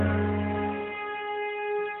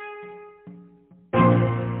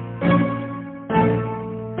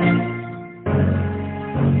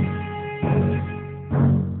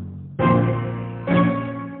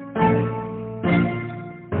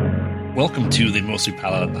Welcome to the Mostly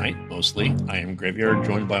Palette at Night. Mostly, I am Graveyard,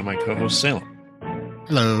 joined by my co-host Salem.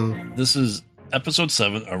 Hello. This is episode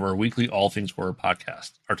 7 of our weekly All Things Horror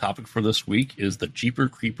podcast. Our topic for this week is the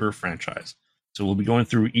Jeepers Creepers franchise. So we'll be going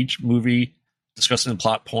through each movie, discussing the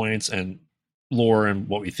plot points and lore and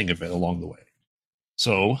what we think of it along the way.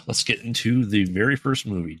 So let's get into the very first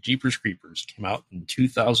movie, Jeepers Creepers. Came out in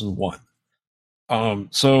 2001.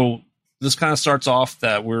 So this kind of starts off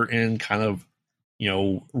that we're in kind of,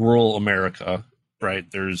 rural America, right?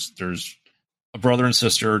 There's a brother and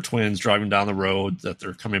sister, twins, driving down the road that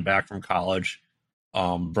they're coming back from college.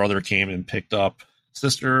 Brother came and picked up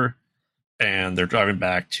sister, and they're driving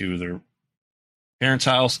back to their parents'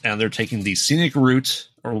 house, and they're taking the scenic route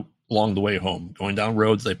along the way home, going down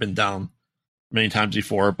roads they've been down many times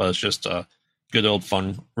before, but it's just a good old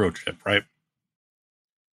fun road trip, right?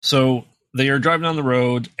 So they are driving down the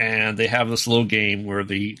road, and they have this little game where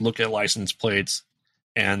they look at license plates,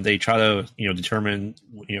 and they try to, determine,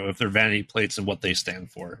 if they're vanity plates and what they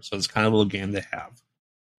stand for. So it's kind of a little game they have.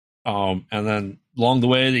 And then along the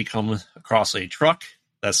way, they come across a truck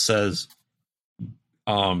that says,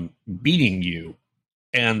 beating you.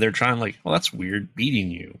 And they're trying well, that's weird,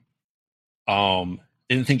 beating you.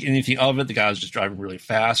 Didn't think anything of it. The guy was just driving really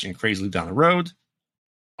fast and crazily down the road.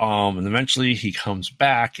 And eventually he comes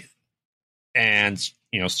back and,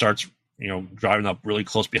 starts, driving up really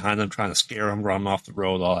close behind them, trying to scare them, run them off the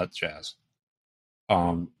road, all that jazz.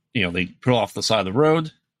 They pull off the side of the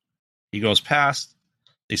road. He goes past.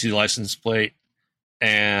 They see the license plate,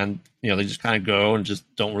 and, they just kind of go and just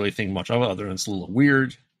don't really think much of it, other than it's a little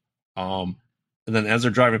weird. And then as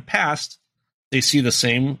they're driving past, they see the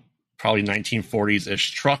same, probably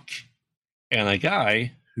 1940s-ish truck and a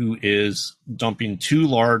guy who is dumping two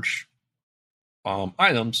large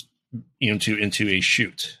items into a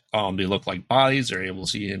chute. They look like bodies. They're able to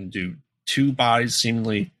see him do two bodies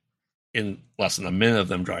seemingly in less than a minute of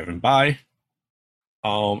them driving by.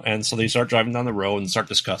 And so they start driving down the road and start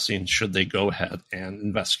discussing, should they go ahead and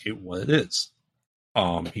investigate what it is?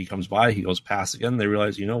 He comes by, he goes past again. They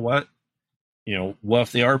realize, what? What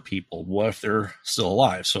if they are people? What if they're still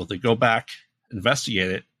alive? So they go back,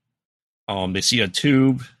 investigate it. They see a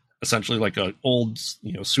tube, essentially like an old,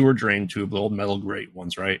 sewer drain tube, the old metal grate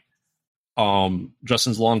ones, right?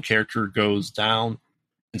 Justin's Long character goes down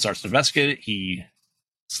and starts to investigate it. He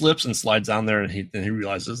slips and slides down there, and he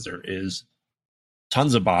realizes there is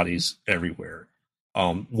tons of bodies everywhere.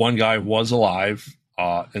 One guy was alive,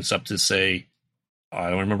 except to say, I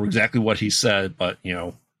don't remember exactly what he said, but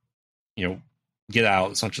get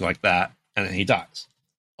out, something like that, and then he dies.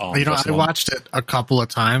 I watched it a couple of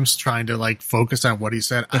times trying to focus on what he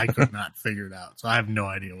said. I could not figure it out, so I have no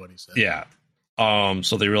idea what he said. Yeah.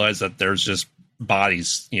 So they realize that there's just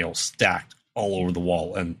bodies, stacked all over the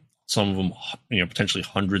wall, and some of them, potentially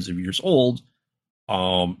hundreds of years old.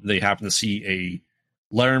 They happen to see a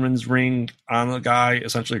Letterman's ring on the guy,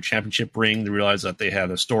 essentially a championship ring. They realize that they had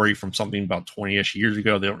a story from something about 20-ish years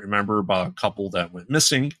ago. They don't remember, about a couple that went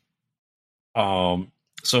missing.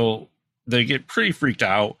 So they get pretty freaked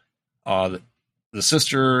out. The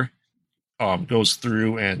sister goes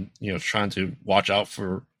through and trying to watch out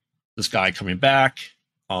for this guy coming back.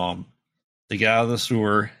 They get out of the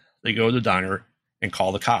sewer. They go to the diner and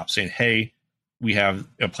call the cops, saying, "Hey, we have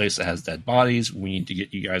a place that has dead bodies. We need to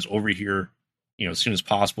get you guys over here, as soon as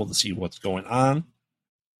possible to see what's going on."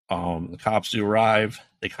 The cops do arrive.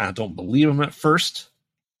 They kind of don't believe them at first,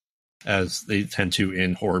 as they tend to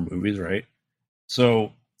in horror movies, right?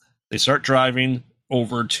 So they start driving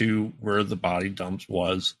over to where the body dumps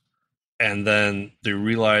was, and then they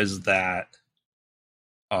realize that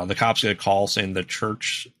the cops get a call saying the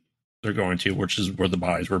church they're going to, which is where the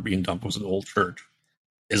bodies were being dumped, was an old church,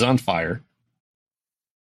 is on fire.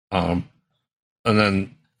 And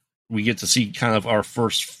then we get to see kind of our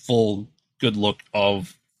first full good look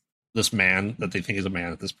of this man that they think is a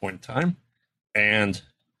man at this point in time. And,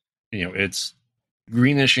 it's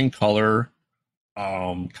greenish in color,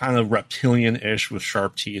 kind of reptilian-ish with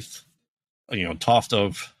sharp teeth, tuft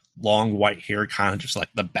of long white hair, kind of just like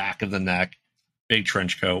the back of the neck, big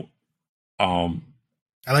trench coat.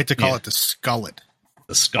 I like to call it the skullet.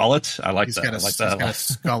 The skullet? I like that. He's got a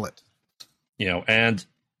skullet. And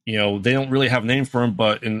they don't really have a name for him,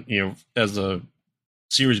 but as the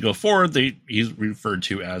series go forward, he's referred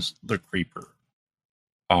to as the Creeper.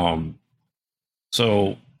 While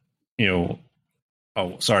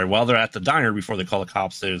they're at the diner before they call the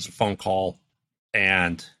cops, there's a phone call,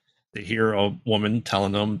 and they hear a woman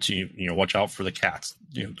telling them to watch out for the cats.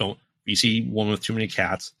 Don't, if you see one with too many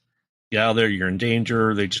cats, get out of there, you're in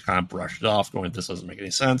danger. They just kind of brush it off, going, this doesn't make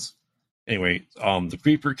any sense. Anyway, the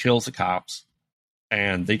Creeper kills the cops,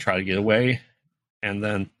 and they try to get away. And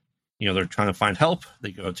then, they're trying to find help.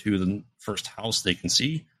 They go to the first house they can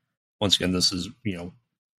see. Once again, this is,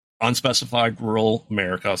 unspecified rural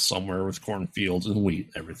America, somewhere with cornfields and wheat,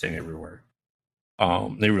 everything everywhere.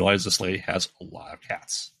 They realize this lady has a lot of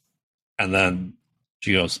cats. And then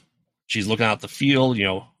she's looking out the field,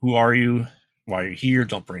 who are you? Why are you here?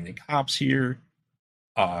 Don't bring any cops here.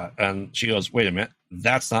 And she goes, wait a minute,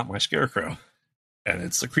 that's not my scarecrow. And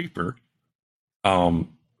it's the creeper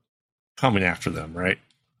coming after them, right?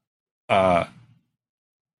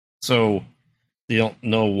 So they don't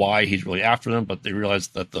know why he's really after them, but they realize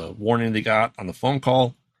that the warning they got on the phone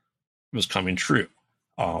call was coming true.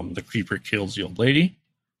 The creeper kills the old lady,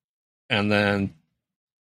 and then,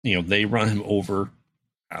 they run him over,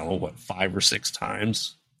 I don't know, 5 or 6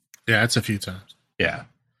 times. Yeah, it's a few times. Yeah.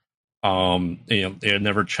 They had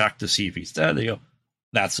never checked to see if he's dead. They go,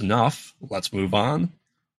 that's enough. Let's move on.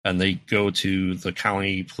 And they go to the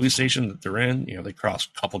county police station that they're in. They cross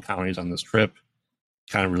a couple counties on this trip,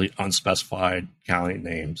 kind of really unspecified county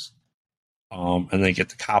names. And they get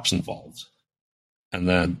the cops involved. And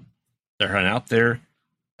then they're heading out there.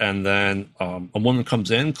 And then a woman comes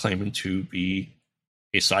in claiming to be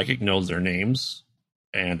a psychic, knows their names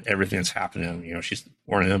and everything that's happening. She's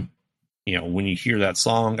warning him, when you hear that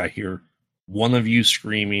song, I hear one of you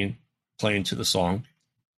screaming, playing to the song.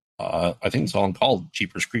 I think it's song called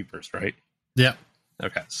Jeepers Creepers, right? Yeah.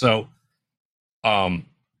 Okay. So, kind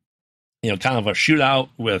of a shootout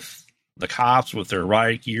with the cops with their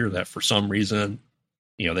riot gear that for some reason,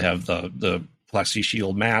 they have the plexi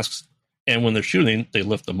shield masks. And when they're shooting, they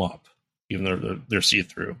lift them up, even though they're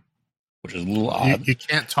see-through, which is a little odd. You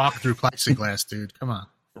can't talk through plexiglass, dude. Come on.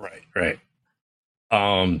 Right.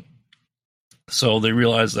 So they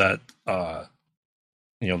realize that,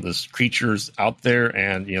 this creature's out there,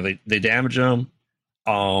 and, they damage him.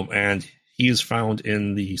 And he is found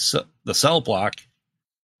in the cell block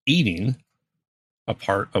eating a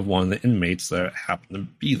part of one of the inmates that happened to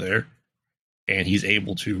be there. And he's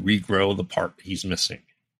able to regrow the part he's missing.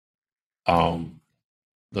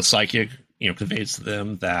 The psychic, conveys to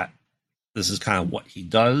them that this is kind of what he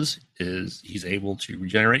does, is he's able to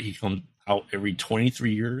regenerate. He comes out every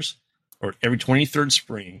 23 years or every 23rd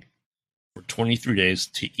spring for 23 days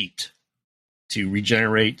to eat, to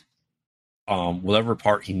regenerate whatever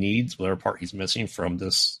part he needs, whatever part he's missing from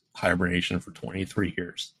this hibernation for 23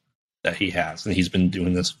 years that he has. And he's been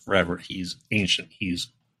doing this forever. He's ancient. He's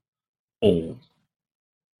old.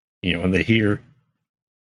 And they hear,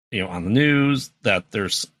 on the news that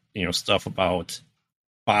there's, stuff about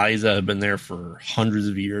bodies that have been there for hundreds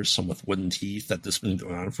of years, some with wooden teeth, that this has been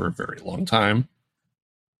going on for a very long time.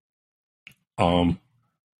 And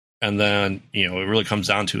then, it really comes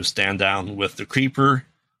down to a stand down with the creeper,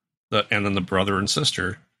 and then the brother and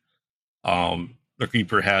sister. The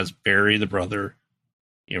creeper has Barry, the brother,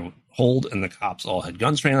 hold, and the cops all had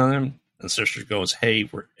guns trained on him. And the sister goes, hey,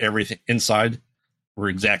 we're everything inside. We're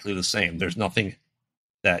exactly the same. There's nothing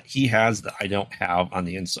that he has that I don't have on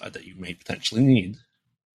the inside that you may potentially need.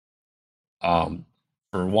 For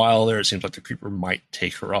a while there, it seems like the creeper might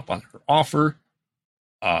take her up on her offer.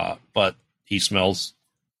 But he smells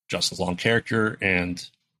Justin's Long character, and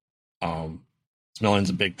smelling's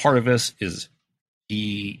a big part of this. Is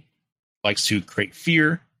he likes to create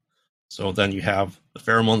fear. So then you have the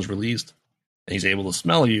pheromones released, and he's able to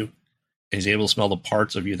smell you, and he's able to smell the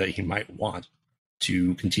parts of you that he might want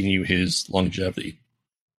to continue his longevity.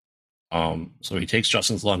 So he takes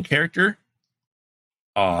Justin's Long character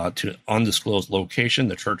to an undisclosed location.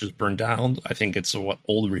 The church is burned down. I think it's what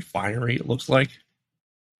old refinery it looks like.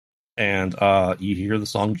 And you hear the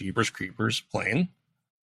song Jeepers Creepers playing.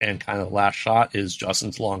 And kind of the last shot is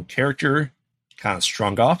Justin's Long character kind of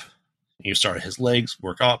strung up. You start his legs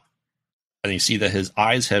work up. And you see that his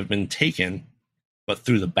eyes have been taken, but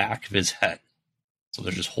through the back of his head. So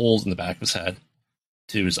there's just holes in the back of his head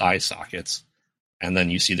to his eye sockets. And then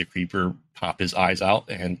you see the creeper pop his eyes out,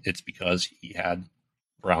 and it's because he had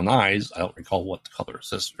brown eyes. I don't recall what the color of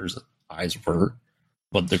sister's eyes were,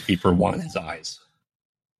 but the creeper wanted his eyes.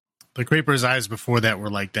 The creeper's eyes before that were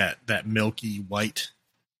like that milky white.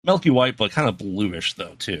 Milky white, but kind of bluish,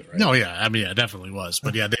 though, too, right? No, yeah. I mean, yeah, it definitely was.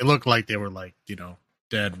 But yeah, they looked like they were like,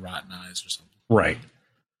 dead, rotten eyes or something. Right.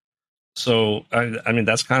 So, I mean,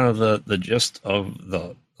 that's kind of the gist of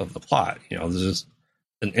the plot. This is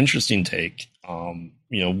an interesting take.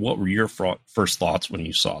 What were your first thoughts when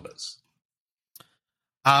you saw this?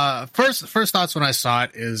 First thoughts when I saw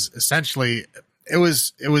it is essentially it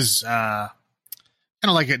was kind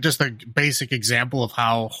of like just a basic example of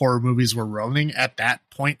how horror movies were rolling at that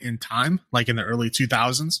point in time, like in the early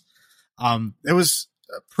 2000s. It was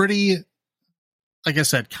pretty like I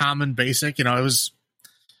said, common, basic. It was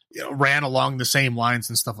ran along the same lines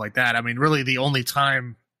and stuff like that. I mean, really, the only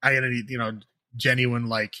time I had any genuine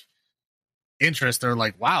like interest or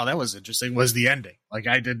like, wow, that was interesting, was the ending. Like,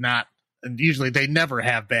 I did not, and usually they never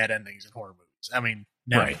have bad endings in horror movies. I mean,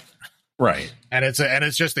 never. Right. And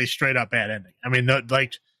it's just a straight up bad ending. I mean,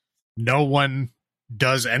 no one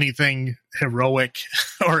does anything heroic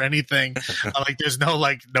or anything. Like, there's no,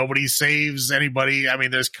 like, nobody saves anybody. I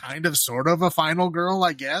mean, there's kind of sort of a final girl,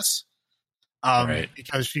 I guess,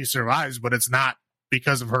 because she survives, but it's not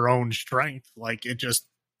because of her own strength. Like, it just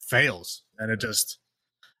fails, and it just.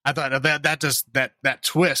 I thought that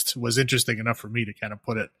twist was interesting enough for me to kind of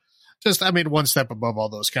put it just, I mean, one step above all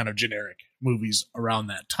those kind of generic movies around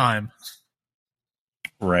that time.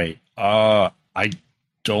 Right. I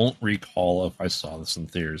don't recall if I saw this in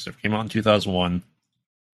theaters. It came out in 2001.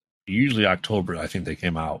 Usually October, I think they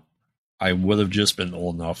came out. I would have just been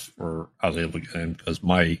old enough for I was able to get in because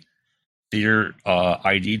my theater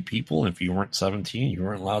ID'd people. And if you weren't 17, you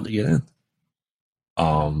weren't allowed to get in.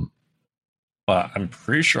 But I'm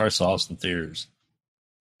pretty sure I saw this in theaters.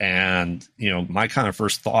 And, my kind of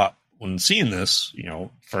first thought when seeing this,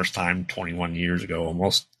 first time 21 years ago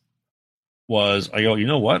almost, was I go, you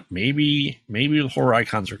know what? Maybe the horror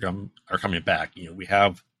icons are coming back. We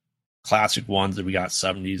have classic ones that we got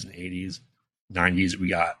 70s and 80s, 90s. We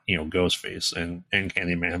got, Ghostface and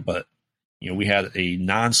Candyman. But, we had a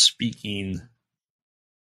non-speaking,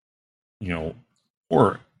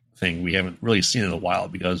 horror thing we haven't really seen in a while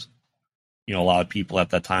because a lot of people at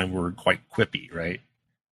that time were quite quippy, right?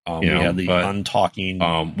 We had the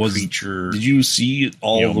untalking creature. Did you see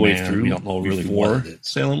all the way through? We don't know really before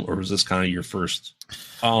Salem, or was this kind of your first?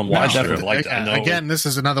 I definitely liked it. Again, this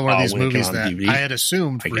is another one of these movies that DVD, I had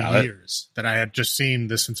assumed for years that I had just seen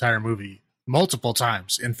this entire movie multiple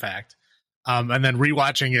times, in fact. And then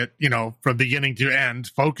rewatching it, from beginning to end,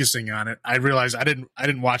 focusing on it, I realized I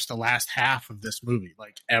didn't watch the last half of this movie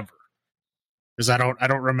like ever, because I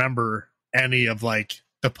don't remember any of like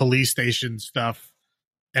the police station stuff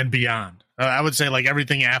and beyond. I would say like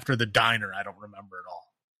everything after the diner, I don't remember at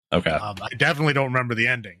all. Okay. I definitely don't remember the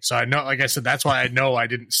ending. So I know, like I said, that's why I know I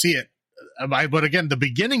didn't see it. But again, the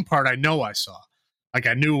beginning part, I know I saw. Like,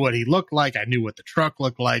 I knew what he looked like. I knew what the truck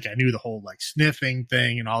looked like. I knew the whole like sniffing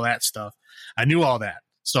thing and all that stuff. I knew all that.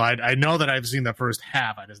 So I know that I've seen the first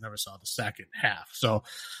half. I just never saw the second half. So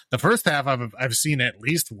the first half I've seen at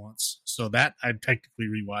least once. So that I technically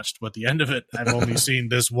rewatched. But the end of it, I've only seen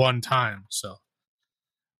this one time. So,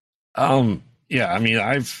 yeah. I mean,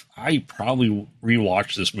 I probably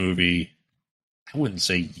rewatched this movie. I wouldn't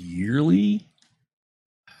say yearly.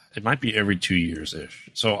 It might be every 2 years ish.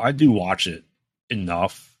 So I do watch it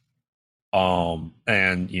enough. And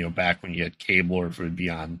back when you had cable or if it would be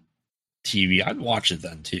on TV, I'd watch it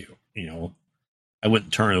then too. I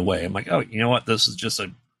wouldn't turn it away. I'm like, oh, you know what? This is just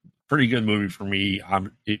a pretty good movie for me.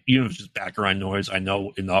 Even if it's just background noise, I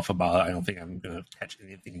know enough about it. I don't think I'm going to catch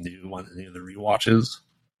anything new on any of the rewatches.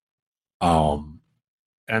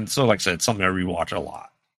 And so, like I said, it's something I rewatch a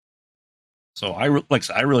lot. So I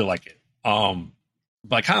really like it.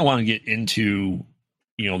 But I kind of want to get into,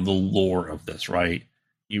 the lore of this, right?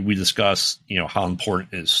 We discuss, how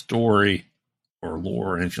important is story or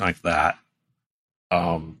lore or anything like that.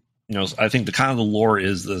 I think the lore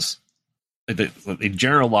is this. They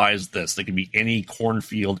generalize this. They can be any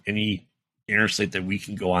cornfield, any interstate that we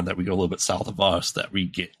can go on that we go a little bit south of us that we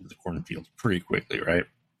get into the cornfields pretty quickly, right?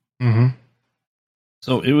 Mm-hmm.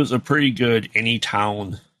 So it was a pretty good any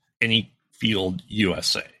town, any field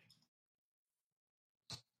USA.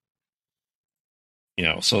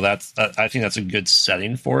 So I think that's a good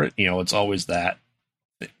setting for it. It's always that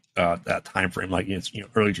time frame, like it's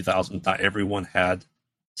early 2000s. Not everyone had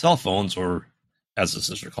cell phones, or as the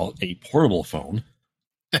sister called it, a portable phone.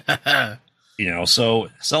 So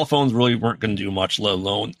cell phones really weren't going to do much, let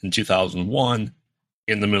alone in 2001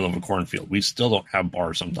 in the middle of a cornfield. We still don't have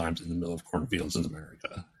bars sometimes in the middle of cornfields in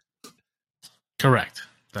America. Correct.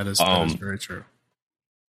 That is very true.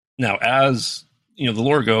 Now, as the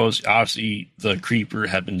lore goes, obviously the creeper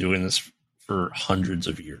had been doing this for hundreds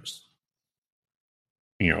of years.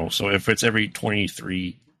 So if it's every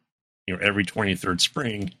 23, every 23rd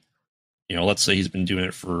spring, let's say he's been doing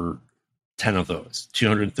it for 10 of those,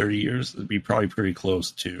 230 years, it'd be probably pretty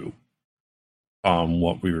close to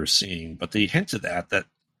what we were seeing. But they hinted at that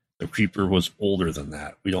the creeper was older than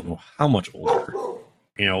that. We don't know how much older.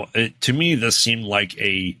 To me, this seemed like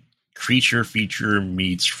a creature feature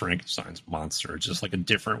meets Frankenstein's monster. It's just like a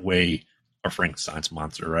different way of Frankenstein's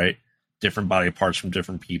monster, right? Different body parts from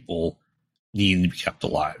different people needing to be kept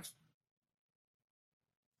alive.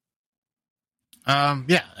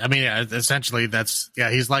 Yeah, I mean, yeah, essentially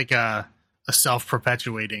he's like a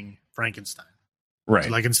self-perpetuating Frankenstein. Right. So,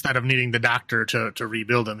 like, instead of needing the doctor to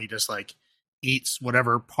rebuild him, he just like eats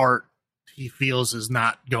whatever part he feels is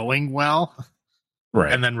not going well,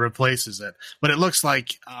 Right. and then replaces it. But it looks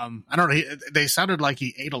like I don't know. They sounded like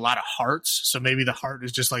he ate a lot of hearts, so maybe the heart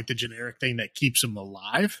is just like the generic thing that keeps him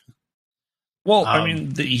alive. Well, I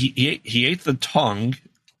mean, he ate the tongue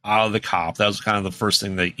out of the cop. That was kind of the first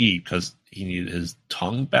thing they eat because he needed his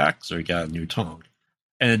tongue back, so he got a new tongue.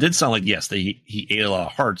 And it did sound like, yes, he ate a lot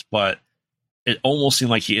of hearts, but it almost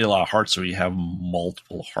seemed like he ate a lot of hearts, so he have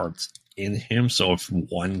multiple hearts in him. So if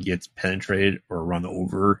one gets penetrated or run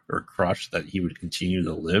over or crushed, that he would continue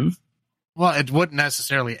to live. Well, it wouldn't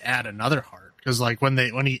necessarily add another heart because, like, when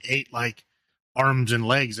he ate like arms and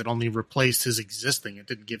legs, it only replaced his existing. It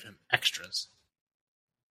didn't give him extras.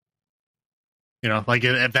 You know, like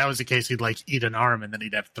if that was the case, he'd like eat an arm and then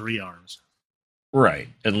he'd have 3 arms. Right.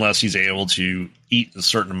 Unless he's able to eat a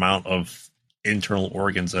certain amount of internal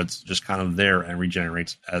organs that's just kind of there and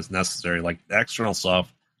regenerates as necessary. Like the external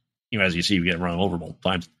stuff, you know, as you see, you get run over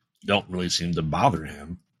multiple times, don't really seem to bother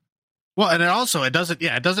him. Well, and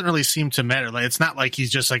it doesn't really seem to matter. Like, it's not like he's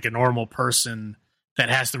just like a normal person that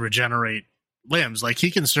has to regenerate limbs. Like, he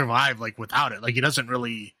can survive like without it. Like, he doesn't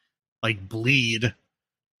really like bleed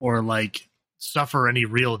or like suffer any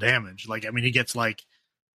real damage. Like, I mean, he gets like,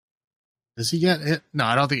 does he get hit? No,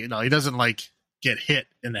 I don't think. No, he doesn't like get hit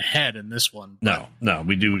in the head in this one. No,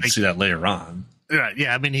 we do like, see that later on. Right?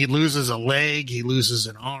 Yeah, I mean, he loses a leg, he loses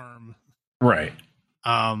an arm. Right.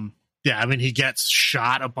 Yeah, I mean, he gets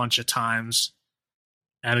shot a bunch of times,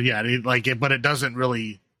 and yeah, but it doesn't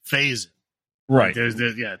really phase it. Right.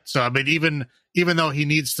 Like, yeah. So I mean, even though he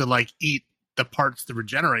needs to like eat the parts to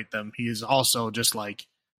regenerate them, he is also just like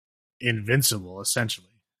invincible, essentially.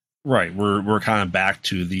 Right. We're kind of back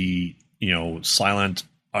to the, you know, silent,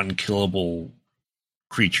 unkillable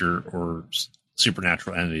creature or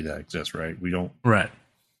supernatural entity that exists. Right. We don't. Right.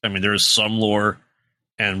 I mean, there is some lore.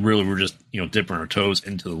 And really, we're just, you know, dipping our toes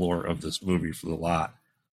into the lore of this movie for the lot.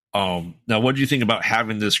 Now, what do you think about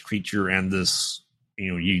having this creature and this,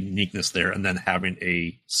 you know, uniqueness there, and then having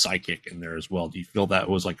a psychic in there as well? Do you feel that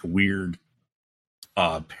was like a weird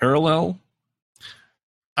parallel?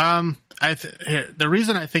 The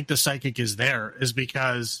reason I think the psychic is there is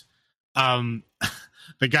because the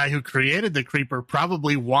guy who created the creeper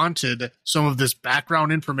probably wanted some of this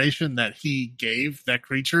background information that he gave that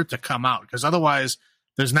creature to come out, because otherwise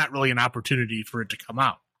there's not really an opportunity for it to come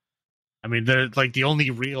out. I mean, they're like the only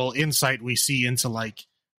real insight we see into like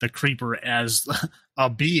the creeper as a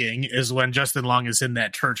being is when Justin Long is in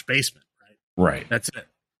that church basement, right? Right. That's it.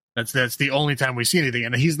 That's the only time we see anything.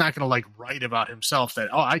 And he's not going to like write about himself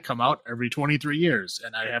that, I come out every 23 years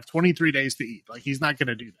and I have 23 days to eat. Like, he's not going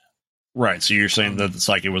to do that. Right. So you're saying that the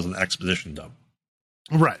psychic was an exposition dump.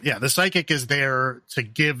 Right. Yeah. The psychic is there to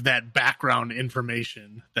give that background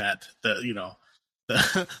information that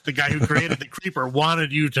the guy who created the creeper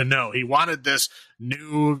wanted you to know. He wanted this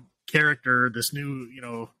new character, this new, you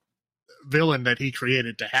know, villain that he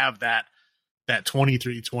created to have that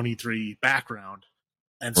 23 background.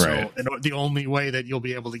 And so right. The only way that you'll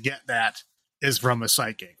be able to get that is from a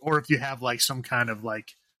psychic. Or if you have like some kind of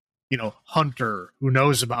like, you know, hunter who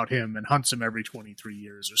knows about him and hunts him every 23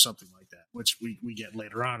 years or something like that, which we get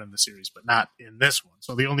later on in the series, but not in this one.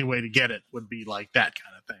 So the only way to get it would be like that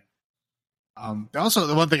kind of thing. Also,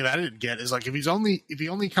 the one thing that I didn't get is like if he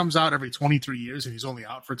only comes out every 23 years and he's only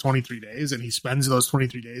out for 23 days and he spends those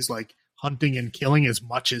 23 days like hunting and killing as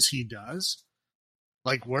much as he does,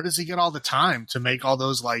 like where does he get all the time to make all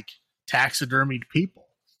those like taxidermied people?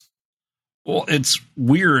 Well, it's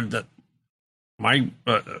weird that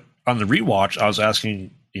on the rewatch I was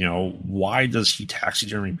asking, you know, why does he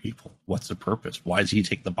taxidermy people? What's the purpose? Why does he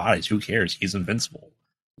take the bodies? Who cares? He's invincible.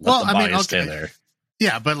 Let the bodies stay there.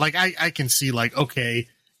 Yeah, but like I can see like, okay,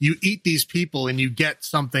 you eat these people and you get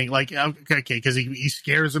something like, okay, because he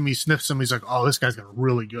scares them, he sniffs them, he's like, oh, this guy's got a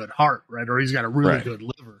really good heart, right? Or he's got a really good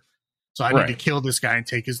liver. So I need to kill this guy and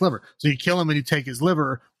take his liver. So you kill him and you take his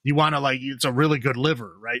liver. You want to like, it's a really good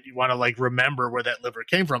liver, right? You want to like remember where that liver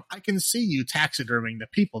came from. I can see you taxiderming the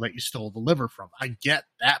people that you stole the liver from. I get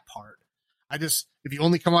that part. If you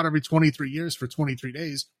only come out every 23 years for 23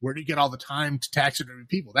 days, where do you get all the time to taxidermy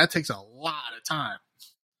people? That takes a lot of time.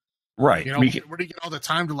 Right. You know, where do you get all the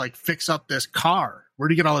time to like fix up this car? Where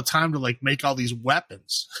do you get all the time to like make all these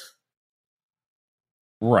weapons?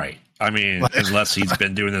 Right. I mean, unless he's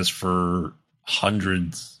been doing this for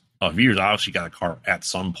hundreds of years, obviously got a car at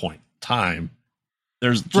some point in time.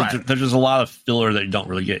 There's just a lot of filler that you don't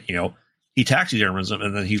really get. You know, he taxiderms them,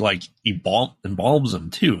 and then he embalms them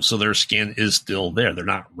too, so their skin is still there. They're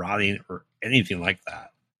not rotting or anything like that.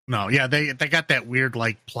 No, yeah, they got that weird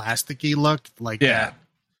like plasticky look, like that.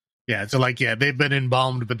 Yeah, so like they've been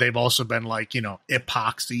embalmed, but they've also been like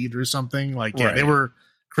epoxied or something. Like they were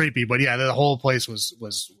creepy, but the whole place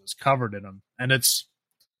was covered in them, and it's.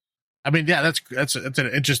 I mean, that's an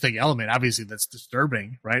interesting element. Obviously, that's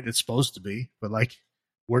disturbing, right? It's supposed to be, but like,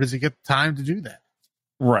 where does he get the time to do that?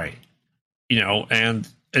 Right. And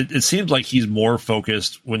it seems like he's more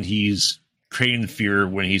focused when he's creating fear,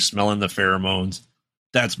 when he's smelling the pheromones.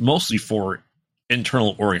 That's mostly for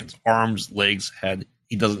internal organs, arms, legs, head.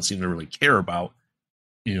 He doesn't seem to really care about,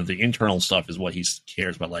 the internal stuff is what he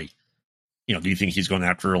cares about. Like, do you think he's going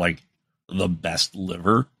after like the best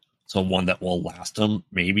liver? So one that will last him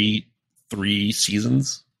maybe 3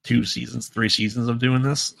 seasons, 2 seasons, 3 seasons of doing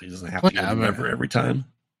this. He doesn't have to get a liver every time.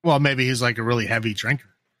 Well, maybe he's like a really heavy drinker.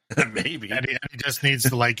 Maybe. And he just needs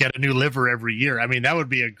to like get a new liver every year. I mean, that would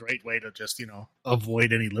be a great way to just,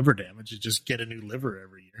 avoid any liver damage. Just get a new liver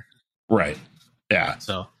every year. Right. Yeah.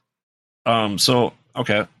 So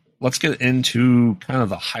okay. Let's get into kind of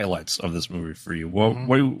the highlights of this movie for you. What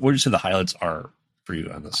would you say the highlights are for you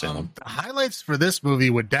on the Salem? The highlights for this movie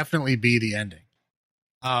would definitely be the ending.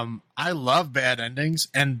 I love bad endings,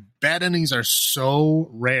 and bad endings are so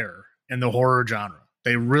rare in the horror genre.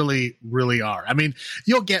 They really, really are. I mean,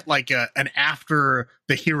 you'll get like an after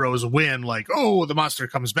the heroes win, like, oh, the monster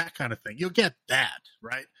comes back kind of thing. You'll get that,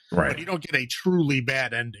 right? Right. But you don't get a truly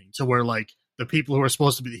bad ending to where like the people who are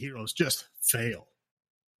supposed to be the heroes just fail.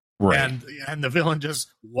 Right. And the villain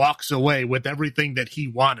just walks away with everything that he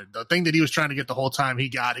wanted. The thing that he was trying to get the whole time,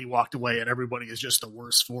 he walked away, and everybody is just the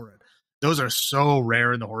worse for it. Those are so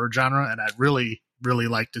rare in the horror genre, and I'd really, really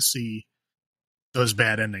like to see those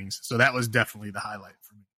bad endings. So that was definitely the highlight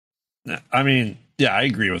for me. I mean, yeah, I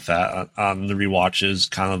agree with that. On the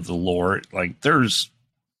rewatches, kind of the lore, like there's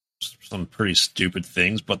some pretty stupid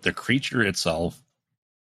things, but the creature itself,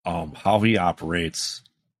 how he operates,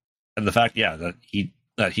 and the fact,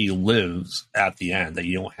 that he lives at the end, that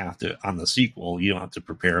you don't have to, on the sequel, you don't have to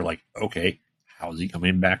prepare like, okay, how's he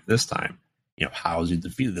coming back this time? How is he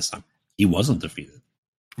defeated this time? He wasn't defeated.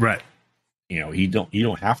 Right. You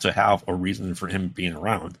don't have to have a reason for him being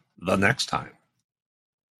around the next time.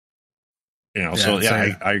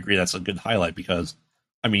 I agree. That's a good highlight because,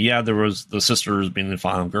 I mean, there was the sisters being the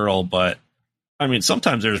final girl, but I mean,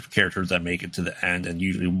 sometimes there's characters that make it to the end and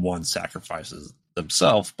usually one sacrifices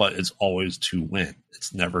themselves, but it's always to win.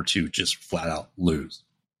 It's never to just flat out lose.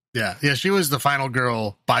 Yeah. Yeah. She was the final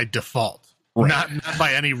girl by default. Right. Not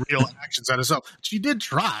by any real actions on herself. She did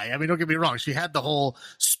try. I mean, don't get me wrong. She had the whole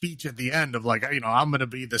speech at the end of like, I'm going to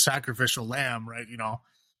be the sacrificial lamb, right?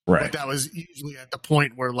 Right. But that was usually at the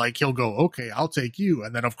point where like he'll go, okay, I'll take you,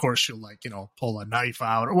 and then of course she'll like pull a knife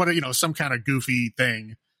out or what, some kind of goofy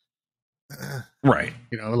thing. Right.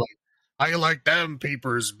 Like I like them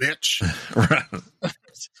peepers, bitch. Right.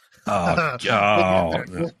 Oh God!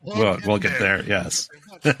 We'll get there. Yes,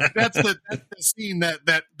 that's the scene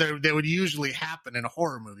that would usually happen in a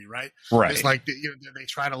horror movie, right? Right. It's like they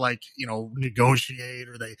try to like negotiate,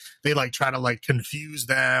 or they like try to like confuse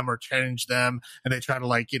them or change them, and they try to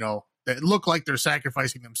like they look like they're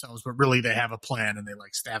sacrificing themselves, but really they have a plan, and they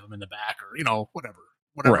like stab them in the back or whatever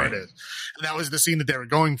right. It is. And that was the scene that they were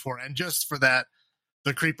going for, and just for that,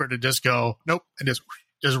 the creeper to just go nope and just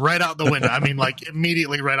right out the window. I mean, like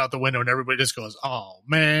immediately right out the window, and everybody just goes, "Oh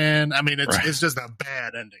man!" I mean, it's just a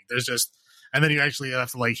bad ending. And then you actually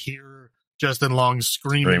have to like hear Justin Long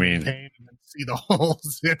screaming in pain and then see the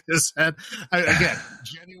holes in his head. Again,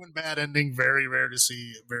 genuine bad ending. Very rare to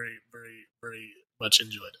see. Very, very, very much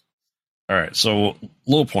enjoyed. All right, so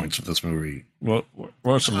low points of this movie. What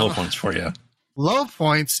are some low points for you? Low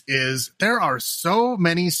points is there are so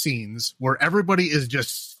many scenes where everybody is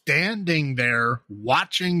just standing there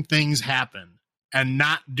watching things happen and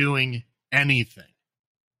not doing anything.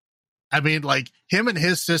 I mean, like him and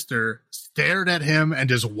his sister stared at him and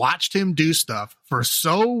just watched him do stuff for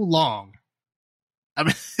so long. I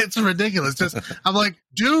mean, it's ridiculous. I'm like,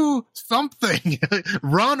 do something,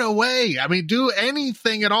 run away. I mean, do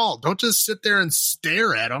anything at all. Don't just sit there and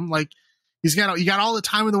stare at him. Like, you got all the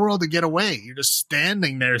time in the world to get away. You're just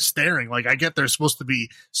standing there staring. Like, I get they're supposed to be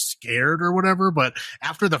scared or whatever, but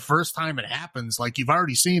after the first time it happens, like you've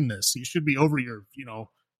already seen this. You should be over your,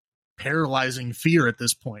 paralyzing fear at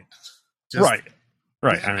this point. Just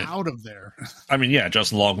right. I mean, out of there. I mean, yeah,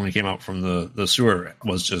 Justin Long, when he came out from the sewer,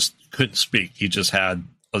 was just couldn't speak. He just had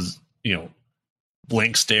a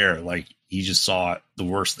blank stare, like he just saw the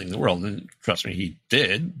worst thing in the world. And trust me, he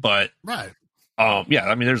did. But right. I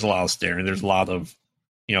mean, there's a lot of staring. There's a lot of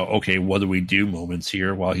okay, what do we do moments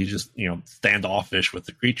here while he's just, standoffish with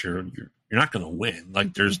the creature. You're not going to win.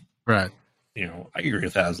 Like there's, right. I agree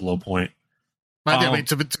with that as a low point. But I mean,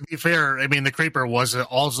 to be fair, I mean, the creeper was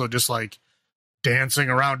also just like dancing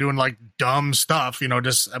around doing like dumb stuff,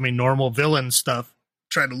 normal villain stuff,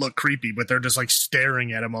 trying to look creepy, but they're just like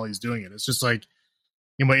staring at him while he's doing it. It's just like,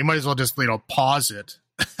 you might as well just, pause it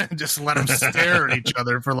and just let them stare at each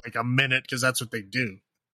other for like a minute, because that's what they do.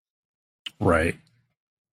 Right.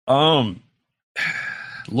 Low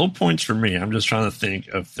points for me. I'm just trying to think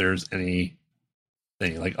if there's anything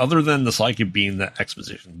like other than the psychic being the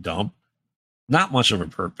exposition dump. Not much of a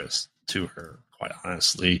purpose to her, quite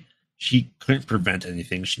honestly. She couldn't prevent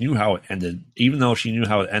anything. She knew how it ended. Even though she knew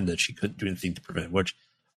how it ended, she couldn't do anything to prevent it, which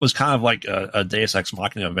was kind of like a Deus Ex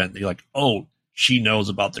Machina event. You're like, oh, she knows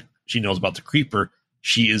about the creeper.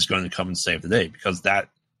 She is going to come and save the day, because that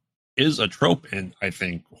is a trope in, I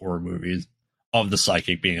think, horror movies of the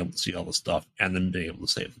psychic being able to see all the stuff and then being able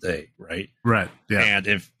to save the day, right? Right. Yeah. And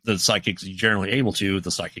if the psychic's generally able to, the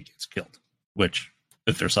psychic gets killed, which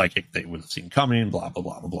if they're psychic, they would have seen coming, blah, blah,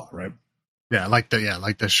 blah, blah, blah, right? Yeah, like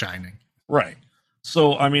the Shining. Right.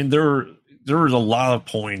 So, I mean, there was a lot of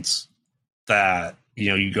points that,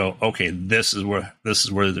 you go, okay, this is where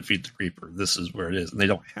to defeat the creeper. This is where it is. And they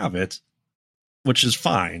don't have it, which is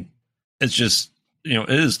fine. It's just, it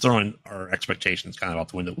is throwing our expectations kind of out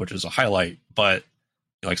the window, which is a highlight. But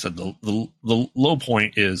like I said, the low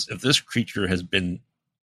point is if this creature has been,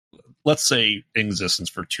 let's say, in existence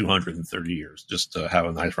for 230 years, just to have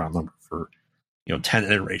a nice round number for, 10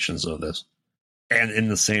 iterations of this, and in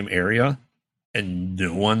the same area, and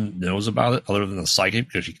no one knows about it other than the psychic,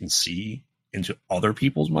 because you can see into other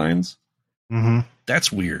people's minds. Mm-hmm.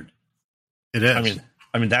 That's weird. It is.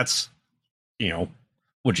 I mean, that's,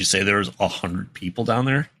 would you say there's 100 people down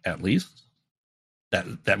there at least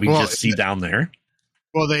that we just see down there?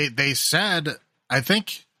 Well, they said, I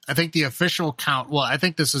think the official count. Well, I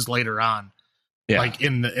think this is later on, like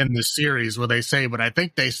in the series where they say, but I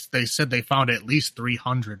think they said they found at least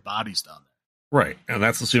 300 bodies down there. Right, and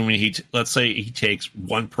that's assuming let's say he takes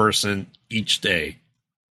one person each day.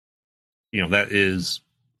 That is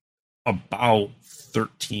about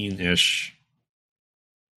 13-ish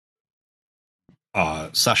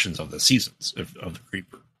sessions of the seasons of the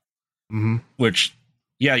creeper. Mm-hmm. Which,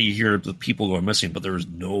 you hear the people going missing, but there was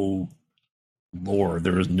no lore.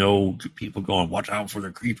 There was no people going, watch out for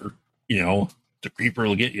the creeper. The creeper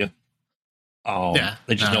will get you.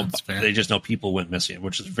 They just know people went missing,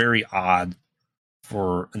 which is very odd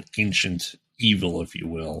for an ancient evil, if you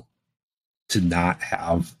will, to not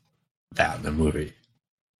have that in the movie.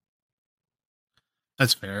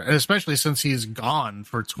 That's fair, and especially since he's gone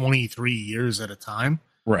for 23 years at a time.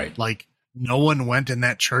 Right. Like, no one went in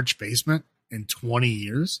that church basement in 20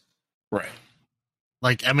 years. Right.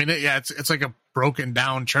 Like, I mean, it's like a broken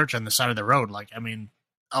down church on the side of the road. Like, I mean,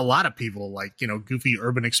 a lot of people, like, goofy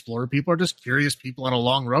urban explorer people, are just curious people on a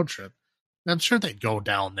long road trip. I'm sure they'd go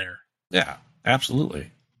down there. Yeah,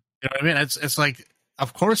 absolutely. You know what I mean? It's like,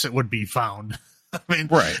 of course it would be found. I mean,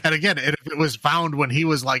 right. And again, if it was found when he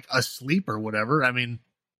was like asleep or whatever, I mean,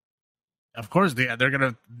 of course they're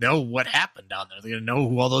gonna know what happened down there. They're gonna know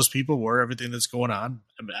who all those people were, everything that's going on.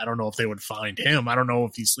 I mean, I don't know if they would find him. I don't know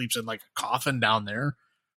if he sleeps in like a coffin down there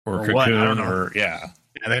or cocoon, what. I don't know. Or yeah.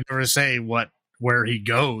 They never say where he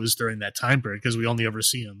goes during that time period, because we only ever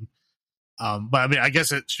see him. But I mean, I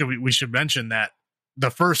guess we should mention that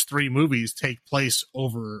the first 3 movies take place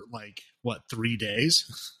over 3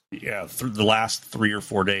 days. Yeah, through the last 3 or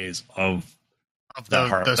 4 days of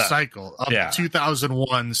the cycle of the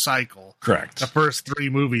 2001 cycle. Correct. The first 3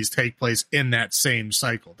 movies take place in that same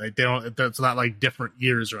cycle. They don't. It's not like different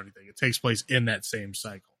years or anything. It takes place in that same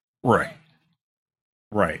cycle. Right.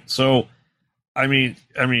 Right. So, I mean,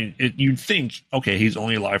 you'd think, okay, he's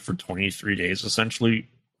only alive for 23 days, essentially,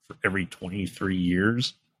 for every 23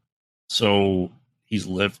 years. So he's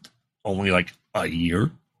lived only like a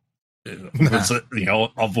year. It's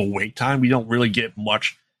of a wait time. We don't really get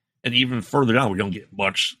much, and even further down, we don't get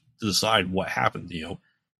much to decide what happened.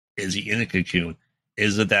 Is he in a cocoon?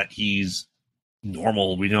 Is it that he's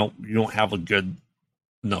normal? We don't have a good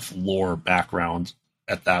enough lore background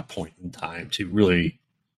at that point in time to really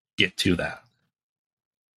get to that.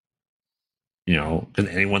 Can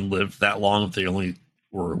anyone live that long if they only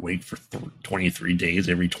were awake for 23 days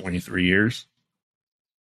every 23 years?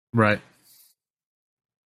 Right.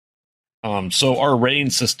 So our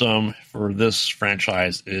rating system for this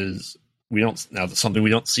franchise is something we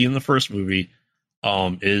don't see in the first movie.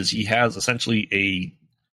 Is he has essentially a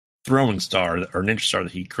throwing star or ninja star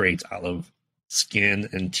that he creates out of skin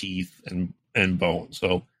and teeth and bone.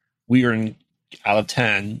 So we are out of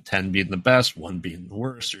 10, 10 being the best, 1 being the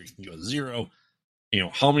worst, or you can go 0.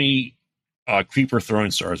 How many creeper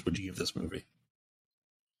throwing stars would you give this movie?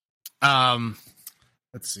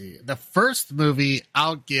 Let's see. The first movie,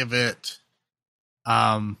 I'll give it,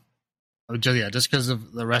 just because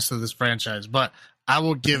of the rest of this franchise, but I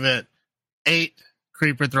will give it 8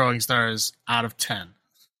 creeper throwing stars out of 10.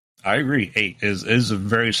 I agree. 8 is a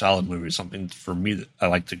very solid movie. Something for me that I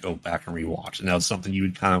like to go back and rewatch. And that's something you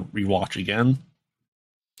would kind of rewatch again.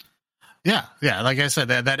 Yeah. Like I said,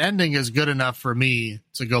 that ending is good enough for me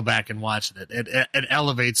to go back and watch it. It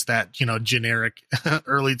elevates that generic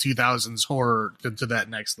early 2000s horror to that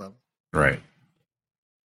next level. Right.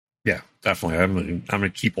 Yeah, definitely. I'm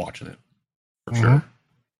gonna keep watching it for sure.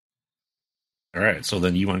 All right. So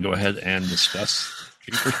then you want to go ahead and discuss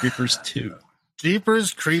Jeepers Creepers 2.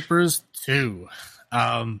 Jeepers Creepers 2.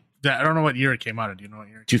 I don't know what year it came out. Do you know what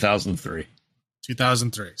year? 2003.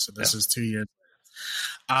 2003. So this is 2 years.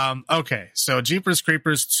 Okay, so Jeepers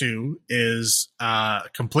Creepers 2 is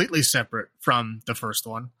completely separate from the first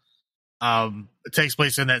one. It takes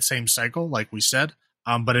place in that same cycle, like we said,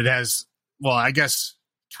 but it has, I guess,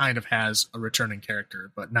 kind of has a returning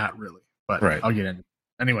character, but not really. But right. I'll get into it.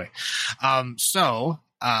 Anyway, so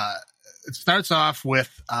it starts off with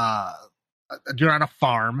you're on a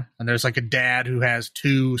farm, and there's like a dad who has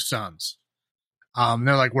 2 sons.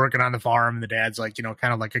 They're like working on the farm, and the dad's like,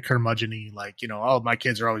 kind of like a curmudgeon-y, like, oh, my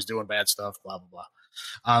kids are always doing bad stuff, blah, blah, blah.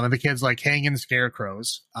 And the kid's like hanging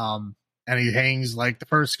scarecrows. And he hangs like the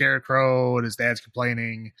first scarecrow, and his dad's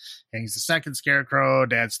complaining. Hangs the second scarecrow,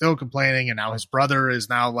 dad's still complaining, and now his brother is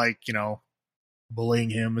now like, bullying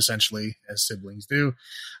him essentially, as siblings do.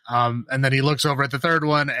 And then he looks over at the third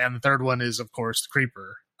one, and the third one is, of course, the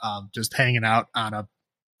creeper, just hanging out on a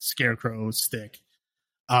scarecrow stick.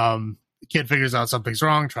 The kid figures out something's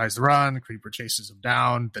wrong, tries to run. Creeper chases him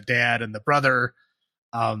down. The dad and the brother,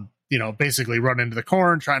 basically run into the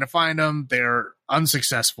corn trying to find him. They're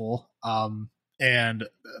unsuccessful, and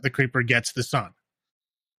the creeper gets the son.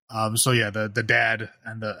 The dad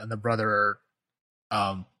and the brother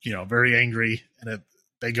are, very angry, and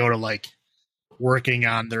they go to like working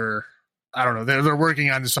on their, I don't know, they're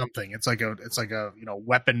working on something. It's like a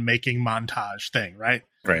weapon making montage thing, right?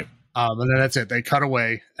 Right. And then that's it. They cut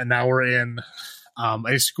away, and now we're in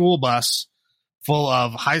a school bus full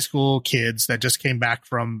of high school kids that just came back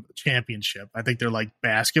from championship. I think they're like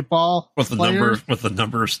basketball with the players.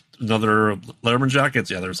 Another Letterman jackets.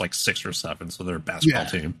 Yeah, there's like 6 or 7, so they're a basketball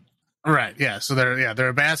team. Right. Yeah. So they're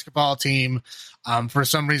a basketball team. For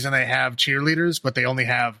some reason they have cheerleaders, but they only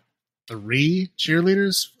have 3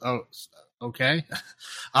 cheerleaders. Oh, okay.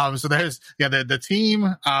 So there's the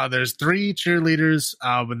team, there's 3 cheerleaders,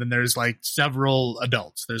 and then there's like several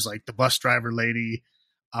adults. There's like the bus driver lady.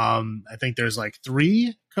 I think there's like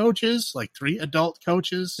 3 coaches, like 3 adult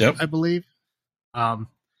coaches, yep. I believe. So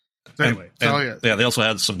anyway, they also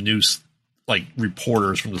had some news, like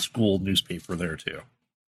reporters from the school newspaper there too.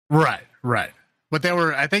 Right. But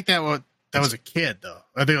I think that was a kid though.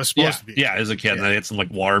 I think it was supposed to be. Yeah, as a kid, and they had some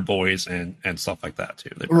like water boys and stuff like that too.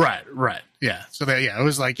 Right. Yeah. So it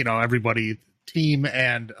was like, everybody, team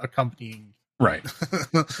and accompanying, right,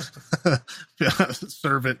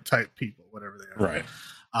 servant type people, whatever they are. Right.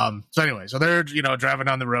 So anyway, so they're driving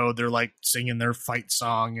down the road. They're like singing their fight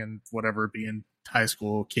song and whatever, being high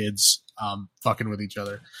school kids, fucking with each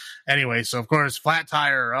other. Anyway, so of course, flat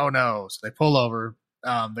tire. Oh no! So they pull over.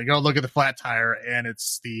 They go look at the flat tire, and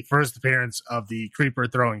it's the first appearance of the creeper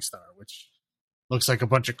throwing star, which looks like a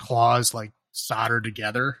bunch of claws like soldered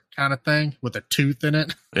together kind of thing with a tooth in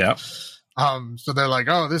it. Yeah. So they're like,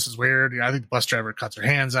 oh, this is weird. I think the bus driver cuts her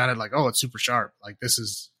hands on it. Like, oh, it's super sharp. Like, this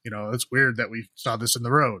is, it's weird that we saw this in the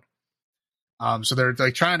road. So they're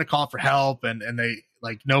like trying to call for help, and they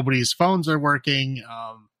like nobody's phones are working.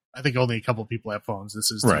 I think only a couple people have phones.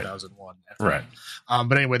 This is 2001. Right.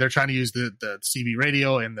 But anyway, they're trying to use the CB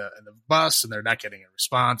radio in the bus, and they're not getting a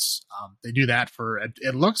response. They do that for,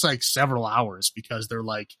 it looks like several hours, because they're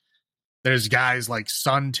like, there's guys like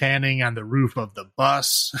sun tanning on the roof of the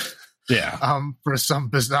bus. Yeah. For some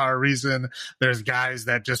bizarre reason, there's guys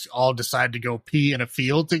that just all decide to go pee in a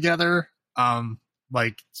field together.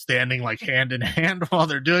 Like standing like hand in hand while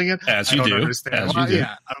they're doing it. As you do. Understand why.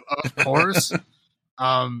 Yeah, of course.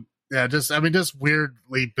 Just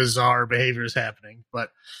weirdly bizarre behavior is happening.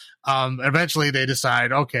 But eventually they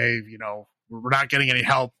decide, okay, we're not getting any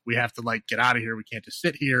help. We have to like get out of here. We can't just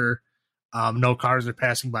sit here. No cars are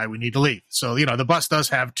passing by. We need to leave. So, the bus does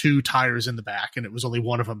have 2 tires in the back, and it was only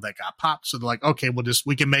one of them that got popped. So they're like, okay,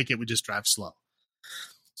 we can make it. We just drive slow.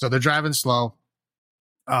 So they're driving slow.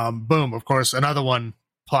 Boom. Of course, another one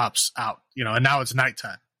pops out, and now it's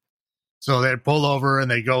nighttime. So they pull over and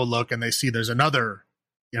they go look and they see there's another,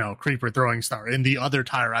 creeper throwing star in the other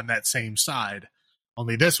tire on that same side.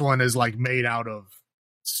 Only this one is like made out of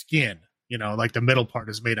skin, like the middle part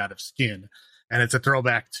is made out of skin. And it's a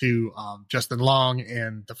throwback to Justin Long.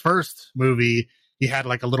 In the first movie, he had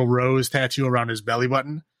like a little rose tattoo around his belly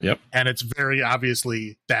button. Yep. And it's very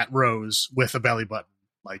obviously that rose with a belly button,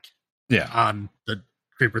 like on the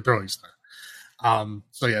creeper throwing star.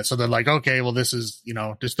 So they're like, okay, well, this is,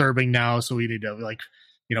 disturbing now. So we need to like,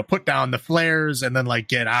 put down the flares and then like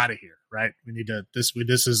get out of here. Right. We need to, this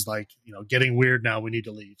is like, getting weird now. We need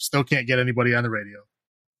to leave. Still can't get anybody on the radio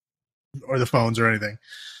or the phones or anything.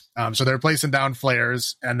 So they're placing down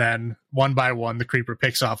flares, and then one by one, the creeper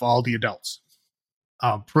picks off all the adults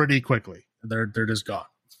pretty quickly. They're just gone.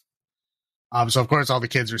 So of course all the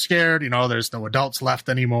kids are scared, there's no adults left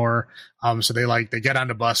anymore. So they get on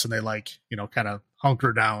the bus and they kind of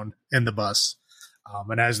hunker down in the bus.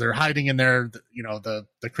 And as they're hiding in there,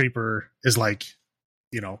 the creeper is like,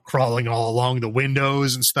 crawling all along the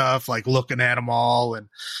windows and stuff, like looking at them all. And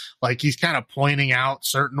like, he's kind of pointing out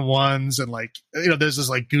certain ones. And like, there's this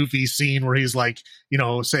like goofy scene where he's like,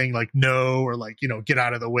 saying like, no, or like, get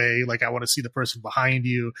out of the way. Like, I want to see the person behind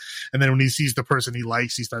you. And then when he sees the person he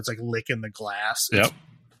likes, he starts like licking the glass. Yep. It's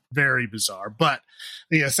very bizarre. But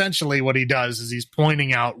essentially what he does is he's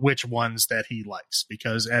pointing out which ones that he likes,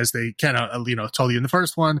 because as they kind of, told you in the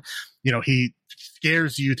first one, he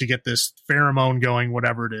scares you to get this pheromone going,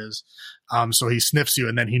 whatever it is. So he sniffs you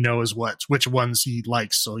and then he knows which ones he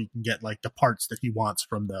likes, so he can get like the parts that he wants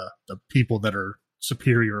from the people that are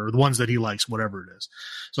superior, or the ones that he likes, whatever it is.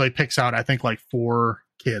 So he picks out, I think, like 4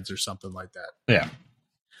 kids or something like that. Yeah.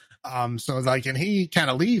 So like, and he kind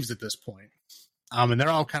of leaves at this point. And they're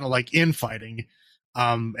all kind of like infighting,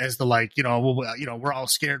 as the like, we're all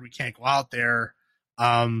scared. We can't go out there.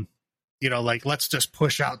 Like, let's just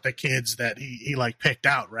push out the kids that he like picked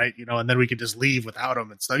out. Right. And then we could just leave without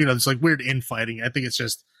them. It's like, it's like weird infighting. I think it's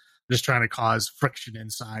just trying to cause friction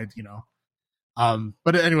inside,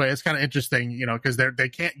 but anyway, it's kind of interesting, cause they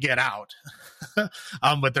can't get out,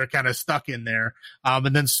 but they're kind of stuck in there.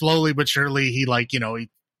 And then slowly but surely he like, he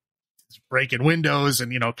breaking windows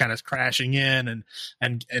and kind of crashing in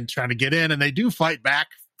and trying to get in, and they do fight back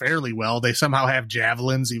fairly well. They somehow have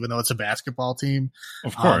javelins, even though it's a basketball team.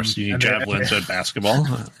 Of course, you need javelins at basketball.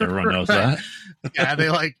 Everyone knows that. Yeah, they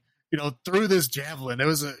like threw this javelin. It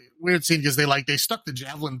was a weird scene because they stuck the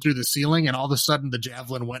javelin through the ceiling, and all of a sudden the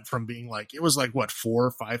javelin went from being like, it was like what, 4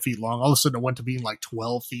 or 5 feet long. All of a sudden it went to being like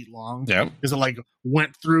 12 feet long. Yeah, because it like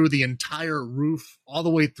went through the entire roof, all the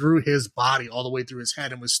way through his body, all the way through his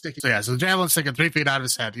head, and was sticking. So the javelin's sticking 3 feet out of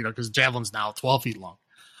his head, because the javelin's now 12 feet long.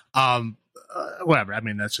 Whatever. I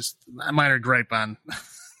mean, that's just a minor gripe on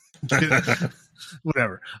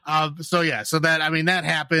whatever. So that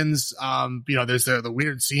happens. There's the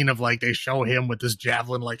weird scene of like, they show him with this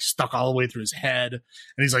javelin like stuck all the way through his head, and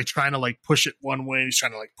he's like trying to like push it one way, and he's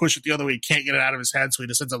trying to like push it the other way. He can't get it out of his head, so he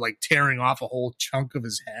just ends up like tearing off a whole chunk of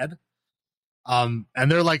his head. And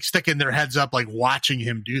they're like sticking their heads up, like watching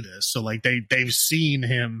him do this. So like they've seen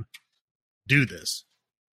him do this.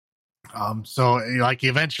 So like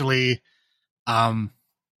eventually, I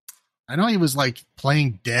know he was like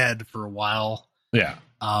playing dead for a while. Yeah.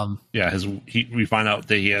 We find out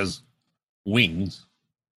that he has wings.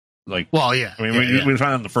 Like, well, yeah. I mean, we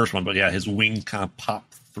found out in the first one, but yeah, his wings kind of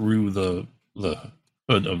pop through the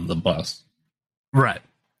hood of the bus. Right.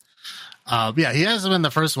 He has them in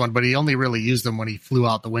the first one, but he only really used them when he flew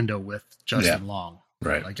out the window with Justin Long.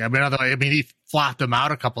 Right. Like, he flopped them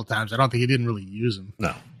out a couple of times. I don't think he didn't really use them.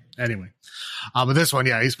 No. Anyway, but this one,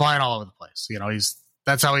 he's flying all over the place.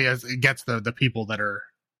 That's how he gets the people that are,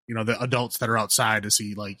 the adults that are outside, as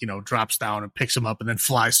he like, drops down and picks them up and then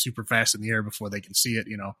flies super fast in the air before they can see it.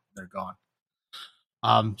 They're gone.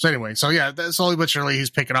 Slowly but surely he's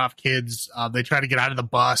picking off kids. They try to get out of the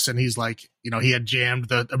bus, and he's like, he had jammed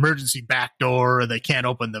the emergency back door. They can't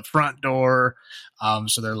open the front door.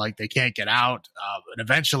 So they're like, they can't get out. And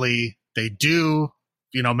eventually they do,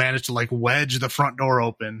 manage to like wedge the front door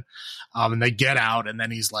open. And they get out, and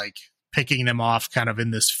then he's like picking them off kind of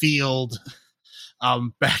in this field,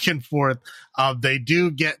 back and forth. They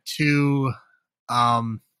do get to,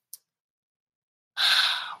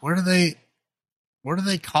 where do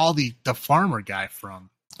they call the farmer guy from?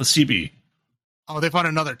 The CB. Oh, they found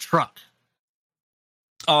another truck.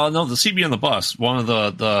 No, the CB on the bus. One of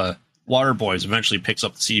the water boys eventually picks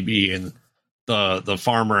up the CB, and the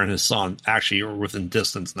farmer and his son actually are within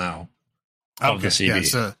distance now of the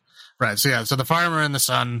CB. Yeah, so the farmer and the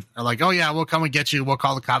son are like, oh yeah, we'll come and get you. We'll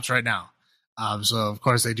call the cops right now. So of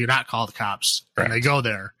course they do not call the cops. Correct. And they go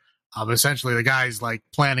there. Essentially, the guy's like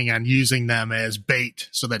planning on using them as bait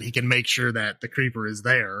so that he can make sure that the creeper is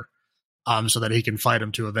there, so that he can fight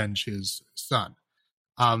him to avenge his son.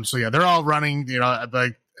 So yeah, they're all running.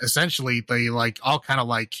 Like essentially, they like all kind of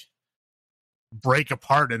like break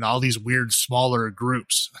apart in all these weird smaller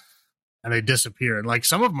groups, and they disappear. And like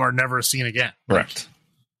some of them are never seen again. Correct.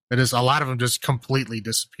 It is a lot of them just completely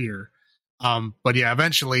disappear. But yeah,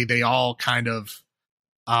 eventually they all kind of.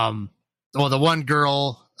 Well, the one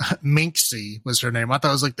girl, Minxie was her name. I thought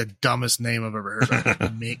it was like the dumbest name I've ever heard of.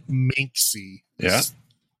 Minxie. Yeah.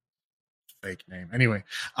 Fake name. Anyway,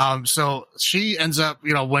 so she ends up,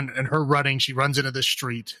 when in her running, she runs into the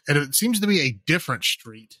street, and it seems to be a different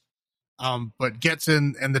street. But gets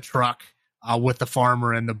in the truck with the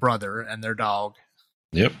farmer and the brother and their dog.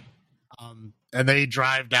 Yep. And they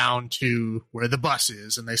drive down to where the bus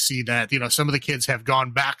is, and they see that some of the kids have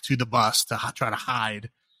gone back to the bus to try to hide.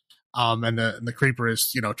 And the creeper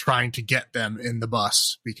is, trying to get them in the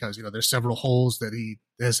bus because, there's several holes that he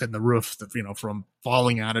has in the roof that, from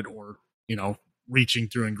falling on it or, reaching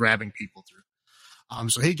through and grabbing people through.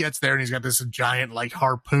 So he gets there and he's got this giant like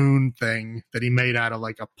harpoon thing that he made out of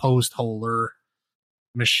like a post holder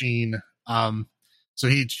machine. So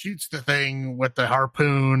he shoots the thing with the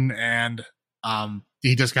harpoon and,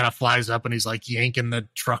 he just kind of flies up and he's like yanking the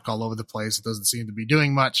truck all over the place. It doesn't seem to be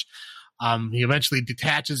doing much. He eventually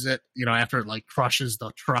detaches it, after it like crushes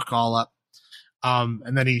the truck all up.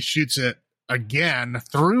 And then he shoots it again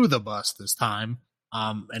through the bus this time.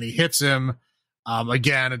 And he hits him.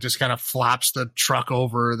 Again, it just kind of flops the truck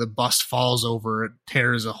over. The bus falls over. It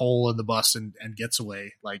tears a hole in the bus and gets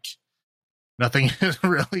away. Like nothing is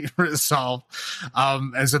really resolved.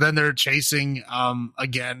 And so then they're chasing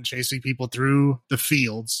people through the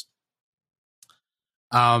fields.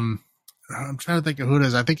 I'm trying to think of who it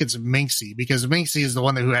is. I think it's Minxie because Minxie is the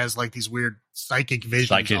one who has like these weird psychic visions.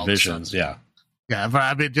 Psychic visions, yeah. Yeah, but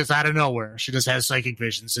I mean, just out of nowhere, she just has psychic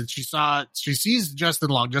visions, and she sees Justin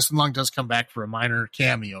Long. Justin Long does come back for a minor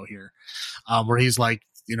cameo here, where he's like,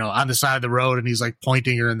 on the side of the road, and he's like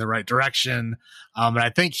pointing her in the right direction. And I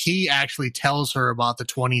think he actually tells her about the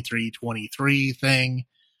 2323 thing,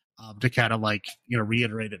 to kind of like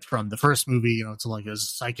reiterate it from the first movie. It's like a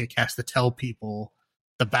psychic has to tell people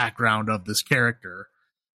the background of this character,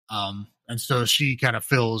 and so she kind of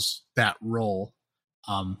fills that role,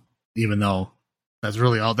 even though that's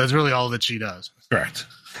really all that she does. Correct.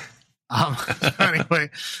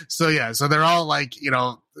 Anyway, so they're all like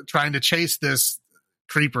trying to chase this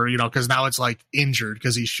creeper, because now it's like injured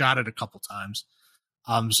because he shot it a couple times.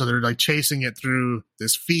 So they're like chasing it through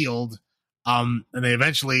this field, and they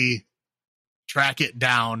eventually track it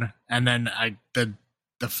down, and then the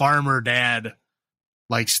farmer dad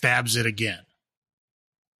like stabs it again,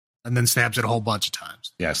 and then stabs it a whole bunch of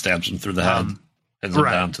times. Yeah, stabs him through the head, heads him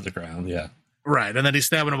down to the ground. Yeah, right. And then he's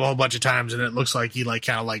stabbing him a whole bunch of times, and it looks like he like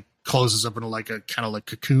kind of like closes up into like a kind of like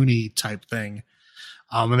cocoony type thing.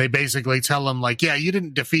 And they basically tell him like, yeah, you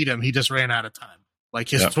didn't defeat him; he just ran out of time. Like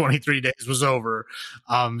his 23 days was over.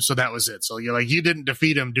 So that was it. So you're like, you didn't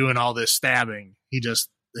defeat him doing all this stabbing. It just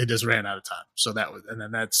ran out of time. So and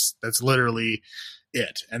then that's literally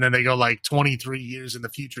it. And then they go like 23 years in the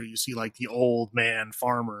future. You see like the old man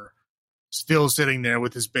farmer still sitting there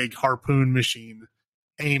with his big harpoon machine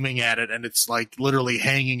aiming at it. And it's like literally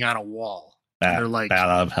hanging on a wall. They're like bad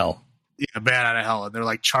out of hell. Yeah, bad out of hell. And they're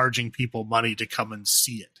like charging people money to come and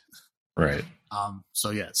see it. Right.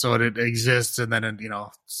 So it exists. And then,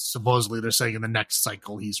 supposedly they're saying in the next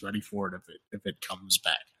cycle, he's ready for it if it comes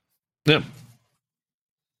back. Yep.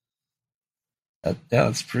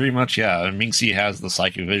 That's pretty much, And Minxie has the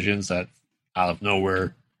psychic visions that out of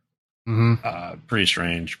nowhere. Mm-hmm. Pretty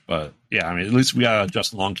strange, but at least we got a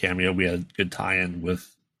Justin Long cameo. We had a good tie-in with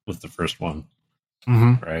the first one,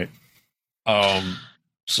 right?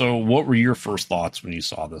 So what were your first thoughts when you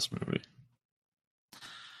saw this movie?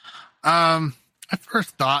 My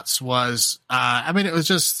first thoughts was, it was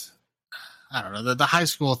just, I don't know, the high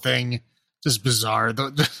school thing, just bizarre.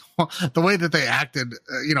 The way that they acted,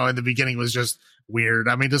 in the beginning was just weird.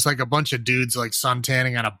 Just like a bunch of dudes like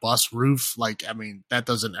suntanning on a bus roof. Like, that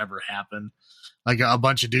doesn't ever happen. Like a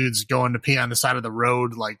bunch of dudes going to pee on the side of the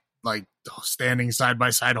road, like standing side by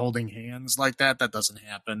side holding hands like that. That doesn't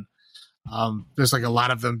happen. There's like a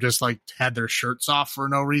lot of them just like had their shirts off for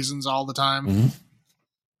no reasons all the time.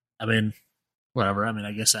 Mm-hmm. Whatever.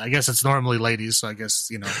 I guess it's normally ladies, so I guess,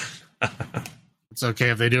 it's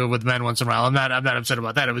okay if they do it with men once in a while. I'm not upset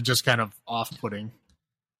about that. It was just kind of off-putting.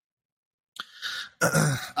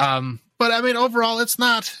 But overall, it's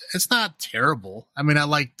not terrible. I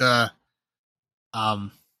like the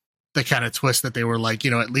kind of twist that they were like,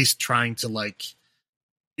 at least trying to like,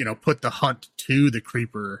 put the hunt to the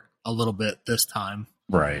creeper a little bit this time.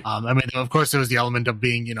 Right. I mean, of course, there was the element of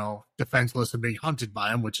being, defenseless and being hunted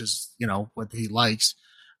by him, which is, what he likes.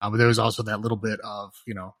 But there was also that little bit of,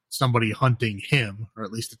 somebody hunting him, or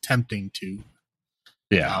at least attempting to.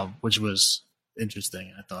 Yeah. Which was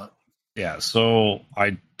interesting, I thought. Yeah. So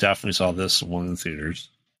I definitely saw this one in the theaters.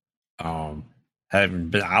 Having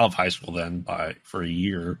been out of high school then for a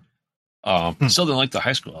year. Still didn't like the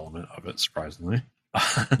high school element of it, surprisingly.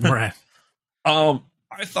 Right.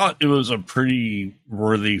 I thought it was a pretty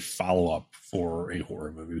worthy follow-up for a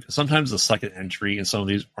horror movie, because sometimes the second entry in some of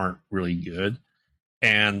these aren't really good.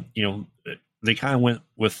 And, they kind of went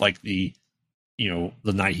with like the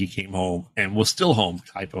night he came home and was still home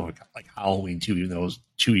type of like Halloween 2, even though it was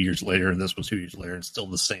 2 years later and this was 2 years later and still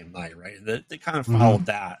the same night, right? And they kind of followed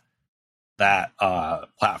that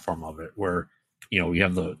platform of it, where, you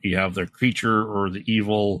have the creature or the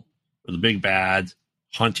evil or the big bad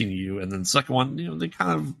hunting you, and then the second one, they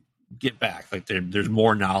kind of get back, like there's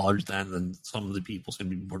more knowledge than some of the people seem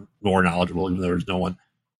to be more knowledgeable, even though there's no one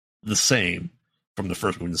the same from the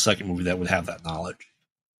first movie. The second movie that would have that knowledge,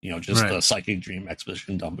 just right. the psychic dream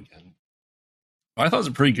exposition dump again. But I thought it was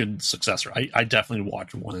a pretty good successor. I definitely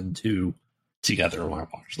watched 1 and 2 together when I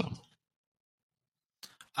watched them.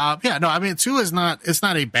 Yeah, no, I mean, 2 it's not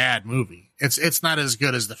a bad movie. It's not as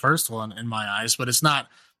good as the first one in my eyes, but it's not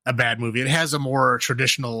a bad movie. It has a more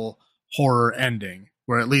traditional horror ending,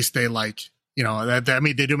 where at least they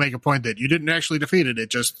they do make a point that you didn't actually defeat it. It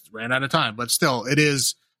just ran out of time, but still it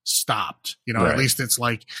is stopped. Right. At least it's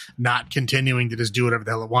like not continuing to just do whatever the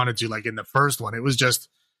hell it wanted to. Like in the first one, it was just,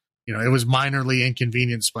 it was minorly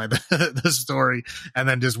inconvenienced by the story, and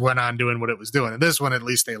then just went on doing what it was doing. And this one, at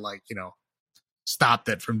least they stopped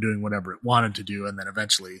it from doing whatever it wanted to do, and then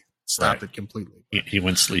eventually stopped it completely. He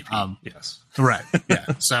went sleepy. Yes. Right. Yeah.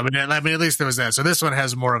 So I mean, at least there was that. So this one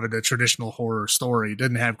has more of a traditional horror story. It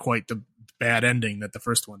didn't have quite the bad ending that the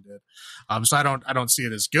first one did. So I don't see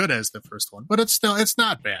it as good as the first one, but it's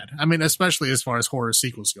not bad. I mean, especially as far as horror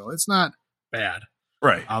sequels go, it's not bad.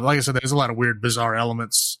 Right. Like I said, there's a lot of weird, bizarre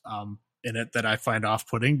elements in it that I find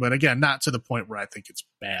off-putting, but again, not to the point where I think it's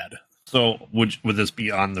bad. So would this be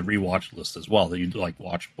on the rewatch list as well, that you'd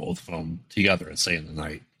watch both of them together and say in the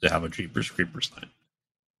night to have a Jeepers Creepers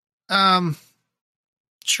night?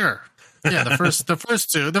 Sure. Yeah, the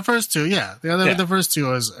first two, yeah. The first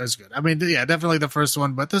two is good. I mean, yeah, definitely the first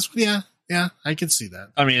one, but this one, yeah, I can see that.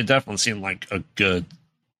 I mean, it definitely seemed like a good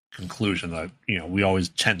conclusion that, we always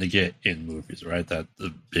tend to get in movies, right? That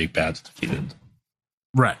the big bad's defeated.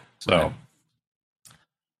 Right. So,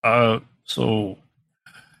 so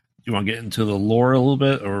you want to get into the lore a little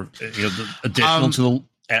bit, or the additional to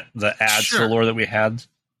the adds to the lore that we had?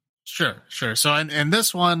 Sure. So in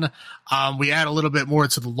this one, we add a little bit more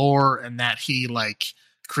to the lore, and that he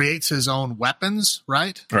creates his own weapons,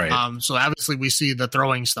 right? Right. So obviously we see the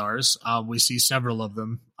throwing stars. We see several of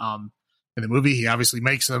them in the movie. He obviously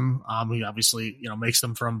makes them. He obviously makes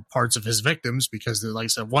them from parts of his victims, because like I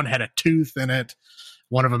said, one had a tooth in it.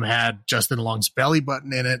 One of them had Justin Long's belly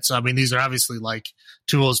button in it. So, I mean, these are obviously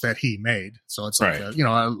tools that he made. So it's like, right.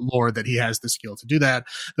 a lore that he has the skill to do that.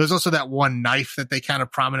 There's also that one knife that they kind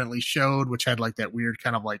of prominently showed, which had that weird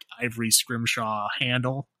kind of ivory scrimshaw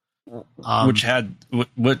handle.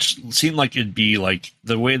 Which seemed like it'd be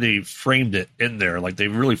the way they framed it in there, they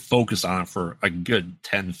really focused on it for a good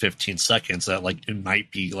 10-15 seconds, that it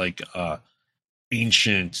might be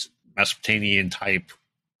ancient Mesopotamian type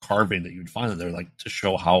carving that you'd find in there, to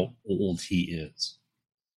show how old he is.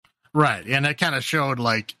 Right. And it kind of showed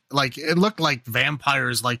it looked like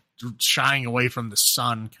vampires shying away from the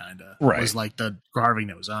sun, kind of. Right. Was the carving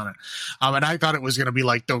that was on it. And I thought it was going to be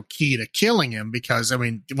the key to killing him, because I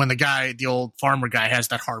mean, when the old farmer guy has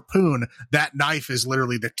that harpoon, that knife is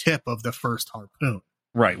literally the tip of the first harpoon.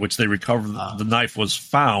 Right, which they recovered. The knife was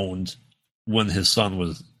found when his son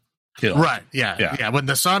was killed. Right. Yeah. When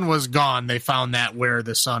the sun was gone, they found that where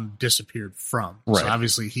the sun disappeared from. Right. So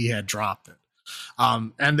obviously he had dropped it.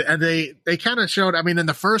 And they kind of showed, I mean, in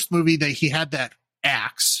the first movie, he had that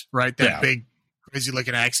axe, right? That big crazy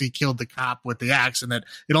looking axe. He killed the cop with the axe, and that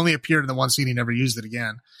it only appeared in the one scene. He never used it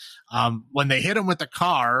again. When they hit him with the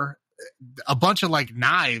car, a bunch of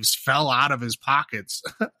knives fell out of his pockets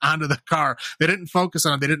onto the car. They didn't focus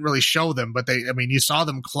on them. They didn't really show them, but you saw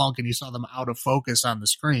them clunk and you saw them out of focus on the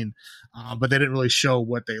screen. But they didn't really show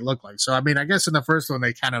what they look like. So, I mean, I guess in the first one,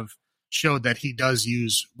 they kind of showed that he does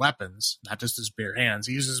use weapons, not just his bare hands.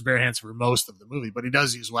 He uses his bare hands for most of the movie, but he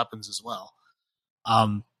does use weapons as well.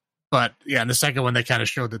 But yeah, in the second one, they kind of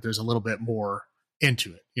showed that there's a little bit more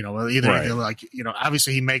into it. Either Right. like,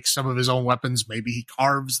 obviously he makes some of his own weapons. Maybe he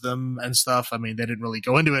carves them and stuff. I mean, they didn't really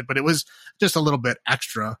go into it, but it was just a little bit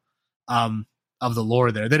extra of the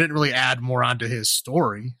lore there. They didn't really add more onto his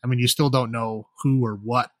story. I mean, you still don't know who or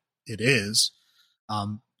what it is.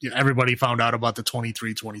 Everybody found out about the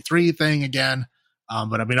 2323 thing again.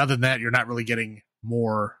 But I mean, other than that, you're not really getting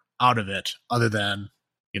more out of it other than,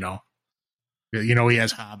 he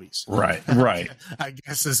has hobbies. Right. I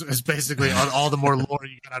guess is basically all the more lore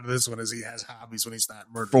you get out of this one is he has hobbies when he's not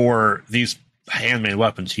murdering. For these handmade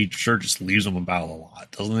weapons, he sure just leaves them about a lot,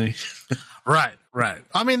 doesn't he? Right.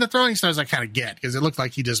 I mean, the throwing stars I kind of get because it looked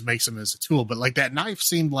like he just makes them as a tool, but like that knife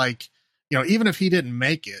seemed like, even if he didn't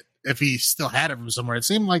make it, if he still had it from somewhere, it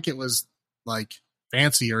seemed like it was like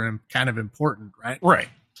fancy or kind of important, right? Right.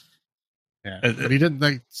 Yeah, but he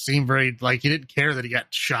didn't seem very he didn't care that he got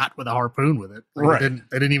shot with a harpoon with it. Right.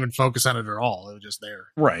 They didn't even focus on it at all. It was just there.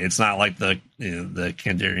 Right. It's not like the the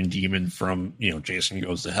Kandarian demon from Jason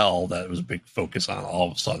Goes to Hell that was a big focus on all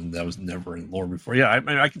of a sudden. That was never in lore before. Yeah,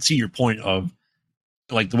 I can see your point of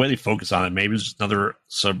like the way they focus on it. Maybe it's just another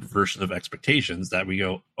subversion of expectations that we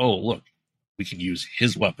go, oh look, we can use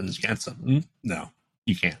his weapons against them. No,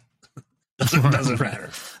 you can't. Doesn't matter.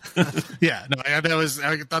 Yeah, no, I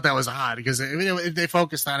thought that was odd because they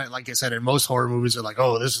focused on it, like I said, in most horror movies, they're like,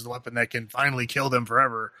 oh, this is the weapon that can finally kill them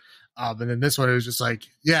forever. And then this one, it was just like,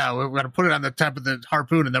 yeah, we're going to put it on the top of the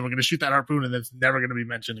harpoon, and then we're going to shoot that harpoon, and it's never going to be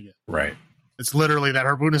mentioned again. Right. It's literally that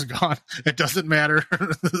harpoon is gone. It doesn't matter.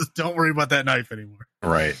 Don't worry about that knife anymore.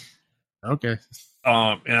 Right. Okay.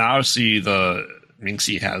 And obviously the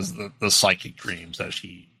Minxie has the psychic dreams that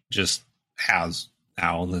she just has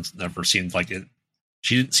now, and it's never seemed like it.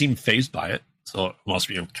 She didn't seem fazed by it, so it must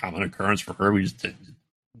be a common occurrence for her. We just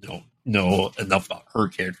don't know enough about her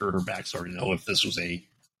character, her backstory, to know if this was a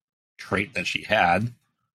trait that she had.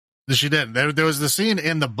 She didn't. There was the scene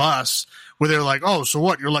in the bus where they're like, "Oh, so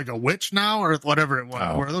what? You're like a witch now, or whatever it was."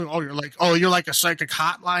 Oh. Where you're like a psychic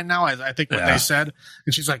hotline now. I think what they said,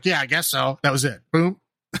 and she's like, "Yeah, I guess so." That was it. Boom.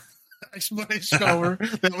 Explanation over.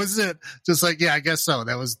 That was it. Just like, yeah, I guess so.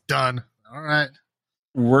 That was done. All right.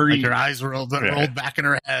 Her eyes rolled back in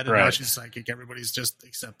her head, and now she's psychic. Everybody's just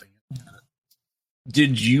accepting it.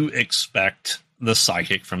 Did you expect the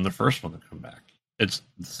psychic from the first one to come back? It's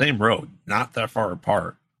the same road, not that far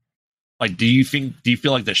apart. Like, do you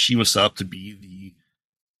feel like that she was set up to be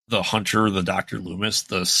the hunter, the Dr. Loomis,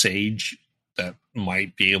 the sage that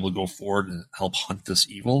might be able to go forward and help hunt this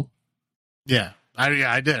evil? Yeah,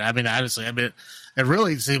 I did. I mean, honestly, it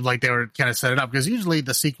really seemed like they were kind of set it up because usually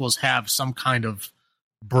the sequels have some kind of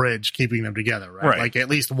bridge keeping them together, right? Like at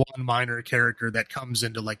least one minor character that comes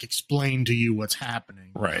in to like explain to you what's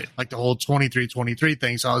happening, right? Like the whole 2323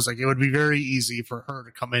 thing. So I was like, it would be very easy for her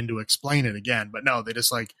to come in to explain it again, but no, they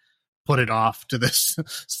just like put it off to this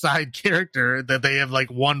side character that they have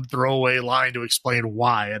like one throwaway line to explain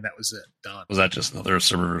why, and that was it. Done. Was that just another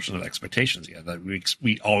subversion of expectations? Yeah, that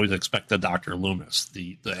we always expect the Dr. Loomis,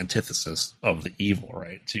 the antithesis of the evil,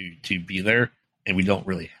 right, to be there, and we don't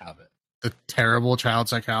really have it. The terrible child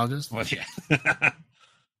psychologist? Well, yeah.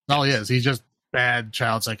 All he is. He's just bad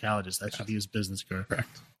child psychologist. That should be his business card.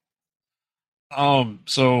 Correct.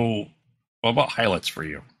 So what about highlights for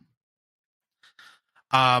you?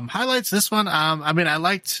 Highlights this one. I mean, I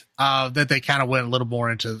liked that they kind of went a little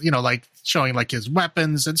more into, like showing like his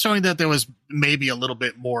weapons and showing that there was maybe a little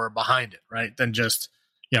bit more behind it, right? Than just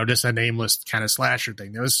a nameless kind of slasher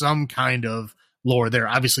thing. There was some kind of lore there.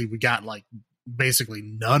 Obviously, we got like basically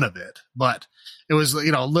none of it, but it was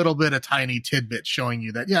a little bit of tiny tidbit showing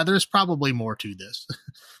you that there's probably more to this.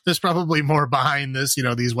 There's probably more behind this,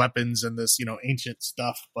 these weapons and this ancient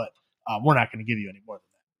stuff, but we're not going to give you any more than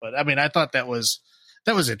that. But I mean, I thought that was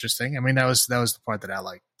interesting. I mean, that was the part that I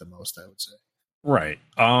liked the most, I would say. Right.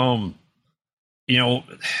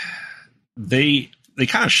 They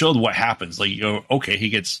kind of showed what happens. Like, okay, he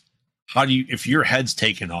gets, if your head's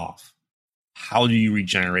taken off, how do you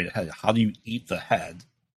regenerate a head? How do you eat the head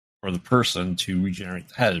or the person to regenerate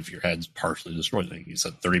the head if your head's partially destroyed? Like you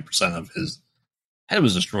said, 30% of his head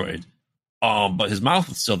was destroyed, but his mouth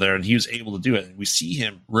was still there, and he was able to do it. And we see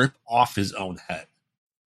him rip off his own head,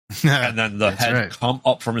 and then the head come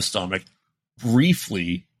up from his stomach,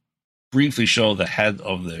 briefly show the head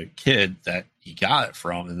of the kid that he got it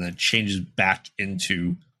from, and then changes back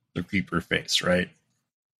into the creeper face, right?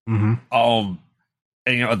 Mm-hmm.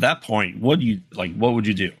 And at that point, what would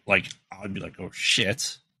you do? Like, I'd be like, oh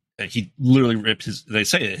shit. And he literally ripped they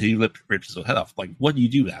say that he ripped his head off. Like, what do you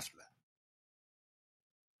do after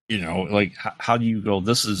that? Like, how do you go,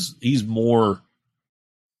 he's more,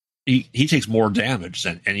 he takes more damage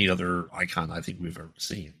than any other icon I think we've ever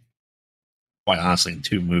seen. quite honestly, in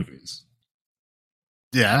 2 movies.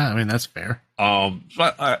 Yeah, I mean that's fair.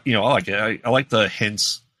 But I like it. I like the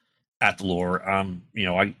hints at the lore.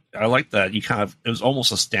 I like that you kind of, it was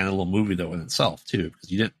almost a standalone movie though in itself too,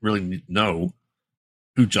 because you didn't really know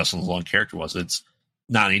who Justin Long character was. It's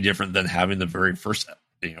not any different than having the very first,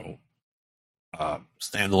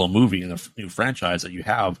 standalone movie in a new franchise that you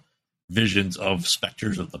have visions of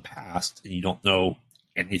specters of the past and you don't know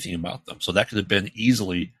anything about them. So that could have been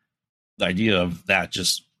easily the idea of that,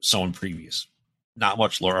 just someone previous. Not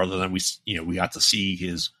much lore other than we got to see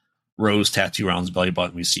his rose tattoo around his belly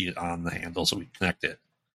button. We see it on the handle, so we connect it.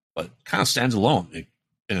 But kind of stands alone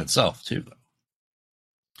in itself too, though.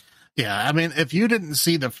 Yeah, I mean, if you didn't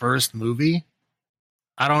see the first movie,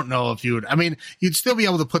 I don't know if you would. I mean, you'd still be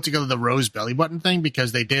able to put together the rose belly button thing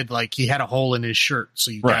because they did, like, he had a hole in his shirt,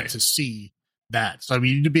 so you got to see that. So I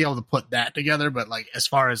mean, you'd be able to put that together. But like, as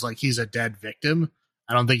far as like he's a dead victim,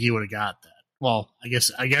 I don't think you would have got that. Well, I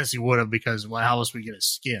guess you would have, because how else would we get his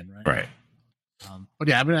skin, right? Right. But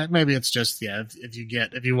yeah, I mean, maybe it's just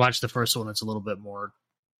if you watch the first one, it's a little bit more,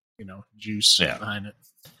 juice behind it.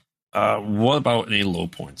 What about any low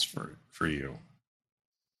points for you?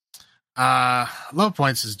 Low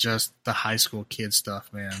points is just the high school kid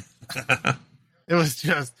stuff, man. It was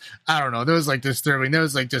just, I don't know. There was like disturbing. There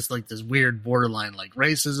was like just like this weird borderline like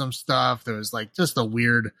racism stuff. There was like just a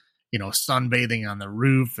weird, sunbathing on the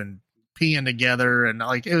roof and peeing together, and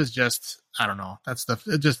like it was just, I don't know. That's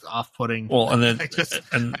just off-putting. Well, and then I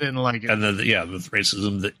didn't like it. And then with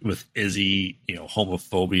racism, with Izzy,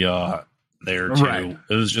 homophobia there too. Right.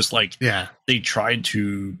 It was just like they tried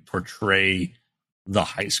to portray the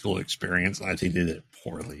high school experience, and I think they did it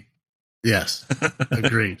poorly. Yes,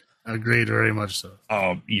 agreed. Agreed, very much so.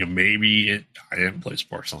 Maybe I didn't play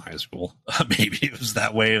sports in high school. Maybe it was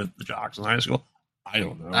that way with the jocks in high school. I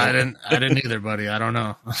don't know. I didn't either, buddy. I don't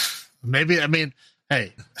know. Maybe, I mean,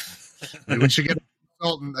 hey, maybe we should get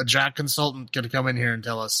a jock consultant to come in here and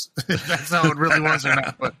tell us if that's how it really was or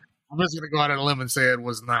not. But I'm just going to go out on a limb and say it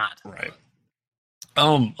was not. Right.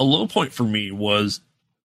 A low point for me was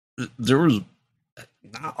there was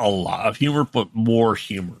not a lot of humor, but more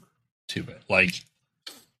humor to it. Like,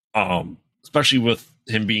 especially with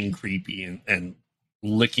him being creepy and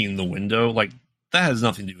licking the window. Like, that has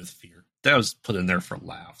nothing to do with fear. That was put in there for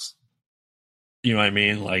laughs. You know what I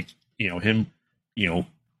mean? Like, him,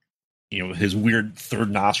 his weird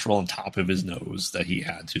third nostril on top of his nose that he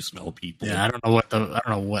had to smell people. Yeah, I don't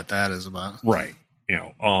know what that is about. Right.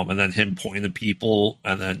 And then him pointing at people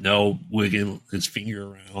and then wiggling his finger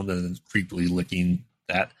around and then creepily licking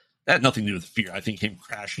that. That had nothing to do with fear. I think him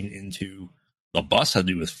crashing into the bus had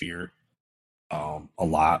to do with fear a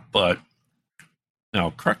lot. But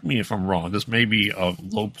now, correct me if I'm wrong. This may be a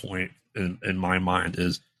low point in my mind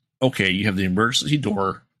is, okay, you have the emergency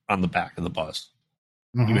door on the back of the bus.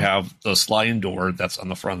 Mm-hmm. You have the sliding door that's on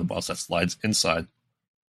the front of the bus that slides inside.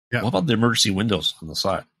 Yeah. What about the emergency windows on the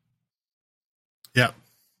side? Yeah.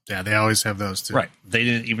 Yeah, they always have those too. Right. They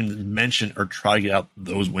didn't even mention or try to get out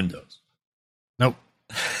those windows. Nope.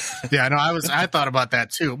 Yeah, no, I thought about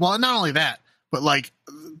that too. Well, not only that, but like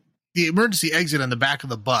the emergency exit on the back of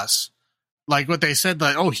the bus, like what they said,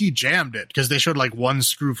 like, oh, he jammed it, because they showed like one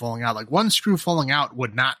screw falling out. Like, one screw falling out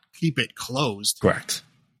would not keep it closed. Correct.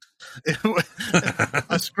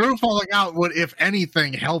 A screw falling out would, if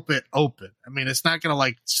anything, help it open. I mean, it's not going to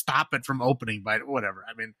like stop it from opening by whatever.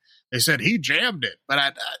 I mean, they said he jammed it,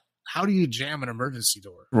 but how do you jam an emergency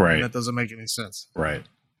door? Right. I mean, that doesn't make any sense. Right.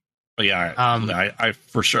 But yeah, I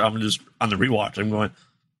for sure, I'm just on the rewatch. I'm going,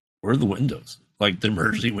 where are the windows? Like the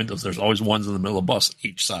emergency windows. There's always ones in the middle of the bus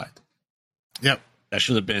each side. Yep. That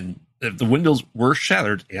should have been, if the windows were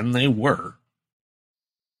shattered, and they were,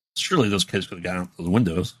 surely those kids could have gotten out those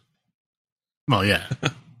windows. Well, yeah.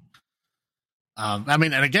 I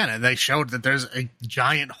mean, and again, they showed that there's a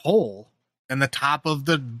giant hole in the top of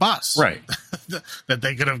the bus. Right. that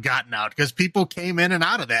they could have gotten out, because people came in and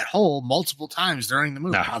out of that hole multiple times during the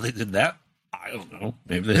movie. Now, how they did that, I don't know.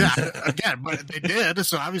 Maybe they did. Again, but they did.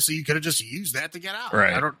 So obviously you could have just used that to get out.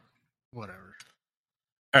 Right. Whatever.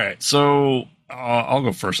 All right. So I'll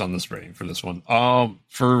go first on this rating for this one.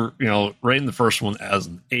 For, rating the first one as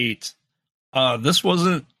an 8, this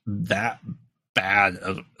wasn't that bad,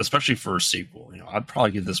 especially for a sequel. I'd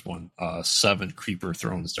probably give this one 7 creeper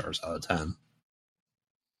throwing stars out of 10.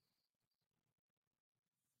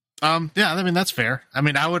 Yeah, I mean, that's fair. I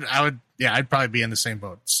mean, I'd probably be in the same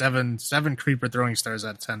boat. 7 creeper throwing stars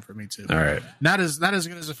out of 10 for me too. All right. Not as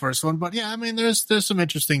good as the first one, but yeah, I mean, there's some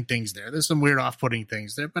interesting things there. There's some weird off-putting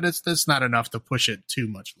things there, but that's not enough to push it too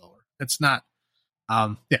much lower. It's not,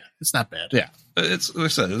 Yeah, it's not bad. Yeah, it's like I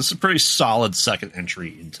said, it's a pretty solid second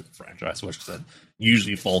entry into the franchise, which I said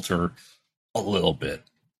usually falter a little bit.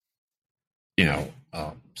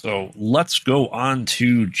 So let's go on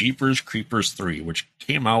to Jeepers Creepers 3, which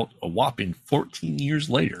came out a whopping 14 years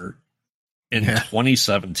later in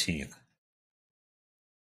 2017.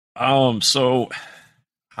 So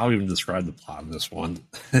how do you even describe the plot of this one?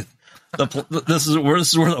 This is where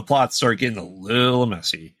the plots start getting a little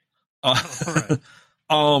messy. Right.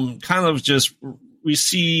 Kind of just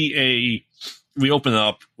we open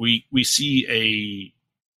up, we see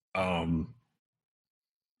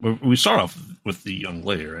we start off with the young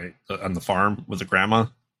lady, right, on the farm with the grandma.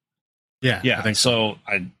 Yeah. I think so.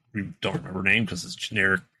 I don't remember her name because it's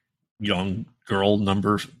generic young girl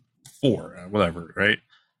number 4, whatever, right?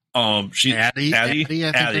 She Addie,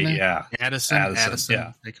 yeah, Addison,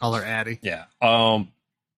 yeah. They call her Addie. Yeah.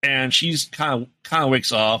 And she's kind of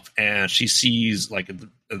wakes up and she sees like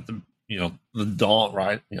the dawn,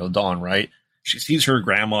 right? Dawn, right? She sees her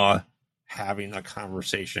grandma having a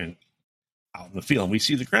conversation out in the field. And we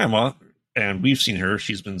see the grandma, and we've seen her.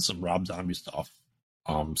 She's been in some Rob Zombie stuff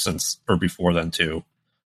since or before then too.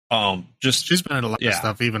 She's been in a lot of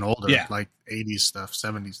stuff even older, like 80s stuff,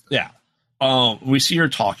 70s stuff. Yeah. We see her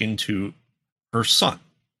talking to her son,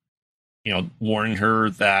 warning her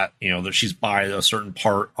that, that she's by a certain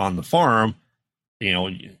part on the farm.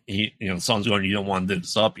 The son's going, you don't want to dig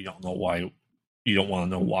this up. You don't want to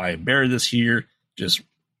know why I buried this here. Just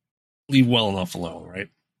leave well enough alone, right?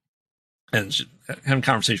 And she had a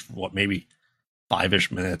conversation for maybe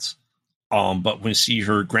 5-ish minutes. But when we see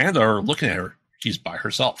her granddaughter looking at her, she's by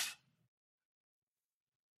herself.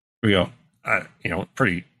 We go,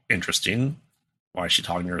 pretty interesting. Why is she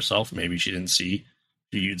talking to herself? Maybe she didn't see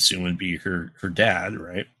who you'd assume would be her dad,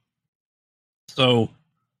 right? So,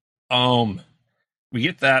 we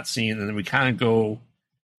get that scene, and then we kind of go,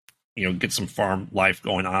 get some farm life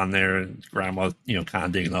going on there, and grandma, kind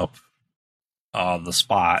of digging up the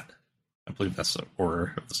spot. I believe that's the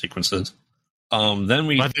order of the sequences. Then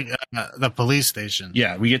I think the police station.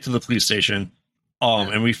 Yeah, we get to the police station,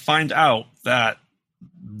 and we find out that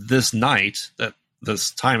this night, that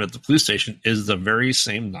this time at the police station, is the very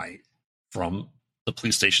same night from the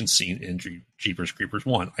police station scene in Jeepers Creepers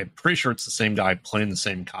 1. I'm pretty sure it's the same guy playing the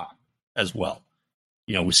same cop as well.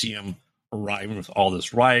 We see him arriving with all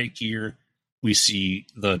this riot gear. We see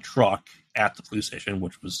the truck at the police station,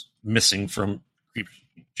 which was missing from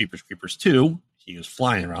Jeepers Creepers 2. He was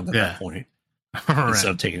flying around at that point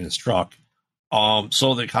instead of taking his truck.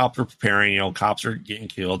 So the cops are preparing. Cops are getting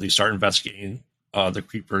killed. They start investigating the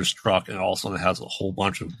Creepers truck, and all of a sudden it has a whole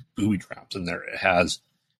bunch of booby traps in there. It has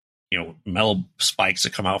metal spikes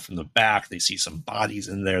that come out from the back. They see some bodies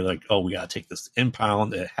in there. They're like, oh, we got to take this to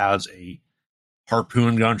impound. It has a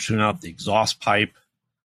harpoon gun shooting out the exhaust pipe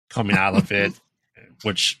coming out of it,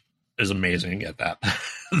 which is amazing at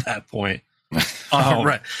that point.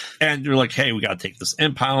 Right. And you're like, hey, we got to take this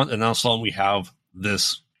impound. And all of a sudden we have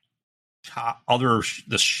this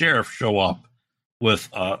sheriff show up with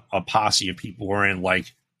a posse of people wearing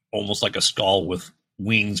like almost like a skull with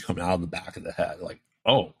wings coming out of the back of the head. Like,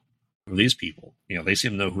 oh, who are these people? They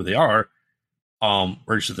seem to know who they are.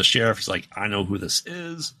 Whereas the sheriff is like, I know who this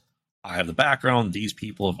is. I have the background. These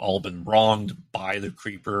people have all been wronged by the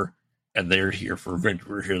creeper, and they're here for revenge.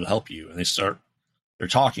 We're here to help you. And they're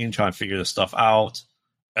talking, trying to figure this stuff out,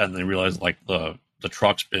 and they realize like the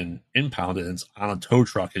truck's been impounded, and it's on a tow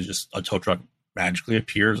truck. It's just a tow truck magically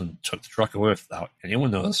appears and took the truck away without anyone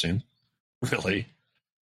noticing, really.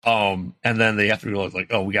 And then they have to realize like,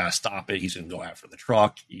 oh, we gotta stop it. He's gonna go after the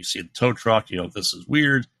truck. You see the tow truck. This is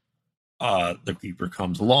weird. The creeper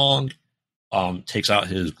comes along, takes out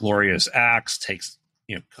his glorious axe,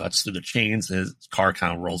 cuts through the chains, and his car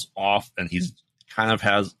kind of rolls off, and he's kind of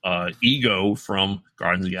has ego from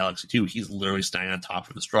Guardians of the Galaxy 2. He's literally standing on top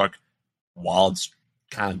of his truck while it's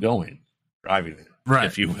kind of going, driving it, right?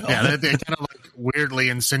 If you will. Yeah, they kind of like weirdly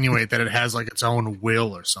insinuate that it has like its own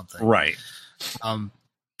will or something, right?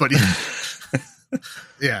 But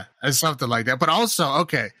yeah, it's something like that. But also,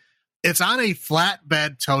 okay, it's on a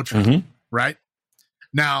flatbed tow truck, right?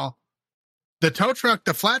 Now, the tow truck,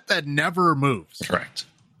 the flatbed never moves. Correct.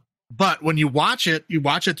 But when you watch it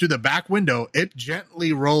through the back window, it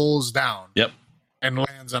gently rolls down. Yep. And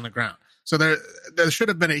lands on the ground. So there should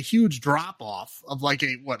have been a huge drop off of like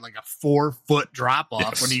a 4-foot drop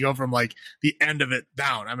off when you go from like the end of it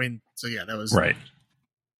down. I mean, so yeah, that was right.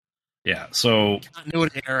 Yeah. So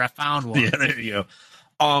continuity error. I found one. Yeah, there you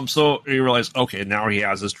go. So you realize, okay, now he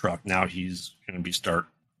has his truck. Now he's going to start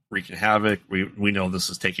wreaking havoc. We know this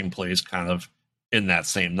is taking place kind of in that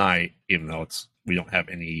same night, even though we don't have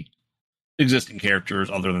any existing characters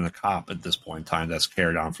other than the cop at this point in time that's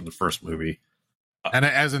carried on from the first movie. And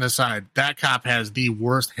as an aside, that cop has the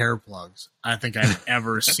worst hair plugs I think I've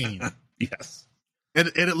ever seen. Yes.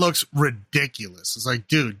 It looks ridiculous. It's like,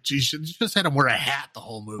 dude, you just had him wear a hat the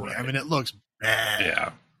whole movie. Right. I mean, it looks bad.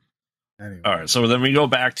 Yeah. Anyway. All right. So then we go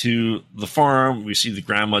back to the farm. We see the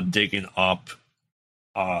grandma digging up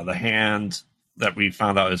the hand that we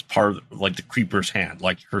found out is part of like the creeper's hand.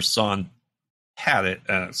 Like her son had it.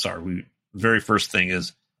 The very first thing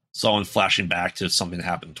is someone flashing back to something that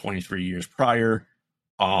happened 23 years prior.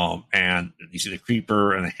 And you see the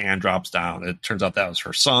creeper and the hand drops down. It turns out that was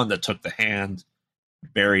her son that took the hand,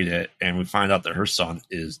 buried it, and we find out that her son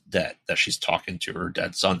is dead, that she's talking to her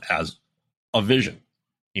dead son as a vision.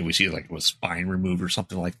 And we see like with spine removed or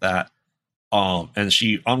something like that. And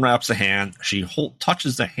she unwraps the hand, she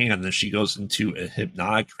touches the hand, and she goes into a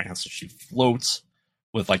hypnotic trance, and she floats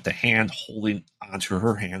with like the hand holding onto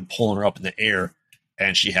her hand, pulling her up in the air,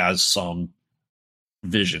 and she has some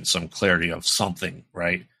vision, some clarity of something,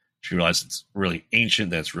 right? She realizes it's really ancient,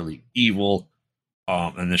 that's really evil.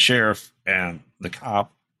 And the sheriff and the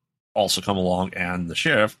cop also come along, and the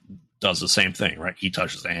sheriff does the same thing, right? He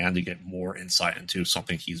touches the hand to get more insight into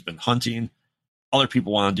something he's been hunting. Other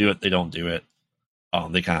people want to do it, they don't do it.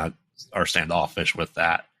 They kind of are standoffish with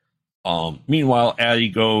that. Meanwhile, Addie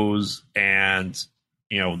goes and,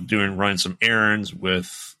 running some errands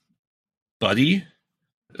with Buddy,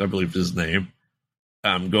 I believe is his name.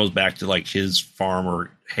 Goes back to like his farm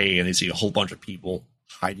or hay, and they see a whole bunch of people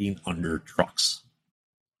hiding under trucks.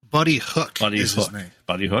 Buddy Hook is his name.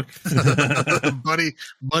 Buddy Hook.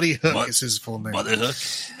 Buddy Hook is his full name. Buddy Hook.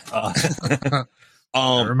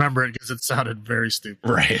 I remember it because it sounded very stupid.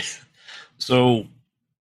 Right. So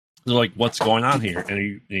they're like, what's going on here?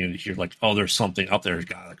 And you hear like, oh, there's something up there. He's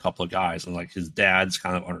got a couple of guys, and like his dad's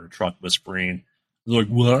kind of under a truck whispering. They're like,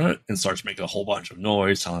 what? And starts making a whole bunch of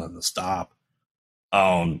noise, telling them to stop.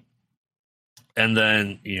 And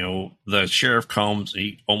then, the sheriff comes,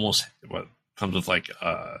 he almost comes with like,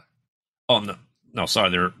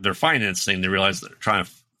 they're financing. They realize they're trying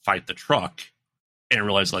to fight the truck and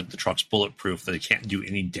realize like the truck's bulletproof, that it can't do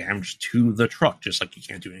any damage to the truck, just like you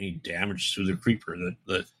can't do any damage to the creeper.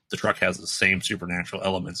 The truck has the same supernatural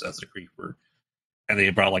elements as the creeper. And they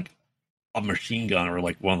brought like a machine gun or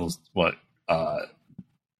like one of those, what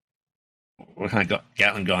kind of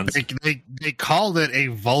Gatling guns? They called it a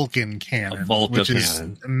Vulcan cannon, which is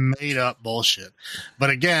made up bullshit. But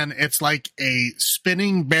again, it's like a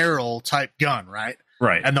spinning barrel type gun, right?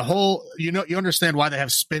 Right. And the whole, you understand why they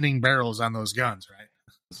have spinning barrels on those guns, right?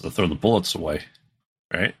 So throw the bullets away,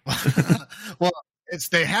 right? Well,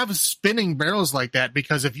 they have spinning barrels like that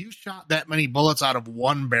because if you shot that many bullets out of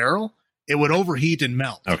one barrel, it would overheat and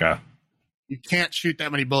melt. Okay. You can't shoot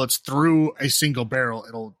that many bullets through a single barrel.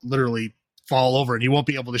 It'll literally fall over and you won't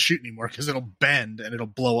be able to shoot anymore because it'll bend and it'll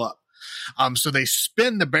blow up. So they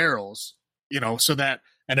spin the barrels, so that,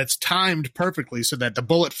 and it's timed perfectly so that the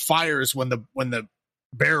bullet fires when the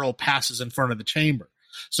barrel passes in front of the chamber.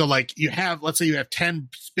 So like let's say you have 10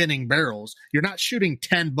 spinning barrels, you're not shooting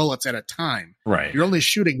 10 bullets at a time. Right. You're only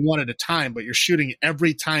shooting one at a time, but you're shooting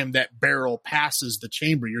every time that barrel passes the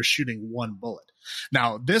chamber, you're shooting one bullet.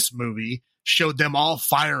 Now, this movie showed them all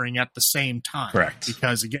firing at the same time. Correct.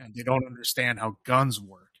 Because again, they don't understand how guns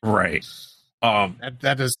work. Right.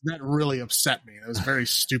 That really upset me. That was very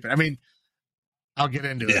stupid. I mean, I'll get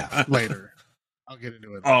into it later. I'll get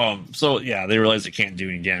into it. So yeah, they realize they can't do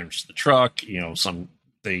any damage to the truck.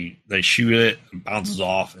 They shoot it, and bounces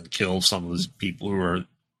off and kills some of these people who are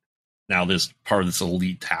now this part of this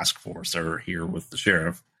elite task force that are here with the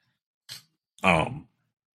sheriff. Now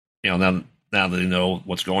that they know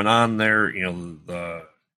what's going on there, the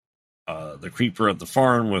creeper at the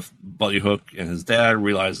farm with Buddy Hook and his dad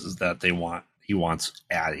realizes that he wants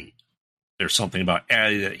Addie. There's something about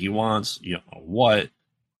Addie that he wants. You don't know what.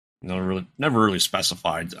 Never really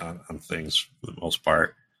specified on things for the most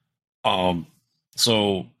part.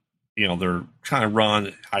 So they're trying to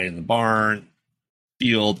run, hide in the barn,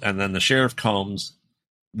 field, and then the sheriff comes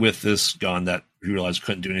with this gun that he realized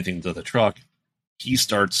couldn't do anything to the truck. He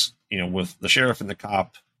starts, with the sheriff and the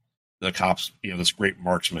cop. The cop's, this great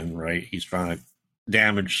marksman, right? He's trying to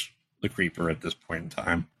damage the creeper at this point in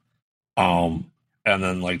time. And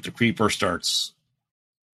then like the creeper starts,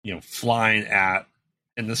 flying at,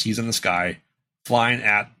 he's in the sky, flying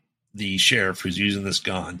at the sheriff who's using this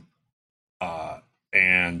gun.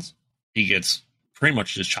 And he gets pretty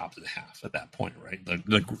much just chopped in half at that point, right?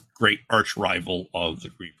 The great arch rival of the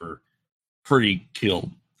creeper, pretty killed,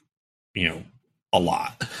 a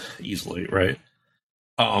lot easily, right?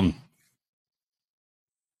 And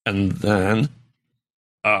then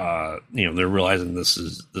they're realizing this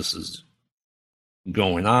is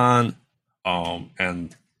going on.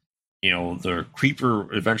 And the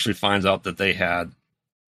creeper eventually finds out that they had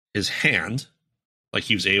his hand, like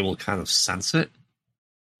he was able to kind of sense it.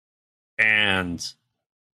 And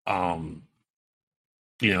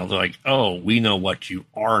they're like, oh, we know what you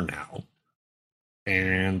are now.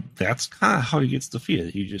 And that's kind of how he gets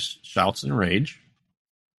defeated. He just shouts in rage.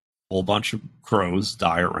 A whole bunch of crows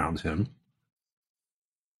die around him.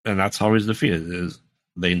 And that's how he's defeated, is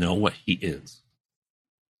they know what he is.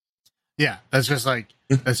 Yeah, that's just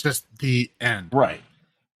the end. Right.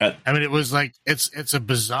 I mean, it was like, it's a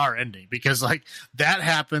bizarre ending because like that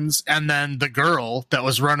happens. And then the girl that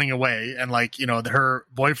was running away and like, her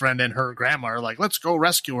boyfriend and her grandma are like, let's go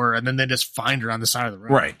rescue her. And then they just find her on the side of the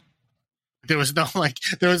road. Right. There was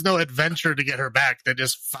no adventure to get her back. They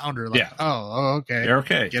just found her like, yeah. Oh, okay. You're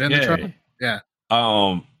okay. Get in the truck. Yeah.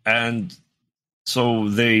 And so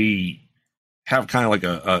they have kind of like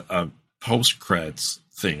a post-credits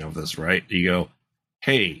thing of this, right? You go,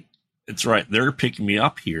 hey, it's right. They're picking me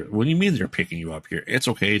up here. What do you mean they're picking you up here? It's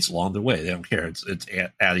okay. It's along the way. They don't care. It's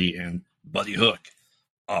Addie and Buddy Hook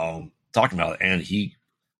talking about it. And he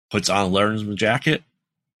puts on a letterman's jacket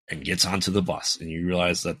and gets onto the bus. And you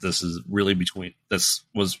realize that this is really this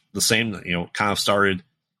was the same, kind of started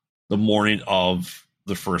the morning of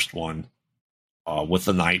the first one with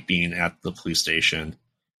the night being at the police station.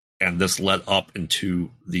 And this led up into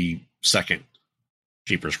the second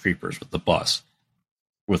Jeepers Creepers with the bus.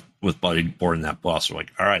 With Buddy boarding that bus. We're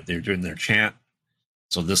like, all right, they're doing their chant.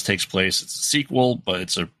 So this takes place. It's a sequel, but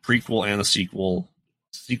it's a prequel and a sequel.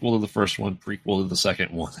 Sequel to the first one, prequel to the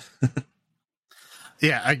second one.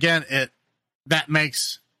 Yeah, again, that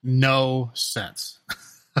makes no sense.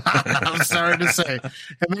 I'm sorry to say.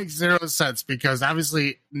 It makes zero sense because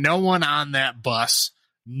obviously no one on that bus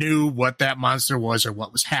knew what that monster was or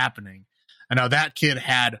what was happening. And now that kid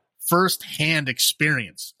had first-hand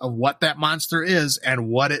experience of what that monster is and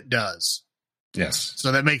what it does. Yes.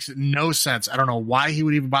 So that makes no sense. I don't know why he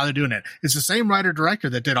would even bother doing it. It's the same writer-director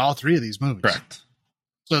that did all three of these movies. Correct.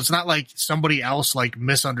 So it's not like somebody else like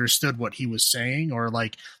misunderstood what he was saying or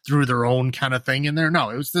like threw their own kind of thing in there. No,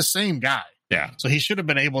 it was the same guy. Yeah. So he should have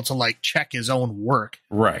been able to like check his own work.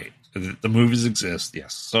 Right. The movies exist.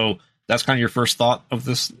 Yes. So that's kind of your first thought of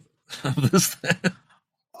this.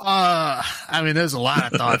 I mean, there's a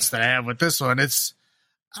lot of thoughts that I have with this one.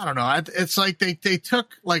 I don't know. It's like they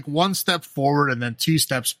took like one step forward and then two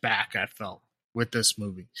steps back, I felt, with this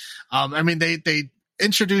movie. I mean, they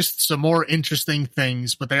introduced some more interesting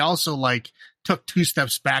things, but they also like took two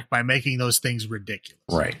steps back by making those things ridiculous.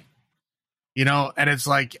 Right. And it's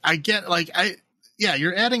like, I get like,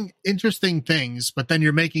 you're adding interesting things, but then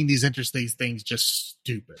you're making these interesting things just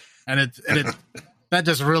stupid. And it that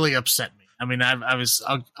just really upset me. I mean,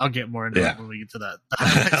 I'll get more into that when we get to that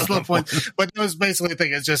next little point. But that was basically the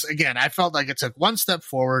thing. It's just, again, I felt like it took one step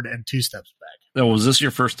forward and two steps back. Now, was this your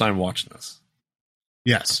first time watching this?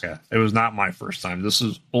 Yes. Okay. It was not my first time. This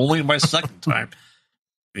is only my second time.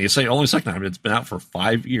 You say only second time. It's been out for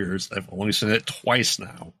 5 years. I've only seen it twice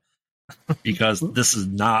now because this is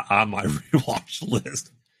not on my rewatch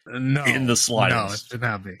list. No. In the slightest. No, it should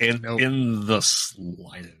not be. In the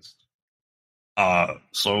slightest.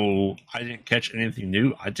 So I didn't catch anything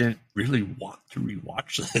new. I didn't really want to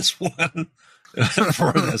rewatch this one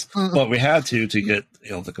for this, but we had to get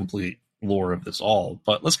the complete lore of this all.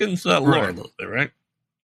 But let's get into that lore a little bit, right?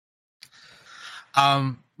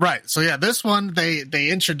 Right. So yeah, this one they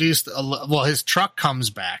introduced his truck comes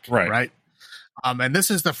back, right? And this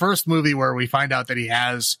is the first movie where we find out that he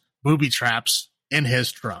has booby traps in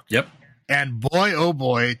his truck. Yep. And boy, oh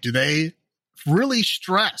boy, do they really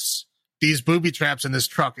stress these booby traps in this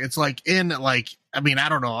truck. It's like I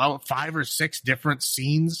don't know, 5 or 6 different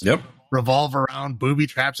scenes revolve around booby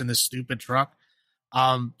traps in this stupid truck.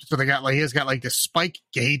 So he has got like the spike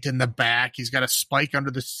gate in the back. He's got a spike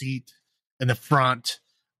under the seat in the front.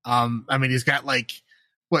 He's got like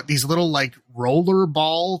these little like roller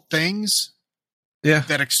ball things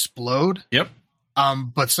that explode. Yep.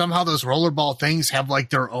 But somehow those rollerball things have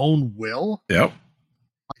like their own will. Yep.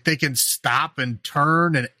 Like they can stop and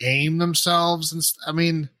turn and aim themselves.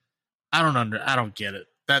 And I don't get it.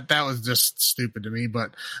 That was just stupid to me,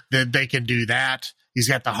 but they can do that. He's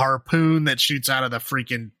got the harpoon that shoots out of the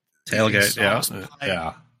freaking tailgate.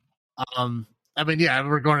 Yeah.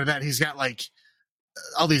 We're going to that. He's got like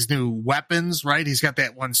all these new weapons, right? He's got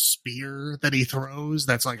that one spear that he throws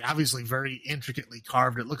that's like obviously very intricately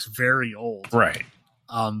carved. It looks very old. Right.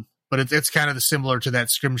 But it's kind of similar to that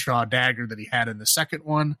scrimshaw dagger that he had in the second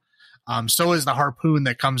one. So is the harpoon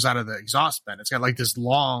that comes out of the exhaust vent. It's got like this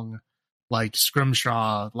long like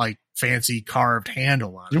scrimshaw, like fancy carved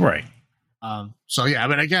handle on it. Right. So yeah, I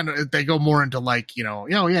mean, again, they go more into like,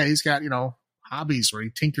 yeah, he's got, hobbies where he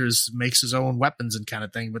tinkers, makes his own weapons and kind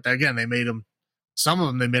of thing. But again, some of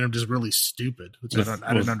them, they made him just really stupid, which I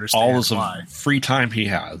didn't understand all this why. Free time he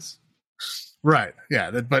has. Right.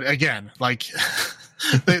 Yeah. But again, like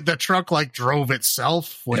the truck like drove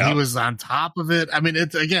itself when he was on top of it. I mean,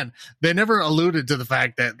 it's again, they never alluded to the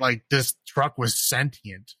fact that like this truck was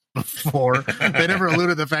sentient before. They never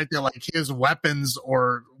alluded to the fact that like his weapons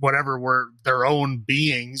or whatever were their own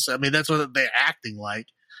beings. I mean, that's what they're acting like.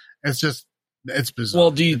 It's bizarre.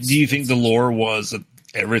 Well, do you think the lore was that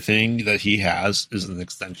everything that he has is an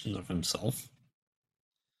extension of himself?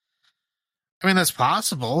 I mean, that's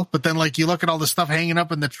possible, but then like you look at all the stuff hanging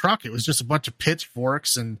up in the truck, it was just a bunch of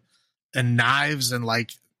pitchforks and knives and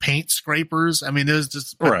like paint scrapers. I mean, there's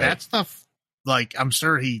just that stuff. Like, I'm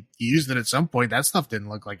sure he used it at some point. That stuff didn't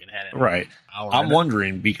look like it had any power. I'm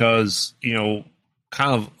wondering because,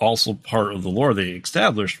 kind of also part of the lore they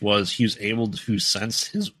established was he was able to sense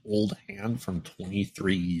his old hand from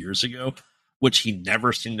 23 years ago, which he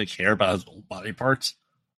never seemed to care about his old body parts.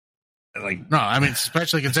 Like, no, I mean,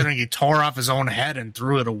 especially considering he tore off his own head and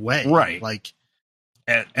threw it away. Right. Like,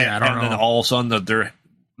 and then all of a sudden that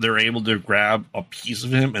they're able to grab a piece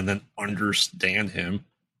of him and then understand him,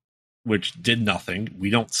 which did nothing. We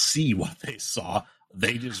don't see what they saw.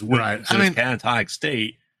 They just went into this catatonic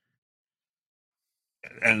state.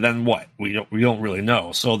 And then what? We don't really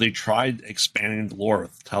know. So they tried expanding the lore,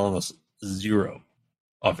 telling us zero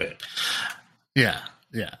of it. Yeah.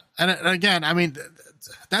 And again, I mean,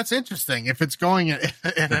 that's interesting if it's going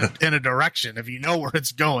in a direction, if you know where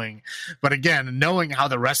it's going. But again, knowing how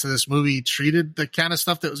the rest of this movie treated the kind of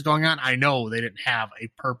stuff that was going on, I know they didn't have a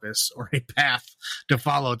purpose or a path to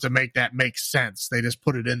follow to make that make sense. They just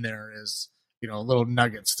put it in there as, little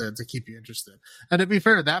nuggets to keep you interested. And to be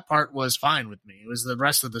fair, that part was fine with me. It was the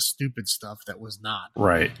rest of the stupid stuff that was not.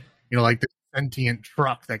 Right. Like the sentient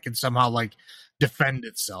truck that can somehow like defend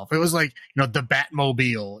itself. It was like, the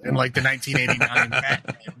Batmobile in like the 1989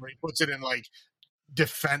 Batman, where he puts it in like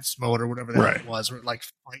defense mode or whatever that it was, where it like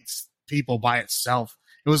fights people by itself.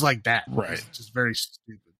 It was like that. Right. It was just very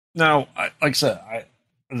stupid. Now, like I said,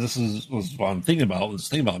 this was what I'm thinking about.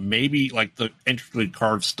 Maybe like the intricately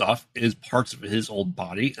carved stuff is parts of his old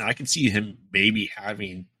body, and I can see him maybe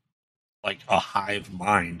having like a hive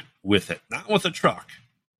mind with it, not with a truck,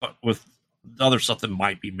 but with the other stuff that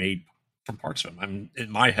might be made from parts of him. I mean, in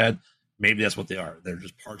my head, maybe that's what they are. They're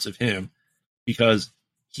just parts of him because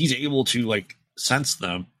he's able to like sense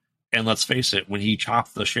them. And let's face it, when he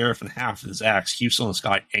chopped the sheriff in half with his axe, he was still in the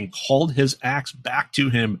sky and called his axe back to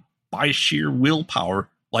him by sheer willpower,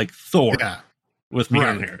 like Thor with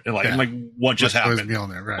Mjolnir. And like, I'm like, what just happened?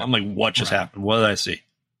 Mjolnir, I'm like, what just happened? What did I see?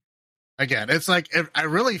 Again, it's like, I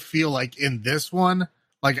really feel like in this one,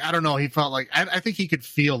 like, I don't know, he felt like, I think he could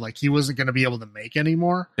feel like he wasn't going to be able to make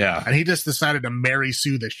anymore. Yeah. And he just decided to Mary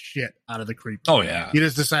Sue the shit out of the Creeper. Oh, yeah. He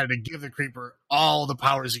just decided to give the Creeper all the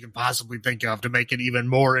powers he can possibly think of to make it even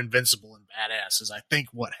more invincible and badass, is I think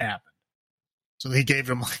what happened. So he gave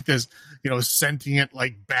him like this, sentient,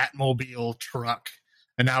 like, Batmobile truck.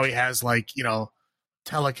 And now he has, like,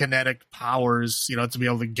 telekinetic powers, to be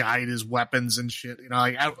able to guide his weapons and shit,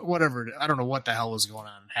 whatever. I don't know what the hell was going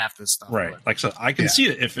on in half this stuff. Right. Like I said, I can see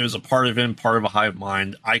it. If it was a part of him, part of a hive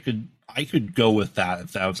mind, I could go with that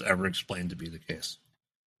if that was ever explained to be the case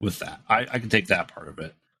with that. I could take that part of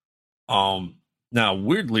it. Now,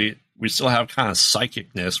 weirdly, we still have kind of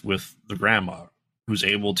psychicness with the grandma who's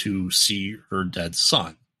able to see her dead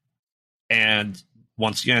son. And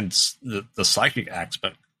once again, the psychic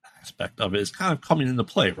aspect of it is kind of coming into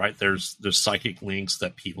play, right? There's psychic links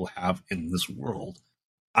that people have in this world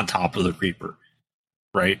on top of the Creeper,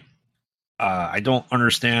 right? I don't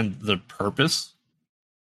understand the purpose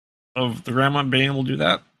of the grandma being able to do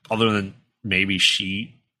that, other than maybe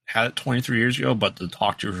she had it 23 years ago, but to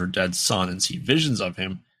talk to her dead son and see visions of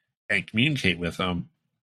him and communicate with him,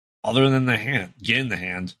 other than getting the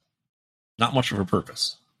hand, not much of a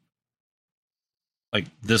purpose. Like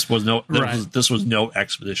this was no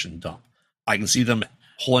expedition dump. I can see them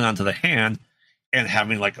holding onto the hand and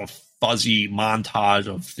having like a fuzzy montage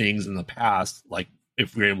of things in the past. Like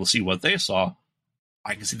if we were able to see what they saw,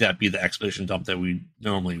 I can see that be the expedition dump that we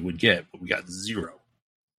normally would get, but we got zero.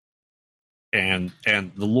 And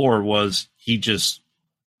the lore was he just,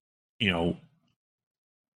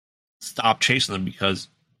 stopped chasing them because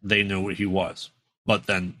they knew what he was. But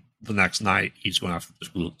then the next night he's going after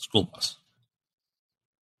the school bus.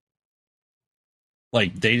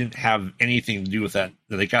 Like, they didn't have anything to do with that.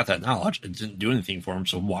 They got that knowledge. It didn't do anything for him.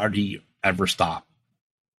 So why did he ever stop?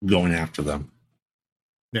 going after them.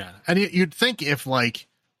 Yeah. And you'd think if like,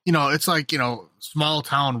 you know, it's like, you know, small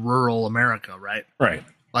town, rural America, right? Right.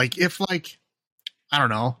 Like if like, I don't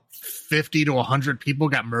know, 50 to 100 people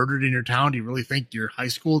got murdered in your town, do you really think your high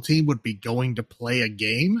school team would be going to play a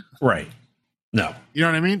game? Right. No. You know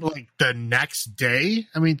what I mean? Like the next day?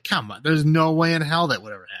 I mean, come on. There's no way in hell that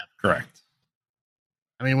would ever happen. Correct.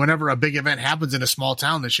 I mean, whenever a big event happens in a small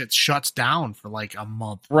town, the shit shuts down for like a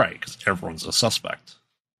month. Right, because everyone's a suspect.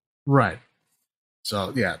 Right.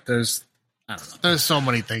 So, yeah, I don't know. There's so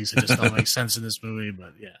many things that just don't make sense in this movie,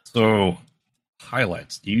 but yeah. So,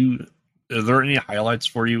 highlights. Are there any highlights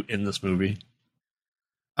for you in this movie?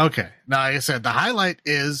 Okay. Now, like I said, the highlight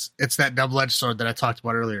is it's that double-edged sword that I talked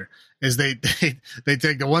about earlier. Is they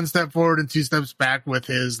take the one step forward and two steps back with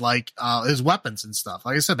his like his weapons and stuff.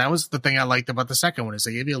 Like I said, that was the thing I liked about the second one is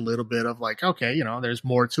they gave you a little bit of like, okay, you know, there's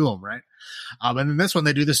more to them, right? And then this one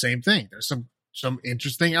they do the same thing. There's some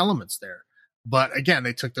interesting elements there, but again,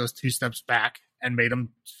 they took those two steps back and made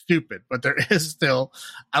them stupid. But there is still,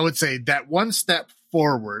 I would say, that one step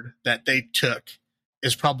forward that they took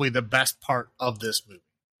is probably the best part of this movie.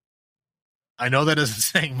 I know that isn't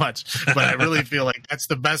saying much, but I really feel like that's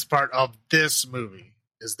the best part of this movie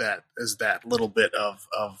is that little bit of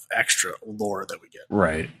extra lore that we get.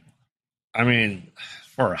 Right. I mean,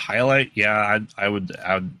 for a highlight, yeah, I would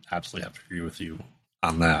absolutely have to agree with you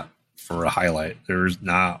on that. For a highlight, there's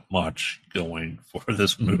not much going for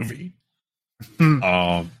this movie. He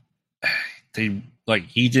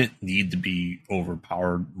didn't need to be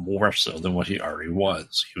overpowered more so than what he already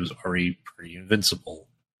was. He was already pretty invincible.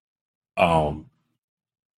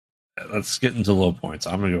 Let's get into low points.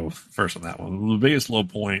 I'm gonna go first on that one. The biggest low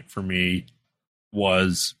point for me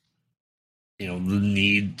was, you know, the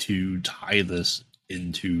need to tie this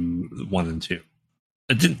into 1 and 2.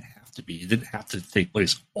 It didn't have to be. It didn't have to take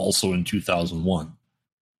place also in 2001.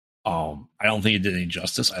 I don't think it did any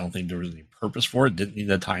justice. I don't think there was any purpose for it. Didn't need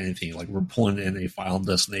to tie anything. Like we're pulling in a Final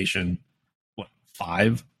Destination,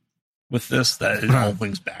 5 with this. That it all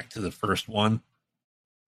links back to the first one.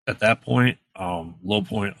 At that point, low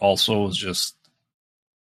point also was just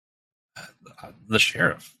the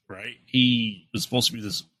sheriff, right? He was supposed to be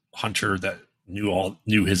this hunter that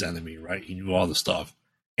knew his enemy, right? He knew all the stuff,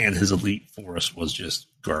 and his elite force was just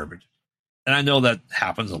garbage. And I know that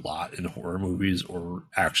happens a lot in horror movies or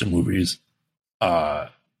action movies, but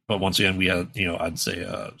once again, we had, you know, I'd say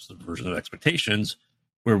subversion of expectations,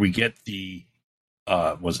 where we get the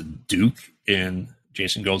was it Duke in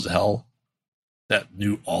Jason Goes to Hell that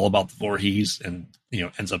knew all about the Voorhees and, you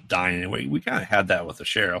know, ends up dying anyway. We kind of had that with the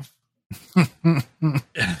sheriff.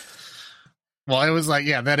 Well, it was like,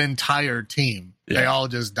 yeah, that entire team, they all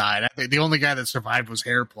just died. I think the only guy that survived was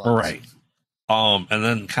Hair Plugs. Right. And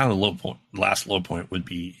then kind of last low point would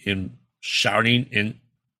be him shouting in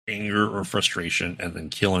anger or frustration and then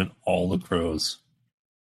killing all the crows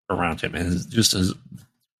around him. And just as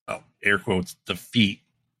air quotes, defeat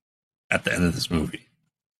at the end of this movie.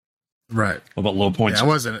 Right. What about low points? Yeah, it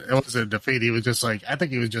wasn't a defeat. He was just like, I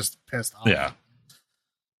think he was just pissed off. Yeah.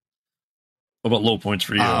 What about low points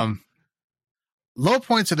for you? Low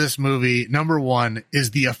points of this movie, number one,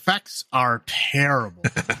 is the effects are terrible.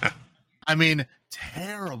 I mean,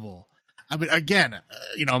 terrible. I mean, again,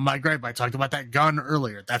 you know, my gripe, I talked about that gun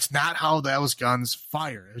earlier. That's not how those guns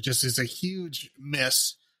fire. It just is a huge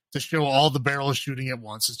miss to show all the barrels shooting at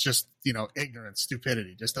once. It's just, you know, ignorance,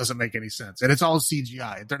 stupidity. Just doesn't make any sense. And it's all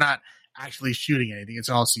CGI. They're not actually shooting anything. It's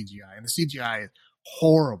all CGI. And the CGI is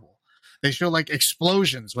horrible. They show like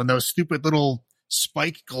explosions when those stupid little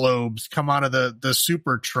spike globes come out of the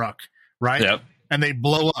super truck, right? Yep. And they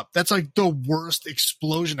blow up. That's like the worst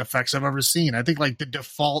explosion effects I've ever seen. I think like the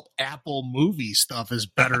default Apple movie stuff is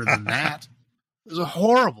better than that. It was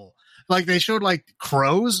horrible. Like they showed like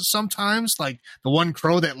crows sometimes, like the one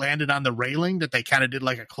crow that landed on the railing that they kind of did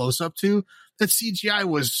like a close up to. That CGI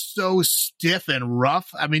was so stiff and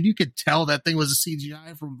rough. I mean, you could tell that thing was a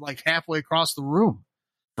CGI from like halfway across the room.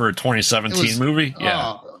 For a 2017 movie?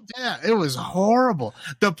 Yeah. Yeah, it was horrible.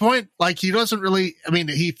 The point, like, he doesn't really, I mean,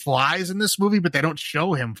 he flies in this movie, but they don't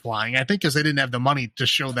show him flying. I think because they didn't have the money to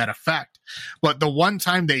show that effect. But the one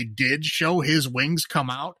time they did show his wings come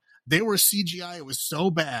out, they were CGI. It was so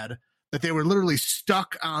bad that they were literally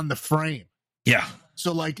stuck on the frame. Yeah.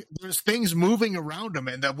 So, like, there's things moving around him,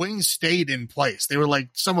 and the wings stayed in place. They were, like,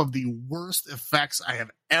 some of the worst effects I have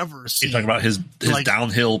ever seen. You're talking about his like,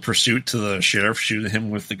 downhill pursuit to the sheriff shooting him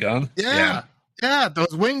with the gun? Yeah. Yeah,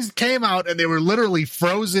 those wings came out, and they were literally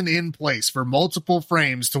frozen in place for multiple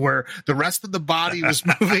frames to where the rest of the body was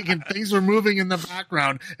moving, and things were moving in the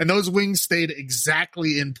background, and those wings stayed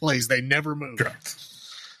exactly in place. They never moved. Correct.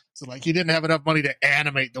 So like he didn't have enough money to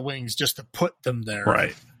animate the wings just to put them there.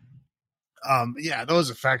 Right. Yeah,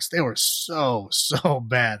 those effects, they were so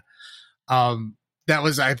bad. I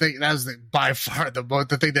think that was by far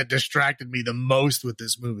the thing that distracted me the most with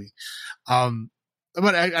this movie.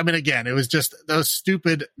 But I mean, again, it was just those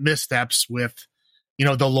stupid missteps with,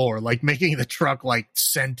 the lore, like making the truck like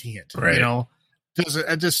sentient, right.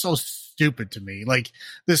 just so stupid to me. Like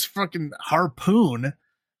this fucking harpoon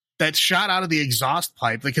that shot out of the exhaust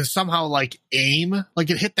pipe that can somehow like aim,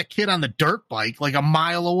 like it hit the kid on the dirt bike like a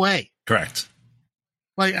mile away. Correct.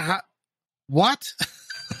 Like, what?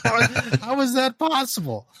 How is that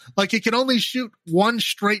possible? Like it can only shoot one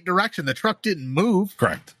straight direction. The truck didn't move.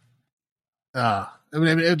 Correct. I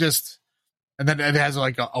mean, it just, and then it has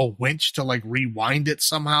like a winch to like rewind it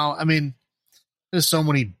somehow. I mean, there's so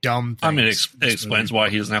many dumb things. I mean, it explains why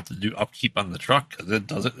he doesn't have to do upkeep on the truck because it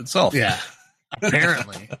does it itself. Yeah.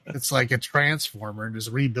 Apparently, it's like a transformer and just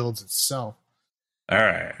rebuilds itself. All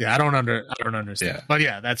right. Yeah, I don't understand. Yeah. But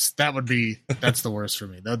yeah, that's the worst for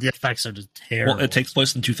me. The effects are just terrible. Well, it takes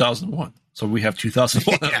place in 2001, so we have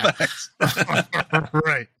 2001 effects.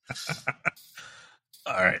 Right.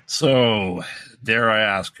 All right. So, dare I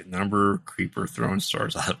ask, number creeper throwing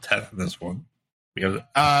stars out of 10 on this one? We have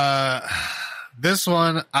this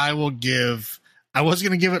one I will give. I was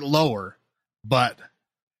going to give it lower, but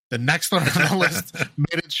the next one on the list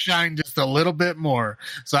made it shine just a little bit more.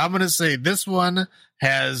 So I'm going to say this one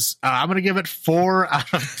has, I'm going to give it 4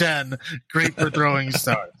 out of 10 creeper throwing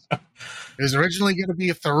stars. It was originally going to be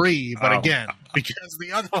a 3, but again, because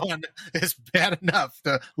the other one is bad enough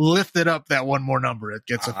to lift it up that one more number, it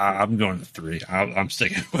gets a 4. I'm going to 3. I'm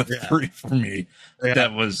sticking with 3 for me. Yeah.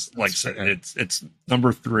 That was, like I said, it's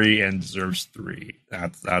number 3 and deserves 3.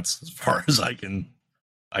 That's as far as I can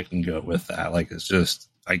go with that. Like, it's just,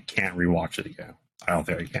 I can't rewatch it again. I don't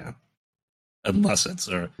think I can. Unless it's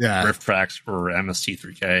a Rift Tracks or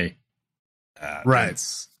MST3K. Right.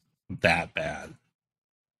 It's that bad.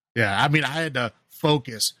 Yeah, I mean, I had to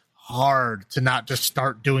focus hard to not just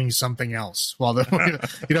start doing something else while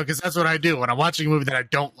because that's what I do when I'm watching a movie that I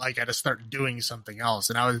don't like. I just start doing something else,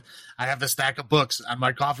 and I have the stack of books on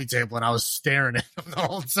my coffee table, and I was staring at them the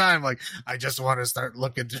whole time, like I just want to start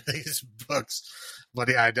looking through these books. But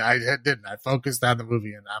yeah, I didn't. I focused on the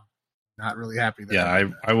movie, and I'm not really happy.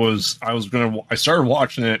 I started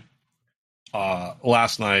watching it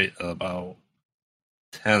last night about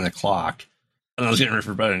 10 o'clock. And I was getting ready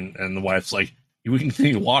for bed, and the wife's like, "We can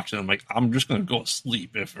continue watching." I'm like, "I'm just going to go to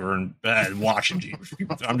sleep if we're in bed watching Jeepers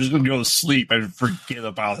Creepers. I'm just going to go to sleep and forget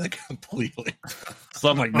about it completely." So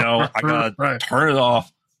I'm like, "No, I got to turn it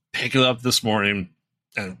off, pick it up this morning,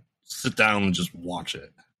 and sit down and just watch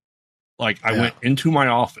it." Like, I went into my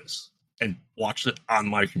office and watched it on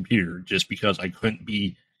my computer just because I couldn't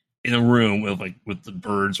be in a room with the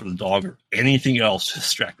birds or the dog or anything else to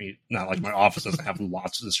distract me. Not like my office doesn't have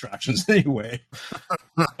lots of distractions anyway.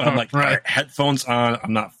 But I'm like, all right, headphones on.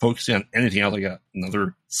 I'm not focusing on anything else. I got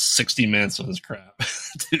another 60 minutes of this crap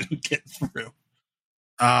to get through.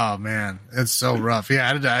 Oh man, it's so rough. Yeah,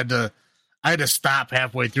 I had to stop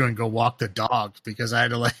halfway through and go walk the dog because I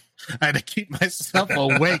had to keep myself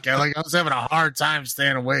awake. I was having a hard time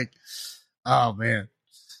staying awake. Oh man.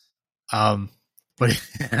 But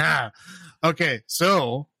yeah. Okay,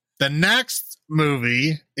 so the next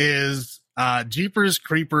movie is Jeepers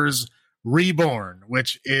Creepers Reborn,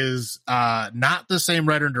 which is not the same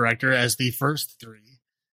writer and director as the first 3.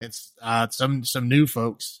 It's some new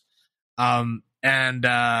folks. Yeah.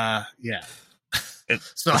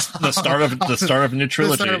 It's so the start of a new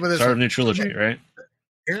trilogy. Start of a new trilogy, right?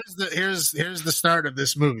 Here's the start of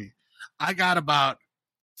this movie. I got about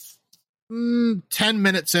 10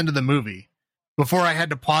 minutes into the movie before I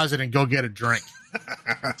had to pause it and go get a drink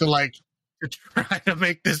to try to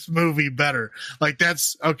make this movie better. Like,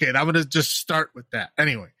 that's okay. I'm going to just start with that.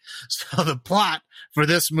 Anyway, so the plot for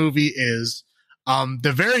this movie is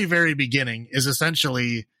the very, very beginning is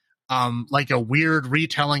essentially like a weird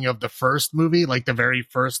retelling of the first movie, like the very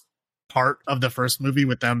first part of the first movie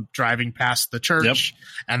with them driving past the church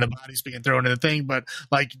and the bodies being thrown in the thing, but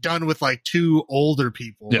like done with like 2 older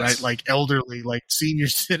people, right? Like elderly, like senior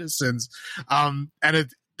citizens. And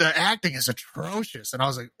the acting is atrocious. And I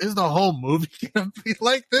was like, is the whole movie going to be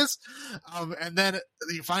like this? And then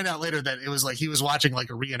you find out later that it was like he was watching like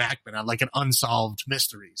a reenactment on like an unsolved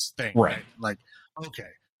mysteries thing. Right? Like, okay,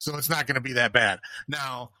 so it's not going to be that bad.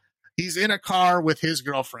 Now, he's in a car with his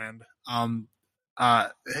girlfriend.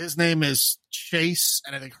 His name is Chase,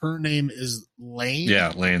 and I think her name is Lane.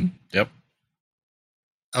 Yeah, Lane. Yep.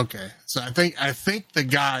 Okay, so I think the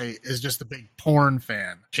guy is just a big porn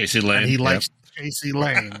fan. Chasey Lane. And he likes Chasey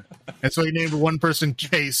Lane. And so he named one person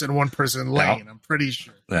Chase and one person Lane. I'm pretty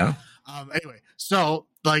sure. Yeah. Anyway, so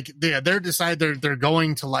like they're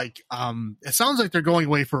going to like it sounds like they're going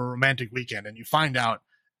away for a romantic weekend, and you find out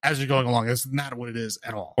as you're going along it's not what it is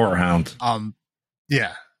at all. Or a hound.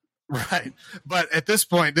 Yeah. Right. But at this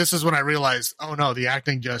point, this is when I realized, oh no, the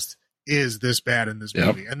acting just is this bad in this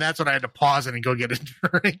movie. And that's when I had to pause it and go get a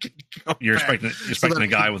drink. You're expecting a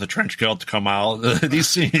guy with a trench coat to come out these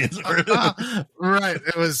scenes. Right.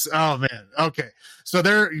 It was, oh man. Okay. So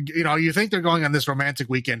they're, you think they're going on this romantic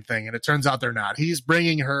weekend thing, and it turns out they're not. He's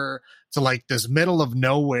bringing her to like this middle of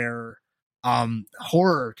nowhere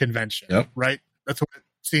horror convention. Yep. Right. That's what it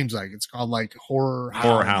seems like. It's called like Horror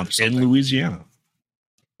Hound in Louisiana.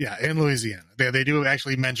 Yeah, in Louisiana. They do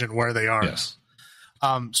actually mention where they are. Yes.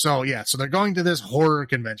 So they're going to this horror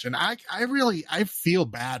convention. I feel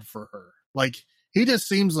bad for her. Like, he just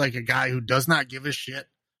seems like a guy who does not give a shit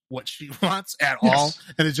what she wants at all,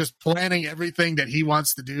 and is just planning everything that he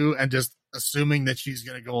wants to do and just assuming that she's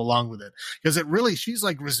going to go along with it. Because she's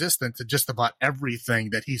like resistant to just about everything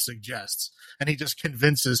that he suggests, and he just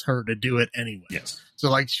convinces her to do it anyway. Yes. So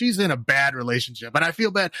like, she's in a bad relationship, and I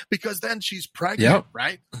feel bad because then she's pregnant,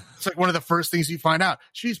 right? It's like one of the first things you find out.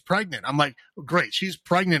 She's pregnant. I'm like, great. She's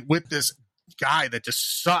pregnant with this guy that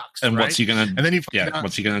just sucks. And right? what's he going to, and then you find out,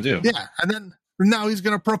 what's he going to do? Yeah. And then now he's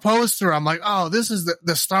going to propose to her. I'm like, oh, this is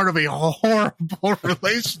the start of a horrible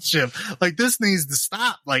relationship. Like, this needs to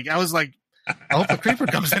stop. Like, I was like, I hope the creeper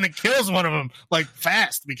comes in and kills one of them like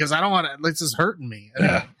fast, because I don't want to, this is hurting me.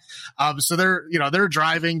 Yeah. So they're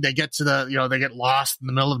driving, they get to they get lost in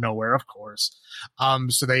the middle of nowhere, of course.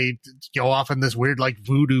 So they go off in this weird like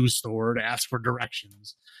voodoo store to ask for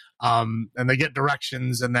directions. And they get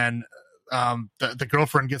directions, and then the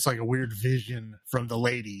girlfriend gets like a weird vision from the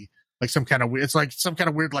lady, like some kind of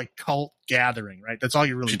weird like cult gathering, right? That's all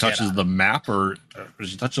you really. She touches the map, or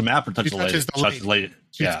she touches the map, or touches the lady.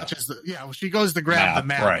 She she goes to grab the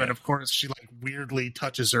map, right. and of course she like weirdly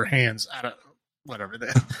touches her hands out of whatever.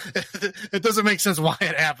 It doesn't make sense why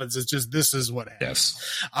it happens. It's just, this is what happens.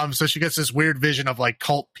 Yes. So she gets this weird vision of like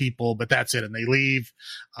cult people, but that's it. And they leave.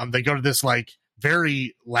 They go to this like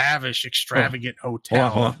very lavish, extravagant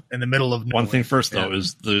hotel in the middle of nowhere. One thing first, though,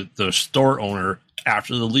 is the store owner,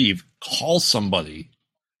 after they leave, calls somebody.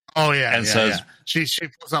 Oh yeah, and says she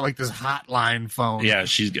pulls out like this hotline phone. Yeah,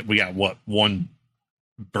 we got one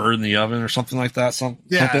bird in the oven or something like that. Something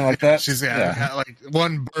like that. She's got like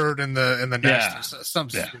one bird in the nest or some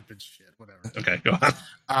stupid shit. Whatever. Okay, go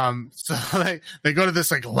on. So they go to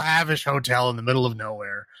this like lavish hotel in the middle of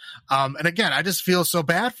nowhere. And again, I just feel so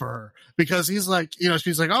bad for her, because he's like,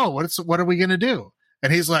 she's like, oh, what are we gonna do?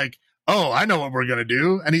 And he's like, oh, I know what we're going to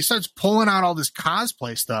do. And he starts pulling out all this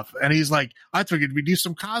cosplay stuff. And he's like, I figured we'd do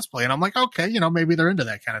some cosplay. And I'm like, okay, maybe they're into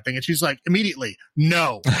that kind of thing. And she's like, immediately,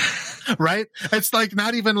 no. Right? It's like,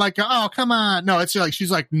 not even like, oh, come on. No, it's like, she's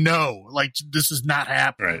like, no, like, this is not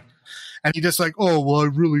happening. Right. And he just like, oh, well, I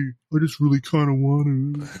just really kind of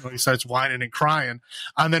want to. He starts whining and crying.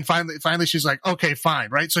 And then finally she's like, okay, fine.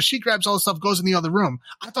 Right. So she grabs all the stuff, goes in the other room.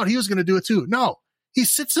 I thought he was going to do it too. No. He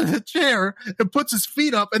sits in a chair and puts his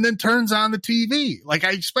feet up and then turns on the TV. Like,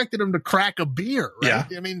 I expected him to crack a beer, right?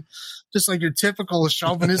 Yeah. I mean, just like your typical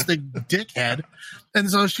chauvinistic dickhead. And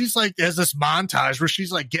so she's like, there's this montage where she's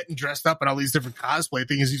like getting dressed up in all these different cosplay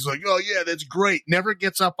things. He's like, oh yeah, that's great. Never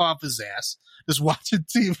gets up off his ass. Just watching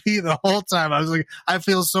TV the whole time. I was like, I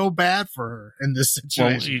feel so bad for her in this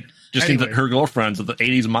situation. Well, just think that her girlfriends of the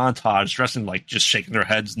 80s montage dressing like just shaking their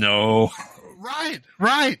heads. No. Right.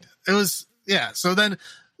 It was, yeah. So then,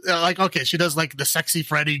 like, okay, she does like the sexy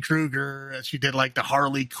Freddy Krueger. She did like the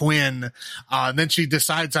Harley Quinn. And then she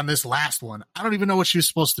decides on this last one. I don't even know what she was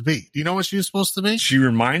supposed to be. Do you know what she was supposed to be? She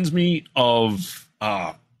reminds me of,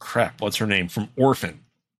 what's her name? From Orphan.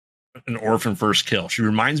 An Orphan First Kill. She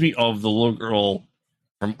reminds me of the little girl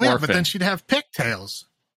from Orphan. But then she'd have pigtails.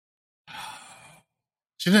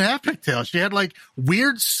 She didn't have pigtails. She had like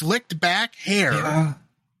weird slicked back hair. Yeah.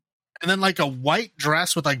 And then like a white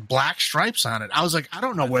dress with like black stripes on it. I was like, I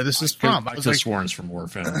don't know where this is from. I was like, sworn it's from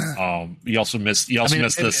Orphan. You also missed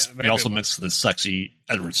the sexy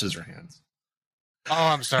Edward Scissorhands. Oh,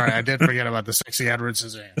 I'm sorry. I did forget about the sexy Edward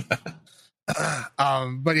Scissorhands.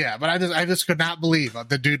 But I just could not believe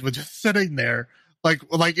the dude was just sitting there like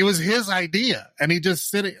it was his idea, and he just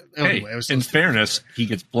sitting. Anyway, in fairness, he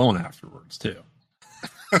gets blown afterwards too.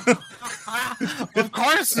 Of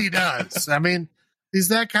course he does. I mean, he's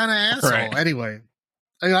that kind of asshole. Right. Anyway,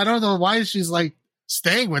 I don't know why she's like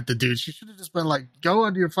staying with the dude. She should have just been like, go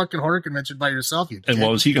on your fucking horror convention by yourself. And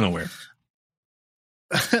what was he going to wear?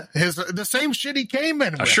 The same shit he came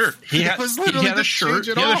in with. A shirt. He had a shirt.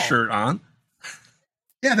 He had a shirt on.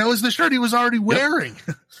 Yeah, that was the shirt he was already wearing.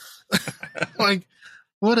 Like,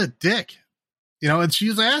 what a dick. You know, and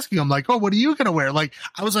she's asking him, like, oh, what are you going to wear? Like,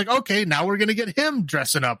 I was like, okay, now we're going to get him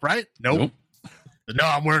dressing up, right? Nope. No,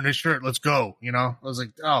 I'm wearing this shirt. Let's go. You know, I was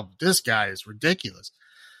like, oh, this guy is ridiculous.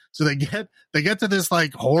 So they get to this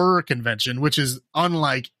like horror convention, which is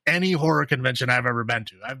unlike any horror convention I've ever been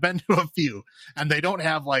to. I've been to a few, and they don't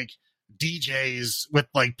have like DJs with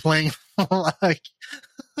like playing like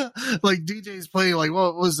DJs playing like,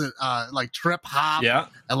 what was it? Like trip hop,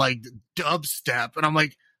 and like dubstep. And I'm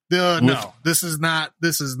like, no, this is not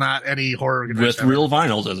any horror convention. With real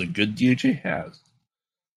vinyls, as a good DJ has.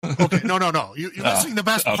 Okay, no. You're missing the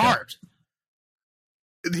best part.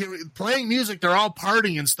 Playing music, they're all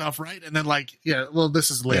partying and stuff, right? And then like, yeah, well,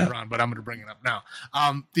 this is later on, but I'm going to bring it up now.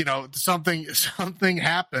 You know, something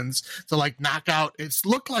happens to like knock out. It's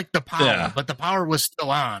looked like the power, but the power was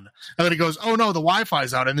still on. And then he goes, oh no, the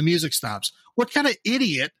Wi-Fi's out and the music stops. What kind of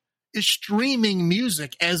idiot is streaming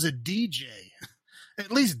music as a DJ? At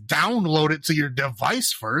least download it to your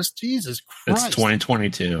device first. Jesus Christ. It's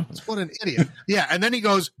 2022. What an idiot. Yeah. And then he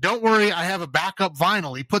goes, don't worry, I have a backup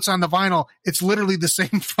vinyl. He puts on the vinyl. It's literally the same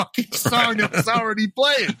fucking song that was already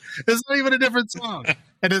playing. It's not even a different song.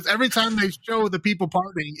 And it's every time they show the people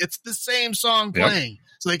partying, it's the same song playing.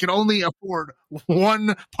 So they could only afford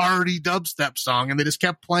one party dubstep song, and they just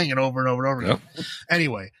kept playing it over and over and over again.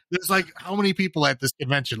 Anyway, there's like, how many people at this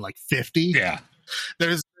convention? Like 50? Yeah.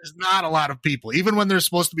 There's not a lot of people, even when they're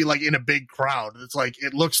supposed to be like in a big crowd. It's like,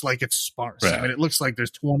 it looks like it's sparse. Right. I mean, it looks like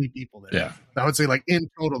there's 20 people there. Yeah. I would say like in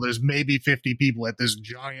total, there's maybe 50 people at this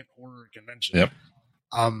giant horror convention. Yep.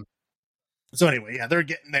 So anyway, yeah, they're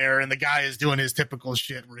getting there, and the guy is doing his typical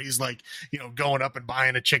shit where he's like, you know, going up and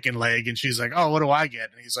buying a chicken leg, and she's like, oh, what do I get?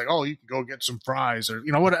 And he's like, oh, you can go get some fries, or,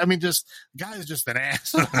 you know what? I mean, just, the guy is just an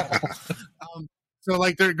asshole. So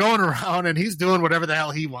like they're going around and he's doing whatever the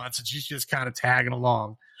hell he wants, and she's just kind of tagging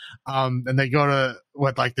along. And they go to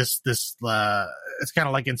what, like this, it's kind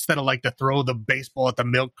of like, instead of like to throw the baseball at the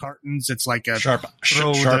milk cartons, it's like a sharp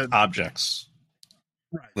objects.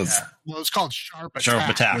 Right. Yeah. Well, it's called Sharp Attack. Sharp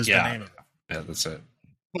Attack. The name of it. Yeah, that's it.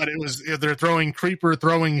 But it was, they're throwing creeper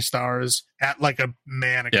throwing stars at like a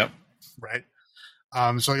mannequin. Yep. Right.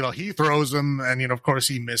 So, you know, he throws them, and, you know, of course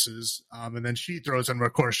he misses. And then she throws him,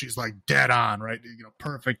 of course she's like dead on, right? You know,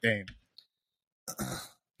 perfect aim.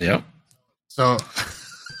 Yep. So,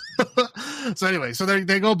 so anyway, so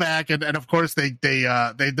they go back, and of course they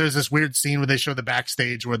there's this weird scene where they show the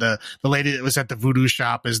backstage where the lady that was at the voodoo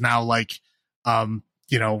shop is now like,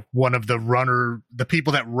 you know, one of the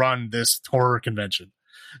people that run this horror convention.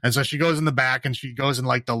 And so she goes in the back, and she goes in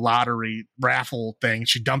like the lottery raffle thing.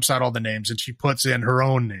 She dumps out all the names, and she puts in her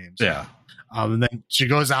own names. Yeah. And then she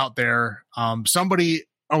goes out there.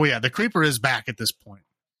 The creeper is back at this point.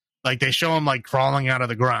 Like they show him like crawling out of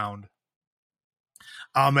the ground.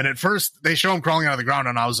 And at first they show him crawling out of the ground,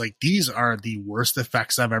 and I was like, these are the worst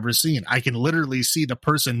effects I've ever seen. I can literally see the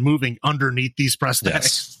person moving underneath these prosthetics.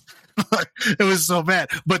 Yes. It was so bad.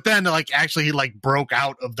 But then like actually he like broke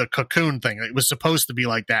out of the cocoon thing. It was supposed to be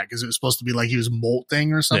like that because it was supposed to be like he was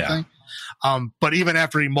molting or something. Yeah. But even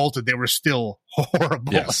after he molted, they were still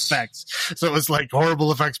horrible effects. So it was like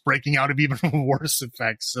horrible effects breaking out of even worse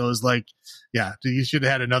effects. So it was like, yeah, you should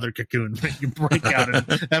have had another cocoon you break out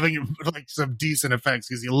and having like some decent effects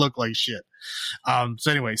because you look like shit. So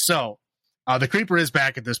anyway, the creeper is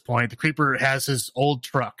back at this point. The creeper has his old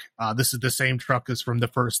truck. This is the same truck as from the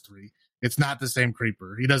first three. It's not the same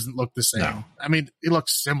creeper. He doesn't look the same. No. I mean, he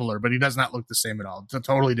looks similar, but he does not look the same at all. It's a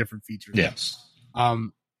totally different feature. Yes.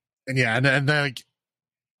 And then like,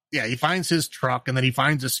 yeah, he finds his truck, and then he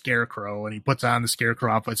finds a scarecrow, and he puts on the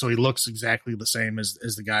scarecrow outfit, so he looks exactly the same as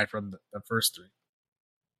the guy from the first three.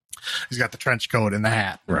 He's got the trench coat and the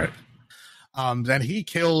hat. Right. Then he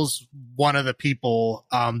kills one of the people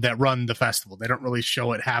that run the festival. They don't really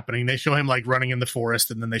show it happening. They show him like running in the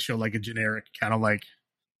forest, and then they show like a generic kind of like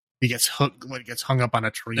he gets hooked, like gets hung up on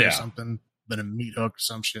a tree or something, then a meat hook or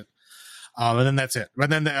some shit. And then that's it.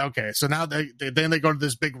 But then so now they go to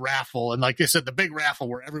this big raffle, and like I said, the big raffle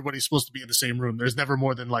where everybody's supposed to be in the same room. There's never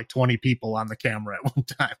more than like 20 people on the camera at one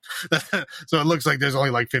time. So it looks like there's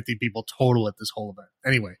only like 50 people total at this whole event.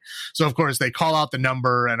 Anyway, so of course they call out the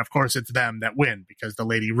number, and of course it's them that win because the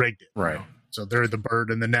lady rigged it. Right. You know? So they're the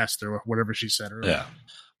bird in the nest or whatever she said earlier. Yeah.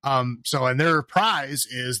 So and their prize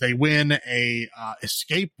is they win a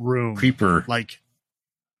escape room creeper,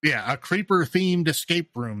 a creeper themed escape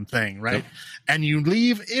room thing, right? Yep. And you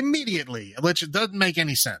leave immediately, which doesn't make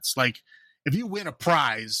any sense. Like if you win a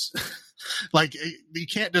prize, like you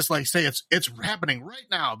can't just like say it's happening right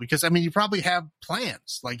now, because I mean you probably have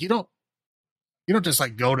plans. Like you don't You don't just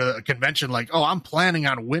like go to a convention like, oh, I'm planning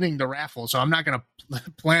on winning the raffle, so I'm not going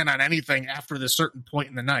to plan on anything after this certain point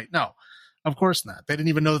in the night. No, of course not. They didn't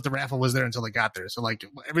even know that the raffle was there until they got there. So like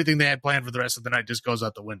everything they had planned for the rest of the night just goes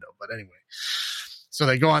out the window. But anyway, so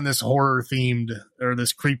they go on this horror themed or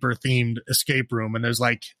this creeper themed escape room, and there's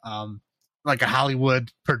like a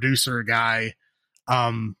Hollywood producer guy,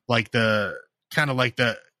 like the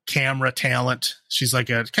camera talent. She's like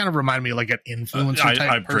kind of reminded me of like an influencer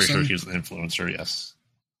type I'm pretty person. sure she's an influencer. Yes.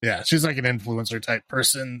 Yeah, she's like an influencer type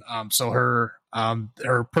person. So her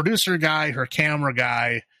producer guy, her camera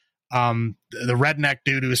guy, the redneck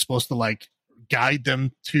dude who is supposed to like guide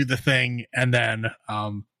them to the thing, and then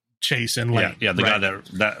Chase and Lane. Yeah, the guy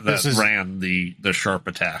that ran the sharp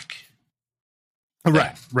attack.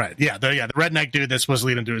 Right. Yeah, the redneck dude that's supposed to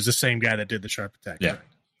lead them to is the same guy that did the sharp attack. Yeah.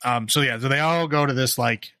 Right. So they all go to this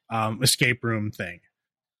like escape room thing.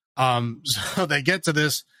 So they get to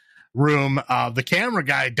this room. The camera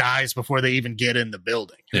guy dies before they even get in the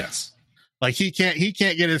building. Yes. Like he can't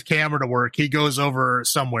get his camera to work. He goes over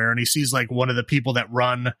somewhere and he sees like one of the people that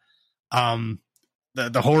run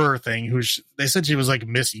the horror thing, they said she was like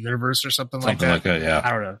Miss Universe or something like that. Yeah.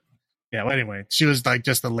 I don't know. Yeah. Well, anyway, she was like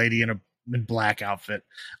just a lady in black outfit.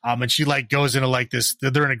 And she like goes into like this,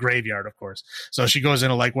 they're in a graveyard, of course. So she goes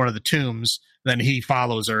into like one of the tombs, then he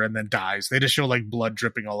follows her and then dies. They just show like blood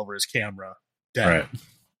dripping all over his camera. Dead. Right.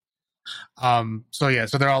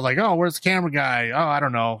 So they're all like, oh, where's the camera guy? Oh, I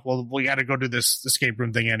don't know. Well, we got to go do this escape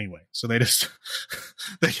room thing anyway. So they just,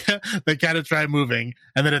 they kind of try moving.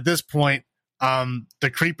 And then at this point,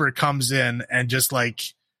 the creeper comes in and just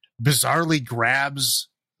like bizarrely grabs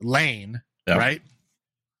Lane, right?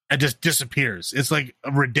 And just disappears. It's like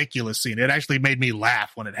a ridiculous scene. It actually made me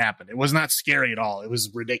laugh when it happened. It was not scary at all. It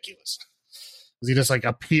was ridiculous. He just like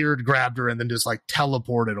appeared, grabbed her, and then just like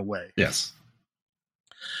teleported away. Yes.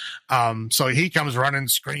 So he comes running,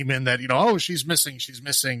 screaming that, oh, she's missing.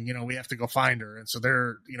 We have to go find her. And so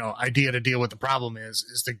their, idea to deal with the problem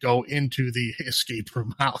is to go into the escape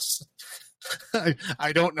room house.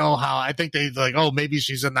 I don't know how. I think they like, oh, maybe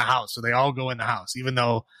she's in the house. So they all go in the house, even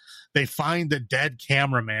though they find the dead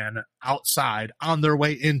cameraman outside on their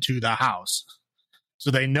way into the house. So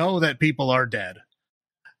they know that people are dead.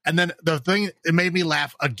 And then the thing, it made me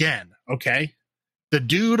laugh again. Okay. The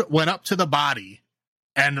dude went up to the body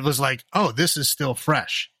and was like, oh, this is still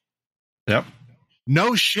fresh. Yep.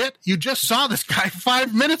 No shit. You just saw this guy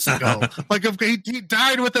 5 minutes ago. Like he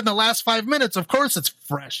died within the last 5 minutes. Of course it's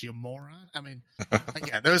fresh, you moron. I mean,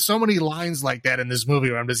 yeah, there's so many lines like that in this movie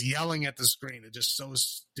where I'm just yelling at the screen. It's just so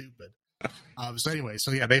stupid. So anyway,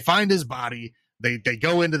 they find his body. They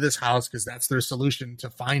go into this house because that's their solution to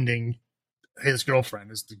finding his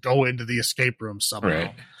girlfriend is to go into the escape room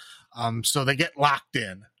somehow. Right. So they get locked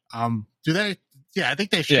in. Do they? Yeah, I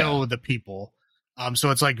think they show the people.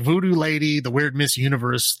 So it's like Voodoo Lady, the weird Miss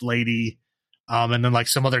Universe lady, and then like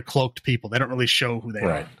some other cloaked people. They don't really show who they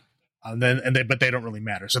are. But they don't really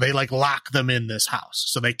matter. So they like lock them in this house,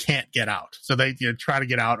 so they can't get out. So they try to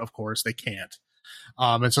get out. Of course, they can't.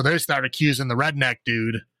 And so they start accusing the redneck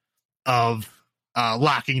dude of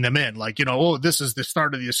locking them in. Like, oh, this is the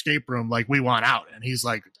start of the escape room. Like, we want out. And he's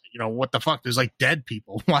like, what the fuck? There's like dead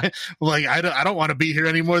people. Why? Like, I don't want to be here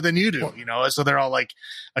any more than you do. So they're all like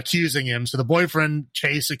accusing him. So the boyfriend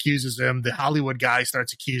Chase accuses him. The Hollywood guy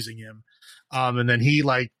starts accusing him. And then he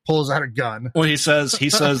like pulls out a gun. Well, he says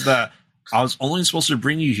that I was only supposed to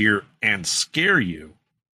bring you here and scare you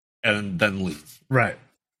and then leave. Right.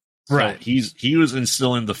 So right. He was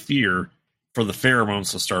instilling the fear for the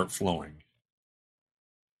pheromones to start flowing.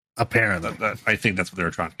 Apparently. I think that's what they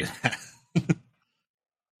were trying to get at.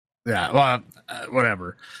 Yeah, well,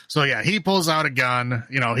 whatever. So yeah, he pulls out a gun.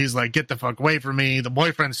 He's like, "Get the fuck away from me!" The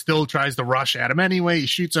boyfriend still tries to rush at him anyway. He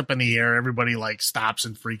shoots up in the air. Everybody like stops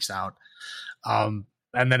and freaks out. And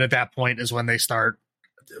then at that point is when they start.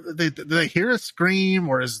 They hear a scream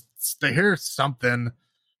or they hear something,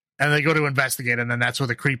 and they go to investigate. And then that's where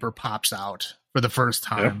the creeper pops out for the first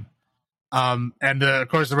time. Yep. And of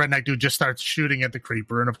course, the redneck dude just starts shooting at the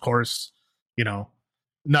creeper, and of course,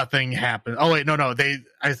 nothing happened. Oh wait, no.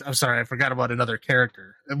 I'm sorry, I forgot about another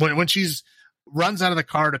character. When she's runs out of the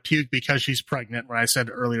car to puke because she's pregnant, where I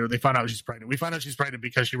said earlier they found out she's pregnant. We find out she's pregnant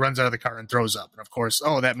because she runs out of the car and throws up. And of course,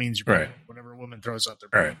 that means you're pregnant. Right. Whenever a woman throws up, they're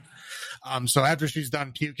pregnant. Right. So after she's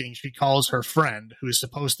done puking, she calls her friend who is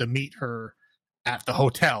supposed to meet her at the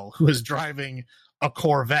hotel, who is driving a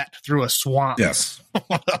Corvette through a swamp. Yes.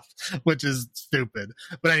 Which is stupid.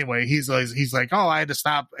 But anyway, he's like, oh, I had to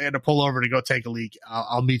stop. I had to pull over to go take a leak.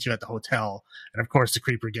 I'll meet you at the hotel. And of course, the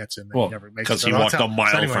creeper gets him. Well, because he walked a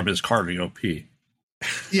mile from his car to go pee.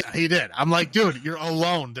 Yeah, he did. I'm like, dude, you're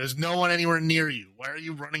alone. There's no one anywhere near you. Why are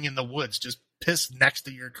you running in the woods? Just piss next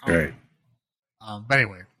to your car. Right. But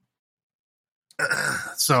anyway,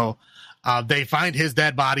 so they find his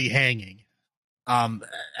dead body hanging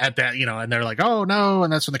at that, and they're like, oh no.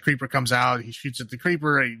 And that's when the creeper comes out. He shoots at the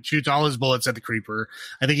creeper. He shoots all his bullets at the creeper.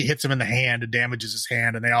 I think he hits him in the hand and damages his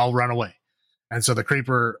hand, and they all run away. And so the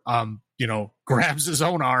creeper, grabs his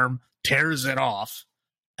own arm, tears it off,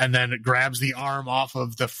 and then it grabs the arm off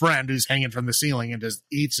of the friend who's hanging from the ceiling and just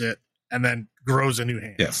eats it, and then grows a new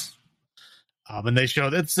hand. Yes. And they show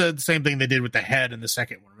that's the same thing they did with the head in the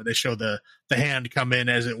second one, where they show the hand come in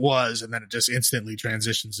as it was, and then it just instantly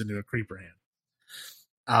transitions into a creeper hand.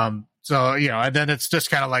 And then it's just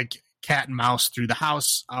kind of like cat and mouse through the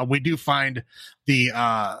house. We do find the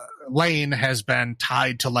Lane has been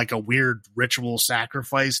tied to like a weird ritual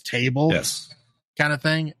sacrifice table. Yes. Kind of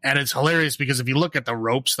thing. And it's hilarious because if you look at the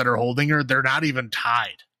ropes that are holding her, they're not even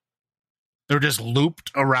tied. They're just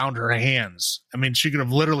looped around her hands. I mean, she could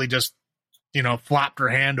have literally just, flopped her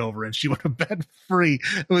hand over and she would have been free.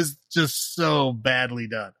 It was just so badly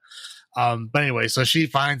done. But anyway, so she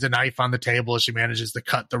finds a knife on the table. She manages to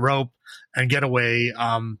cut the rope and get away.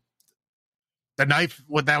 The knife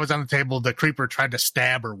that was on the table, the creeper tried to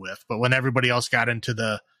stab her with, but when everybody else got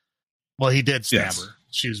into he did stab her.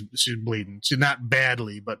 She was bleeding. She's not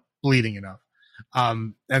badly, but bleeding enough.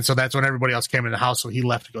 And so that's when everybody else came in the house. So he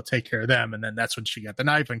left to go take care of them. And then that's when she got the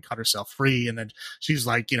knife and cut herself free. And then she's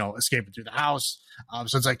like, escaping through the house.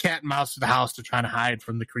 So it's like cat and mouse through the house. They're trying to hide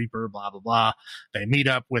from the creeper, blah, blah, blah. They meet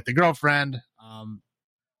up with the girlfriend. And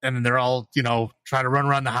then they're all, trying to run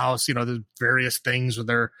around the house. There's various things where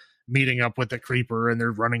they're meeting up with the creeper and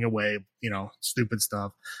they're running away, stupid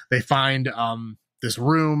stuff. They find, this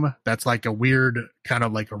room that's like a weird kind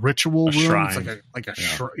of like a ritual room. Shrine.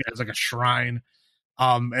 It's like a shrine.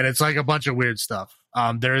 And it's like a bunch of weird stuff.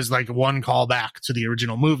 There is like one callback to the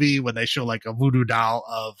original movie when they show like a voodoo doll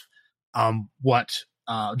of what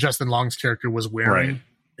Justin Long's character was wearing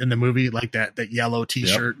in the movie, like that yellow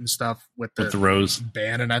T-shirt and stuff with the rose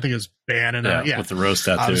band, and I think it was band with the rose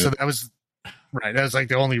tattoo. So that was right. That was like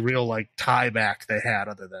the only real like tie back they had,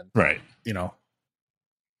 other than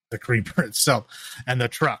the creeper itself. And the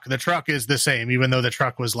truck is the same, even though the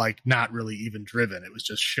truck was like not really even driven. It was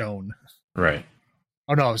just shown. Right.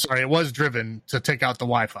 Oh no, sorry. It was driven to take out the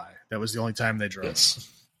Wi-Fi. That was the only time they drove. Yes.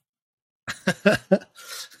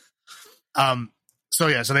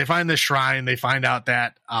 So they find this shrine. They find out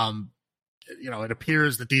that, it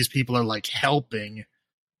appears that these people are like helping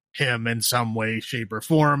him in some way, shape, or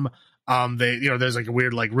form. There's like a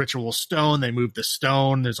weird like ritual stone. They move the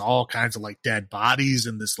stone. There's all kinds of like dead bodies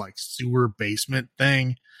in this like sewer basement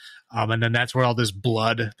thing. And then that's where all this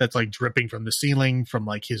blood that's like dripping from the ceiling from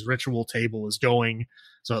like his ritual table is going.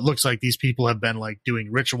 So it looks like these people have been like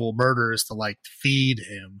doing ritual murders to like feed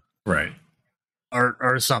him. Right.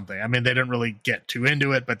 Or something. I mean, they didn't really get too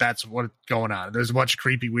into it, but that's what's going on. There's a bunch of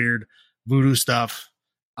creepy, weird voodoo stuff.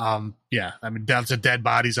 I mean, lots of dead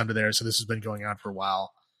bodies under there. So this has been going on for a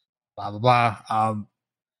while. Blah blah blah.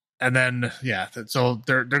 And then so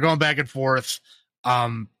they're going back and forth.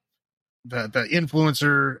 The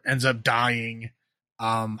influencer ends up dying.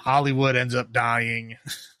 Hollywood ends up dying.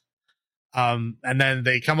 And then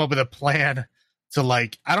they come up with a plan to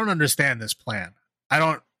like, I don't understand this plan. I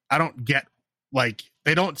don't get, like,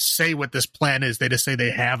 they don't say what this plan is. They just say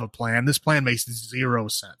they have a plan. This plan makes zero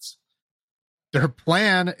sense. Their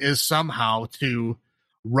plan is somehow to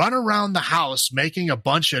run around the house making a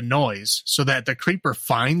bunch of noise so that the creeper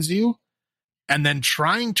finds you, and then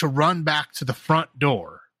trying to run back to the front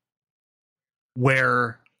door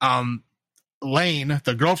where Lane,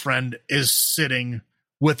 the girlfriend, is sitting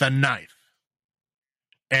with a knife.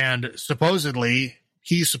 And supposedly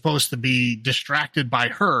he's supposed to be distracted by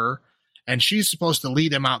her, and she's supposed to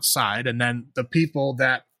lead him outside. And then the people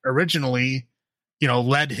that originally,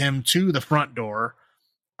 led him to the front door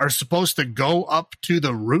are supposed to go up to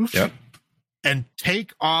the roof and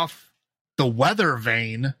take off the weather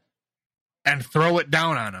vane and throw it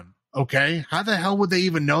down on him. Okay. How the hell would they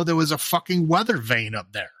even know there was a fucking weather vane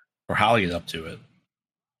up there? Or how he get up to it.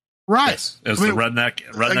 Right. Yes. It was the redneck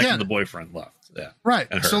again, and the boyfriend left. Yeah. Right.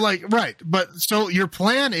 So but so your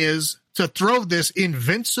plan is to throw this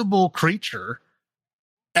invincible creature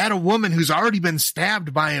at a woman who's already been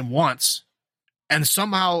stabbed by him once, and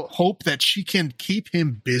somehow hope that she can keep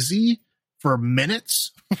him busy for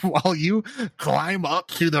minutes while you climb up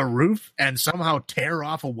to the roof and somehow tear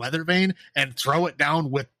off a weather vane and throw it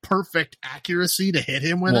down with perfect accuracy to hit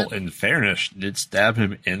him with it. Well, in fairness, did stab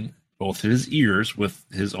him in both his ears with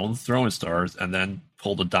his own throwing stars, and then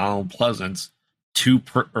pulled a Donald Pleasance Jamie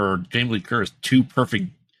Lee Curtis two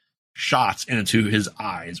perfect shots into his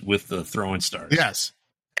eyes with the throwing stars. Yes.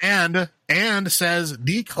 And says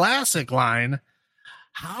the classic line,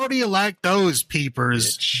 "How do you like those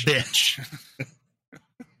peepers, bitch?"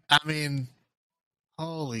 I mean,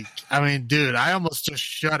 dude, I almost just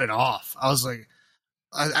shut it off. I was like,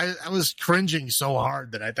 I was cringing so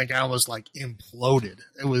hard that I think I almost like imploded.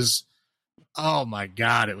 It was, oh my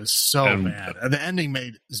God, it was so bad. The ending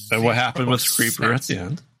made And what happened with Creeper at the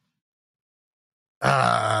end?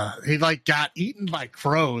 He like got eaten by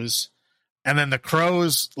crows, and then the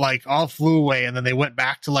crows like all flew away, and then they went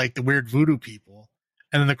back to like the weird voodoo people,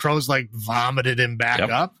 and then the crows like vomited him back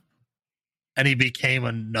up, and he became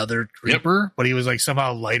another creeper, but he was like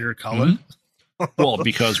somehow lighter colored. Mm-hmm. Well,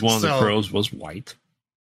 because one of the crows was white.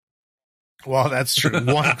 Well, that's true.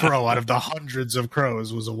 One crow out of the hundreds of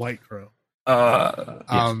crows was a white crow.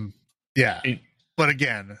 Yeah. But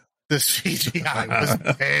again, the CGI was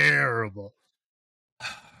terrible.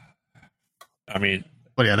 I mean,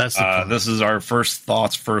 but yeah, that's this is our first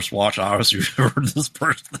thoughts, first watch. Obviously, we've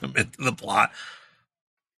dispersed them into the plot.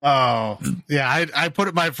 Oh, yeah. I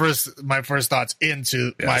put my first thoughts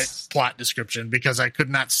into my plot description because I could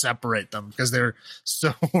not separate them because they're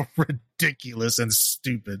so ridiculous and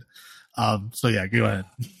stupid. So yeah, go ahead.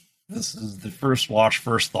 This is the first watch.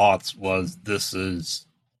 First thoughts was this is,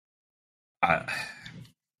 to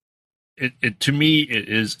me it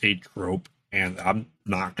is a trope, and I'm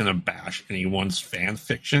not going to bash anyone's fan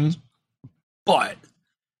fiction, but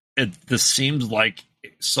this seems like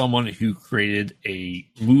someone who created a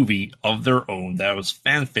movie of their own that was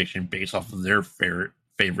fan fiction based off of their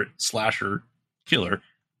favorite slasher killer.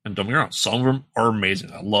 And don't get me wrong, some of them are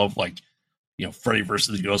amazing. I love Freddy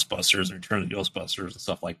versus the Ghostbusters and Return of the Ghostbusters and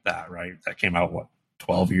stuff like that, right? That came out,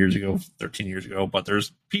 12 years ago, 13 years ago. But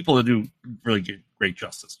there's people that do really great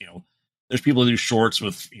justice. There's people that do shorts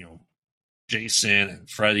with, Jason and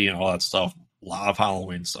Freddy and all that stuff. A lot of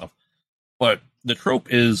Halloween stuff. But the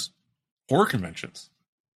trope is horror conventions,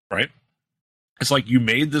 right? It's like you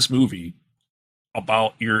made this movie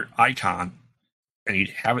about your icon and you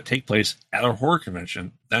have it take place at a horror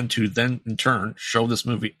convention, then in turn show this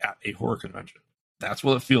movie at a horror convention. That's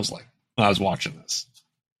what it feels like when I was watching this.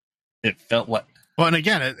 It felt like, well, and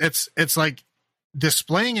again, it's like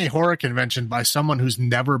displaying a horror convention by someone who's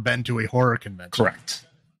never been to a horror convention. Correct.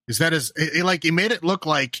 Is that like he made it look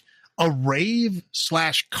like a rave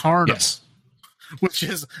 / carnival, yes. Which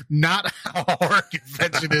is not how a horror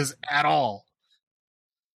convention is at all.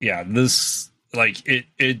 Yeah, this. Like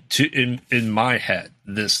in my head,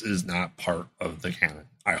 this is not part of the canon.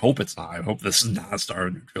 I hope it's not. I hope this is not a Star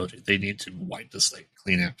Wars new trilogy. They need to wipe the slate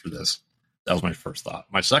clean after this. That was my first thought.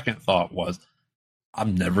 My second thought was,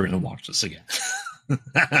 I'm never going to watch this again.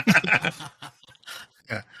 Yeah.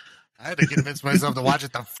 I had to convince myself to watch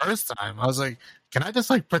it the first time. I was like, can I just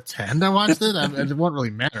pretend I watched it? It won't really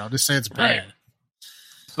matter. I'll just say it's bad. Right.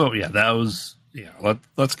 So yeah, that was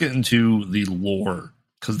Let's get into the lore.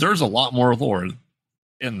 Because there's a lot more lore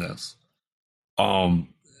in this. Yeah.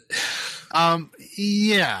 I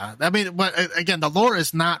mean, but again, the lore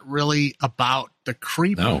is not really about the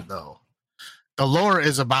creeper, though. The lore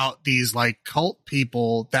is about these cult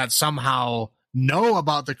people that somehow know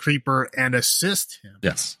about the creeper and assist him.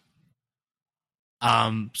 Yes.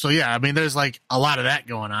 So yeah, I mean, there's a lot of that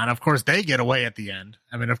going on. Of course, they get away at the end.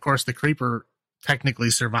 I mean, of course, the creeper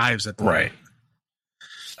technically survives at the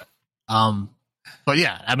end. But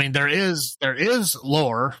yeah, I mean, there is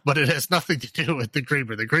lore, but it has nothing to do with the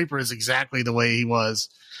creeper. The creeper is exactly the way he was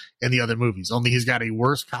in the other movies, only he's got a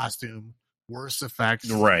worse costume, worse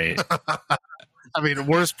effects. Right. I mean,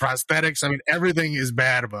 worse prosthetics. I mean, everything is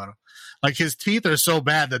bad about him. His teeth are so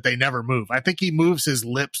bad that they never move. I think he moves his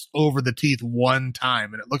lips over the teeth one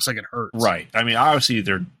time, and it looks like it hurts. Right. I mean, obviously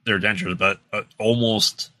they're dentures, but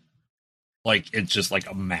almost it's just like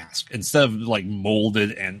a mask instead of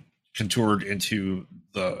molded and contoured into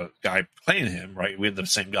the guy playing him, right? We had the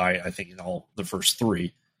same guy, I think, in all the first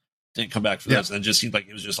three. Didn't come back for this, and it just seemed like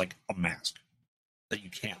it was just a mask that you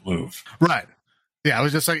can't move. Right. Yeah, it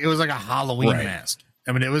was just it was like a Halloween mask.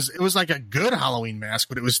 I mean, it was like a good Halloween mask,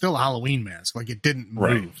 but it was still a Halloween mask. It didn't move.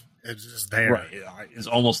 Right. It was just there. Right. It's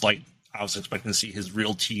almost like I was expecting to see his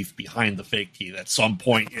real teeth behind the fake teeth at some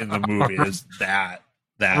point in the movie. Is that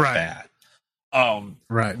bad?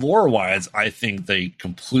 Right. Lore wise, I think they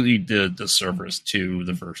completely did a disservice to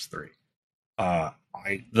the first three.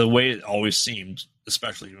 The way it always seemed,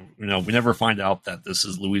 especially, we never find out that this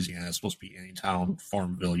is Louisiana. It's supposed to be any town,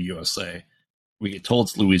 Farmville, USA. We get told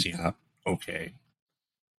it's Louisiana. Okay.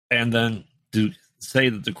 And then to say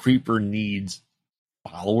that the creeper needs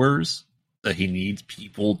followers that he needs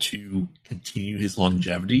people to continue his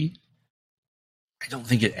longevity, I don't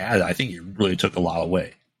think it added. I think it really took a lot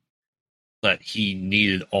away. That he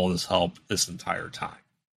needed all this help this entire time.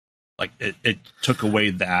 Like it took away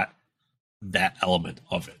that element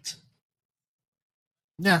of it.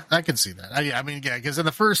 Yeah, I can see that. I mean, yeah, because in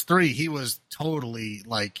the first three, he was totally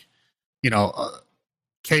like,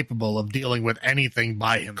 capable of dealing with anything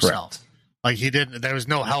by himself. Correct. Like he didn't. There was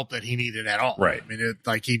no help that he needed at all. Right. I mean,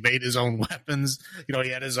 like he made his own weapons. He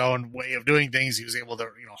had his own way of doing things. He was able to,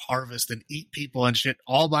 harvest and eat people and shit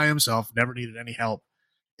all by himself. Never needed any help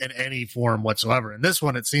in any form whatsoever. And this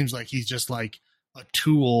one, it seems like he's just like a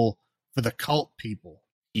tool for the cult people.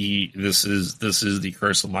 This is the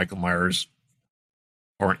curse of Michael Myers,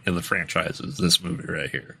 or in the franchises. This movie right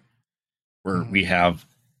here, where we have,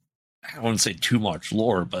 I wouldn't say too much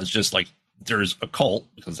lore, but it's just like there's a cult,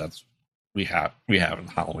 because that's we have in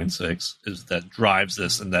Halloween 6, is that drives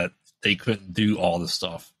this, and that they couldn't do all this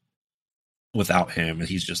stuff without him, and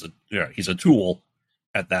he's just he's a tool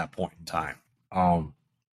at that point in time.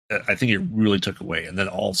 I think it really took away, and then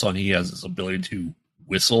all of a sudden he has this ability to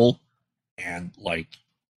whistle and like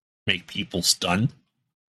make people stun.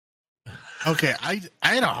 Okay, I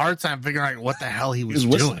had a hard time figuring out what the hell he was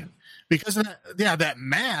doing, because that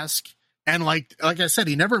mask, and like I said,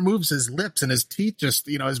 he never moves his lips, and his teeth just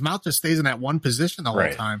his mouth just stays in that one position the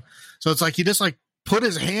whole time. So it's like he just like put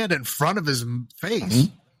his hand in front of his face,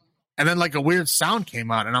 and then like a weird sound came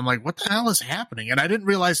out, and I'm like, what the hell is happening? And I didn't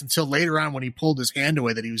realize until later on when he pulled his hand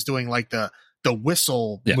away that he was doing like the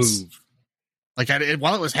whistle move. Like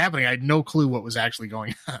while it was happening, I had no clue what was actually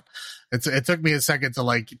going on. It took me a second to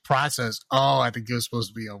like process. Oh, I think it was supposed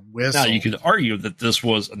to be a whistle. Now you could argue that this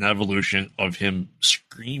was an evolution of him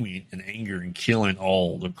screaming in anger and killing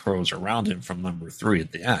all the crows around him from number 3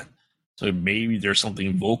 at the end. So maybe there's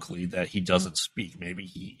something vocally that he doesn't speak. Maybe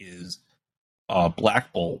he is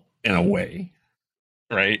Black Bolt in a way,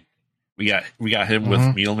 right? We got him with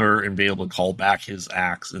Mjolnir and be able to call back his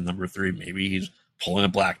axe in number 3. Maybe he's pulling a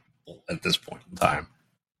Black Bolt at this point in time.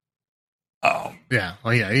 Yeah,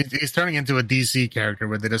 well, yeah, he's turning into a DC character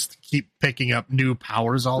where they just keep picking up new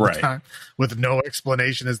powers all the time with no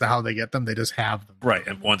explanation as to how they get them. They just have them. Right,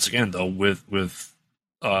 and once again, though, with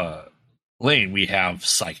Lane, we have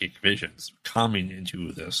psychic visions coming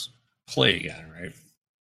into this play again, right?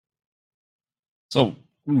 So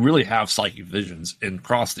we really have psychic visions and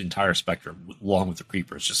across the entire spectrum, along with the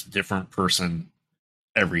Creeper. It's just a different person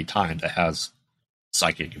every time that has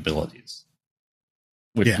psychic abilities,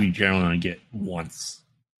 which we generally get once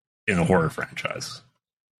in a horror franchise.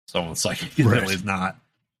 So it's like it really is not.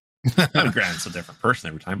 Granted, it's a different person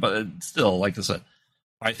every time, but it's still, like I said,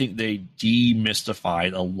 I think they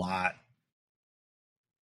demystified a lot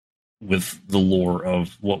with the lore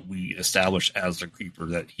of what we established as the Creeper,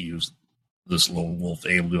 that he was this lone wolf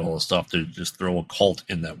able to do all this stuff, to just throw a cult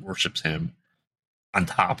in that worships him on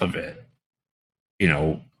top of it.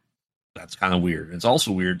 That's kind of weird. It's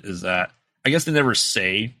also weird is that I guess they never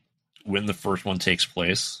say when the first one takes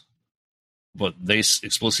place, but they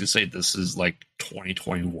explicitly say this is like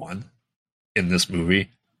 2021 in this movie.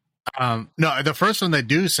 No, the first one they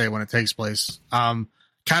do say when it takes place, kind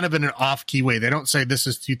of in an off-key way. They don't say this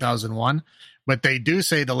is 2001, but they do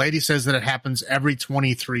say, the lady says that it happens every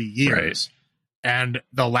 23 years. Right. And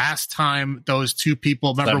the last time those two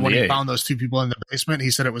people, remember when he found those two people in the basement,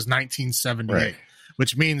 he said it was 1978. Right.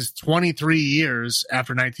 Which means 23 years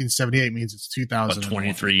after 1978 means it's 2001. But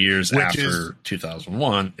 23 years after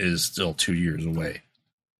 2001 is still 2 years away.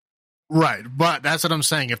 Right. But that's what I'm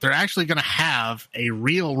saying. If they're actually going to have a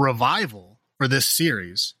real revival for this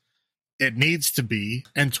series, it needs to be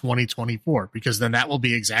in 2024, because then that will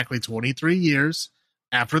be exactly 23 years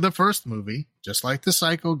after the first movie, just like the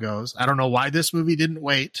cycle goes. I don't know why this movie didn't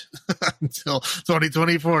wait until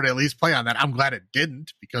 2024 to at least play on that. I'm glad it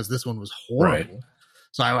didn't, because this one was horrible. Right.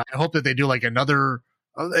 So I hope that they do like another.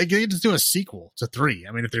 They could just do a sequel to 3.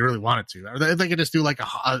 I mean, if they really wanted to, or they could just do like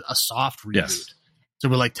a soft reboot. Yes. So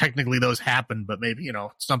we're like, technically those happened, but maybe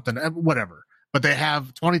something, whatever. But they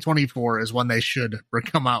have 2024 is when they should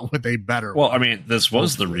come out with a better. Well, one. I mean, this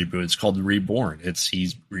was the reboot. It's called Reborn.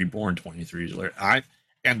 He's reborn 23 years later.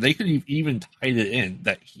 And they could have even tied it in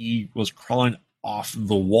that he was crawling off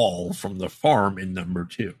the wall from the farm in number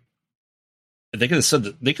 2. They could have said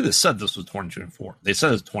that. They could have said this was 2024. They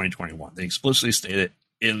said it's 2021. They explicitly stated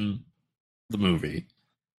in the movie,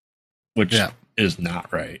 which is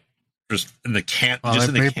not right. Just in the can't. Just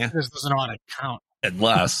in the can't. Just doesn't know how to count.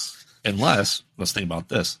 Unless, let's think about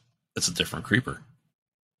this. It's a different Creeper.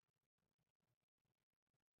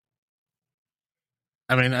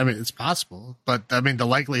 I mean, it's possible, but I mean, the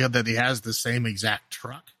likelihood that he has the same exact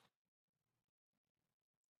truck.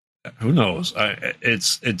 Who knows?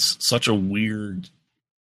 It's such a weird.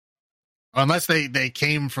 Unless they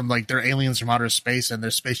came from like they're aliens from outer space and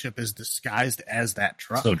their spaceship is disguised as that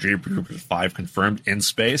truck. So Jeepers 5 confirmed in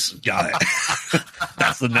space. Got it.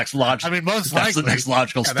 That's the next logical. I mean, most that's likely. the next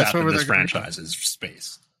logical Yeah, step in this franchise is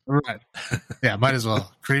space. Right. Yeah, might as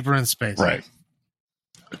well. Creeper in space. Right.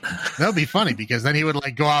 That would be funny because then he would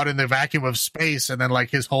like go out in the vacuum of space and then like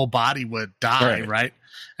his whole body would die, right?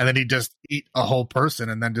 And then he'd just eat a whole person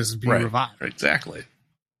and then just be revived. Exactly.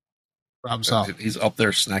 Problem solved. He's up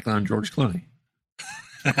there snacking on George Clooney.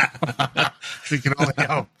 We can only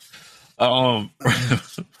hope.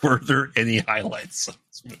 Were there any highlights of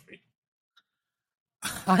this movie?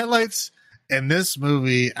 Highlights in this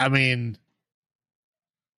movie, I mean,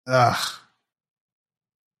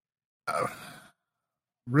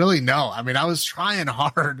 really no. I mean, I was trying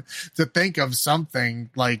hard to think of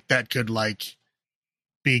something like that could like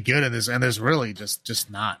be good in this, and there's really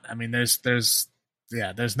just not. I mean, there's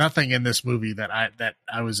nothing in this movie that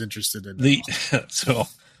I was interested in. So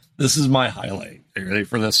this is my highlight. Are you ready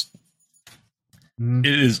for this? Mm-hmm.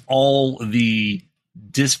 It is all the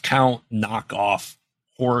discount knockoff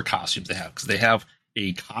horror costumes they have, because they have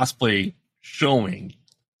a cosplay showing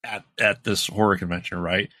at this horror convention,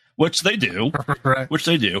 right? Which they do, right.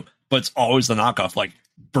 But it's always the knockoff, like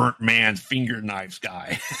burnt man finger knives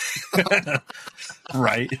guy,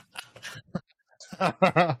 right?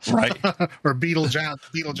 Right, or Beetle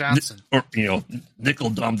Johnson, or Nickel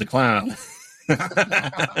Dumb the Clown.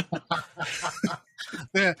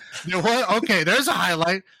 Okay, there's a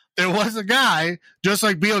highlight. There was a guy just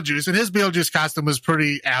like Beetlejuice, and his Beetlejuice costume was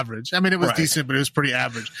pretty average. I mean, it was decent, but it was pretty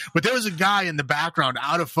average. But there was a guy in the background,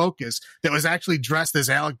 out of focus, that was actually dressed as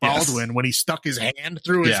Alec Baldwin when he stuck his hand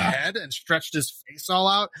through his head and stretched his face all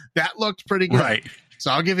out. That looked pretty good. Right.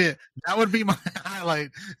 So I'll give you that would be my highlight.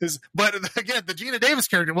 But again, the Gina Davis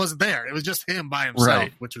character wasn't there. It was just him by himself,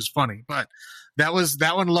 which was funny. But that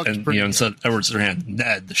one looked pretty good. Instead Edward Scissorhands,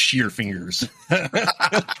 Ned, the sheer fingers.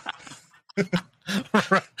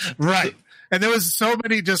 Right. And there was so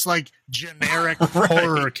many just like generic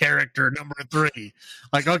horror character number 3.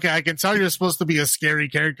 Like, okay, I can tell you're supposed to be a scary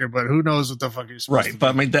character, but who knows what the fuck you're supposed to be. But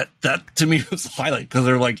I mean, that to me was the highlight,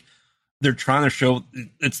 because they're trying to show,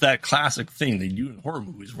 it's that classic thing they do in horror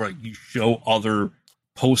movies where like you show other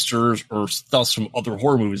posters or stuff from other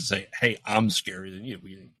horror movies and say, hey, I'm scarier than you.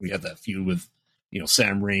 We have that feud with,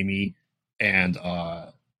 Sam Raimi and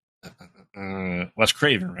Wes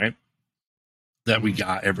Craven, right? That we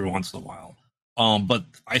got every once in a while. But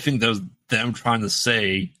I think that was them trying to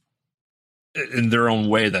say in their own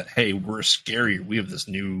way that, hey, we're scarier. We have this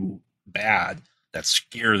new bad that's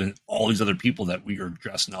scarier than all these other people that we are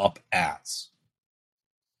dressing up as.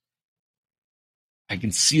 I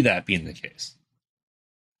can see that being the case.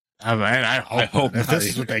 I mean, I hope if this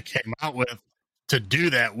is what they came out with to do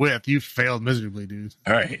that with, you failed miserably, dude.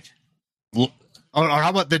 All right. Or how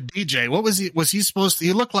about the DJ? What was he? Was he supposed to?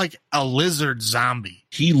 He looked like a lizard zombie.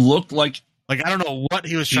 He looked like I don't know what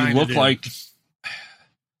he was trying to do. He looked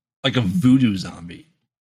like a voodoo zombie.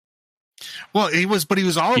 Well, he was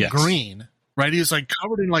all green, right? He was like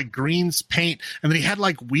covered in like green paint, and then he had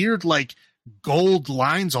like weird like gold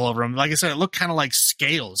lines all over him. Like I said, it looked kind of like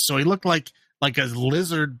scales. So he looked like a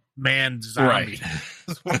lizard man zombie.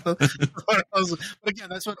 Right. But again,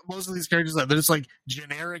 that's what most of these characters are. They're just like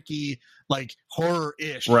generic-y, like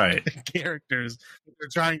horror-ish characters.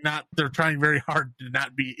 They're trying very hard to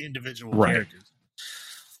not be individual characters.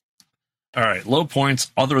 All right, low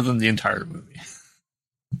points other than the entire movie.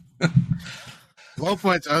 Low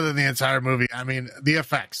points other than the entire movie. I mean, the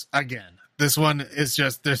effects again. This one is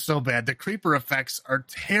just, they're so bad. The creeper effects are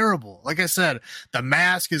terrible. Like I said, the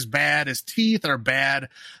mask is bad. His teeth are bad.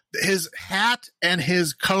 His hat and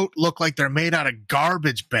his coat look like they're made out of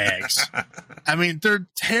garbage bags. I mean, they're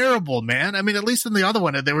terrible, man. I mean, at least in the other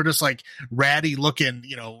one, they were just like ratty looking,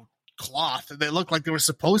 cloth. They look like they were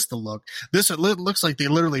supposed to look. This, it looks like they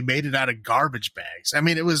literally made it out of garbage bags. I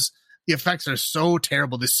mean, the effects are so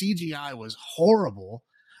terrible. The CGI was horrible.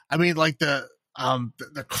 I mean, like the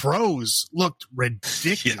crows looked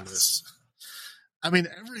ridiculous. Yes. I mean,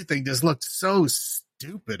 everything just looked so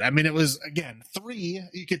stupid. I mean, it was, again, 3,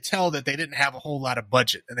 you could tell that they didn't have a whole lot of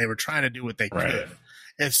budget and they were trying to do what they could.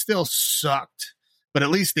 It still sucked, but at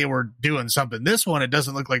least they were doing something. This one, it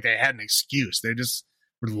doesn't look like they had an excuse. They just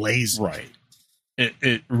were lazy. Right.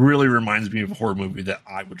 It really reminds me of a horror movie that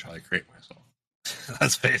I would try to create myself.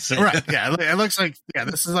 That's basically right. Yeah. It looks like,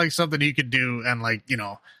 this is like something you could do and like,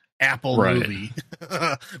 Apple movie with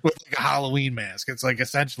like a Halloween mask. It's like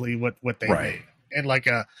essentially what they made. And like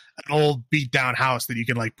an old beat down house that you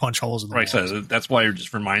can like punch holes in the walls. So that's why it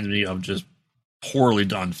just reminds me of just poorly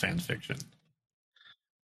done fan fiction.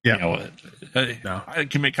 Yeah. You know, No. I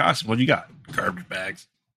can make costumes. What do you got? Garbage bags.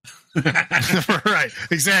 Right,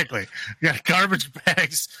 exactly. You got garbage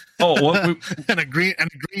bags. And a green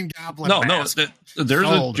goblin. Mask.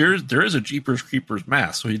 There is a Jeepers Creepers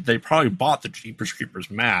mask. So they probably bought the Jeepers Creepers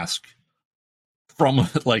mask from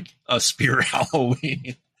like a Spirit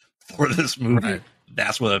Halloween for this movie. Right.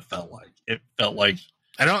 That's what it felt like. It felt like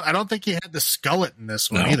I don't think he had the skullet in this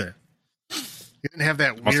one either. He didn't have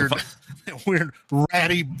that weird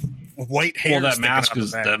ratty white hair. Well, that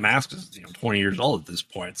mask is 20 years old at this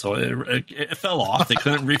point, so it fell off. They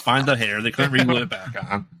couldn't refine the hair. They couldn't reglue it back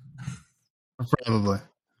on. Probably.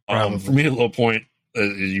 For me, the low point,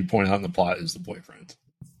 as you point out in the plot, is the boyfriend.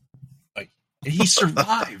 Like he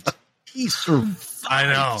survived. He survived.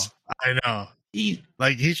 I know. He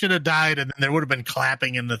should have died, and then there would have been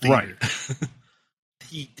clapping in the theater. Right.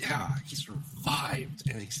 He survived,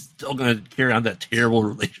 and he's still going to carry on that terrible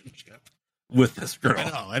relationship with this girl. I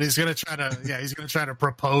know, and he's going to try to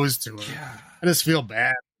propose to her. Yeah. I just feel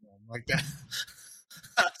bad like that.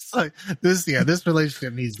 It's like this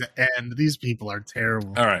relationship needs to end. These people are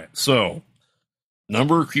terrible. All right, so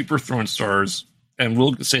number of creeper throwing stars, and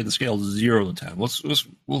we'll say the scale is 0 to 10.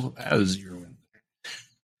 We'll add a 0 in there.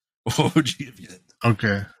 What would you give it?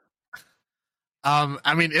 Okay.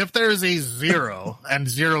 I mean, if there's a 0 and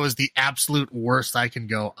 0 is the absolute worst I can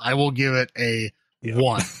go, I will give it a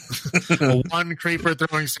 1. A 1 creeper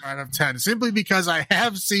throwing star out of 10, simply because I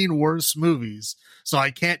have seen worse movies, so I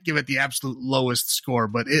can't give it the absolute lowest score,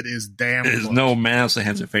 but it is damn It is close. no Mass of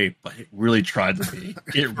Hands of Fate, but it really tried to be.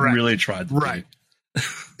 It really tried to be.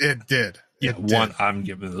 It did. Yeah, 1, I'm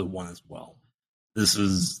giving it a 1 as well. It's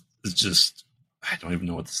just, I don't even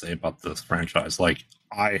know what to say about this franchise. Like,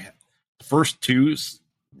 the first 2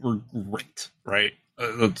 were great, right?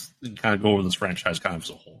 Let's kind of go over this franchise kind of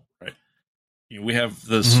as a whole, right? We have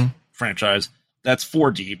this franchise that's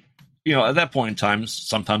 4 deep. At that point in time,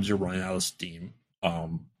 sometimes you're running out of steam,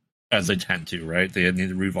 as they tend to, right? They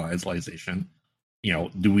need a revitalization.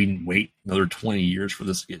 Do we wait another 20 years for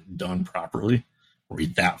this to get done properly? Are we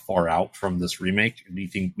that far out from this remake? Do you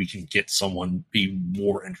think we can get someone be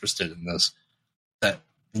more interested in this that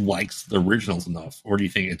likes the originals enough? Or do you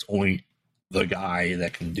think it's only the guy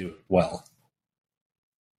that can do it well?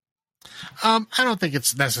 I don't think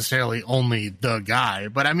it's necessarily only the guy,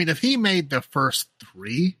 but I mean, if he made the first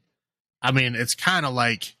 3, I mean, it's kind of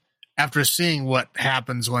like, after seeing what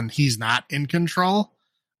happens when he's not in control,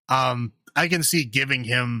 I can see giving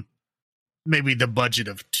him maybe the budget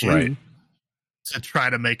of 2 to try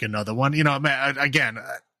to make another one. Again,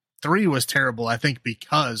 3 was terrible, I think,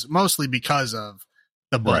 mostly because of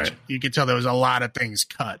the budget. You could tell there was a lot of things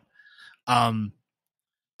cut.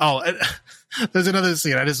 There's another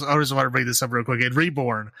scene. I just want to bring this up real quick. In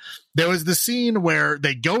Reborn, there was the scene where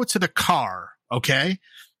they go to the car, okay,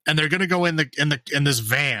 and they're going to go in this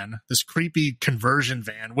van, this creepy conversion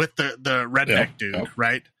van with the redneck dude,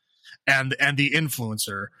 right, and the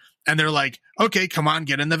influencer, and they're like, okay, come on,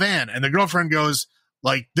 get in the van, and the girlfriend goes,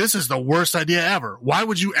 like, this is the worst idea ever. Why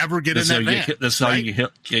would you ever get in that van? That's how you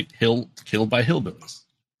get killed by hillbillies.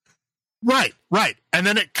 Right. And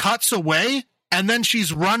then it cuts away, and then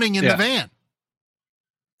she's running in the van.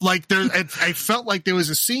 Like, I felt like there was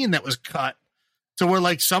a scene that was cut to where,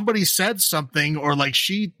 like, somebody said something, or like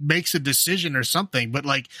she makes a decision or something. But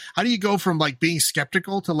like, how do you go from like being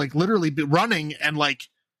skeptical to like literally running and like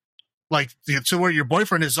to where your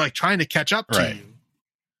boyfriend is like trying to catch up to you?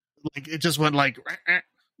 Like, it just went like,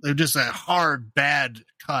 just a hard, bad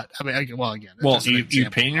cut. I mean, again. You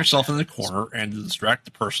paint yourself in the corner, and to distract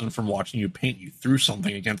the person from watching you paint, you threw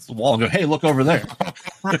something against the wall and go, hey, look over there.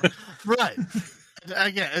 Right.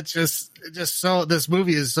 Again, it's just so, this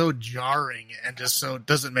movie is so jarring and just so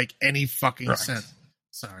doesn't make any fucking sense.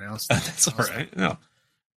 Sorry. That's all right. No.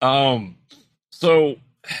 So,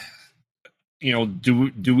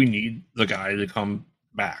 do we need the guy to come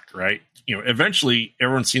back, right? Eventually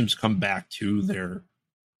everyone seems to come back to their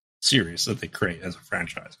series that they create as a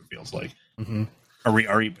franchise, it feels like. Mm-hmm. Are we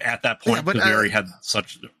at that point because we already had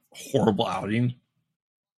such a horrible outing?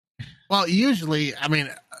 Well, usually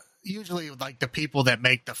like the people that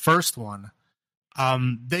make the first one,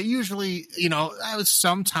 they usually,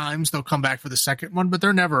 sometimes they'll come back for the second one, but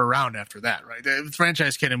they're never around after that, right? The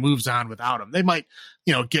franchise kind of moves on without them. They might,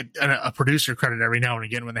 get a producer credit every now and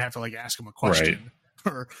again when they have to like ask them a question.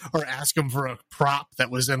 Or ask them for a prop that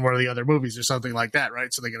was in one of the other movies or something like that,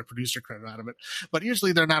 right? So they get a producer credit out of it. But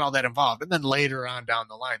usually they're not all that involved. And then later on down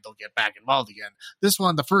the line, they'll get back involved again. This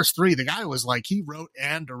one, the first 3, the guy was like, he wrote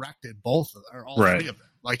and directed all 3 of them.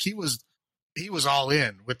 Like he was all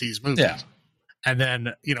in with these movies. Yeah. And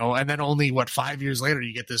then, only 5 years later,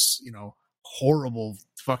 you get this, horrible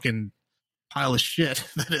fucking pile of shit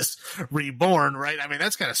that is Reborn, right? I mean,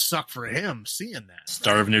 that's gotta suck for him seeing that.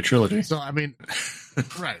 Start of a new trilogy. So, I mean,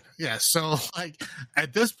 right. Yeah. So, like,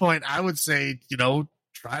 at this point, I would say,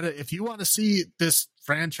 try to, if you want to see this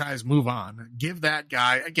franchise move on, give that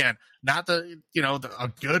guy, again, not a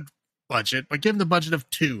good budget, but give him the budget of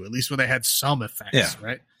 2, at least where they had some effects,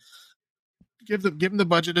 right? Give him the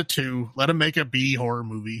budget of 2, let him make a B horror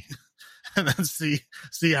movie, and then see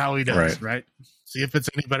how he does, right? See if it's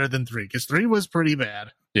any better than 3, because 3 was pretty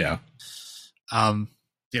bad. Yeah. I'm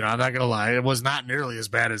not gonna lie, it was not nearly as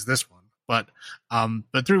bad as this one, but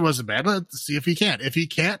 3 wasn't bad. Let's see if he can. If he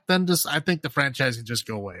can't, then I think the franchise can just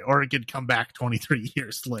go away, or it could come back 23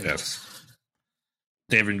 years later. Yes.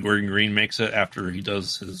 David Gordon Green makes it after he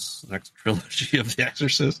does his next trilogy of The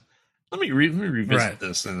Exorcist. Let me revisit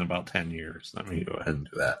this in about 10 years. Let me go ahead and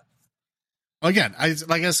do that. Again,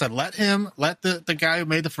 like I said, let the guy who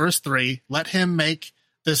made the first 3, let him make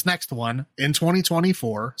this next one in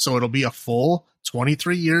 2024. So it'll be a full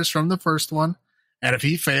 23 years from the first one. And if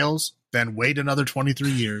he fails, then wait another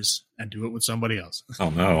 23 years and do it with somebody else. Oh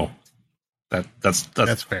no. That's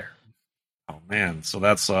fair. Oh man. So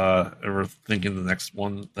that's we're thinking the next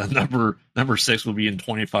one, the number 6 will be in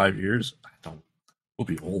 25 years. We'll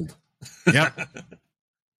be old. Yep.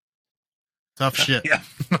 Tough shit. Yeah.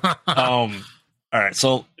 All right.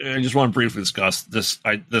 So I just want to briefly discuss this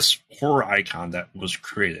horror icon that was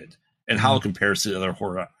created and how it compares to the other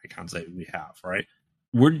horror icons that we have. Right.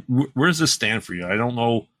 Where does this stand for you? I don't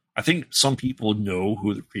know. I think some people know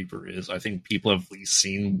who the Creeper is. I think people have at least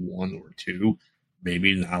seen 1 or 2.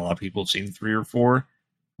 Maybe not a lot of people have seen 3 or 4.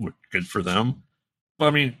 Good for them. But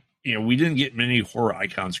I mean, we didn't get many horror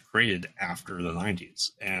icons created after the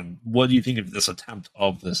 90s. And what do you think of this attempt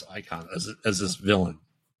of this icon as this villain?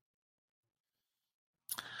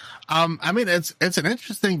 I mean, it's an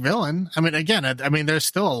interesting villain. I mean, again, there's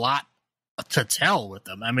still a lot to tell with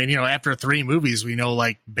them. I mean, after 3 movies, we know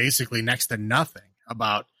like basically next to nothing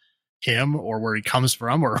about him or where he comes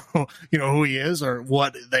from or who he is or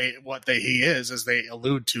what he is, as they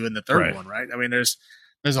allude to in the third one, right? I mean, there's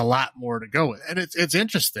a lot more to go with, and it's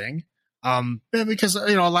interesting because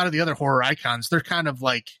a lot of the other horror icons, they're kind of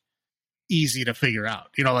like easy to figure out.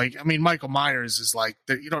 Michael Myers is like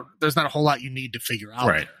there's not a whole lot you need to figure out.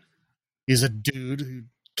 Right. There. He's a dude who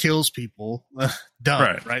kills people.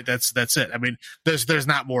 Done. Right. That's it. I mean, there's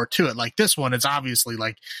not more to it. Like this one, it's obviously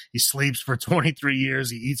like he sleeps for 23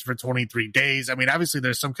 years, he eats for 23 days. I mean, obviously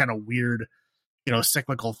there's some kind of weird,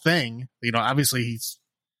 cyclical thing. Obviously he's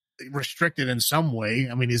restricted in some way.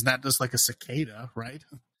 I mean, he's not just like a cicada, right?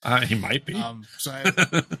 He might be. So I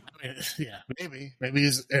mean, yeah, maybe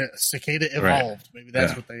he's cicada evolved. Maybe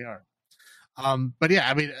that's what they are. But yeah,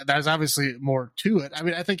 I mean, there's obviously more to it. I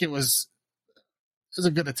mean, I think it was a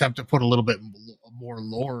good attempt to put a little bit more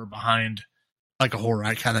lore behind like a horror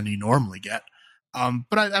icon than you normally get.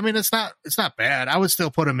 But I mean, it's not bad. I would still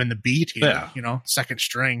put him in the B tier, second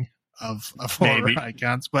string of horror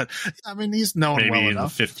icons. But I mean, he's known well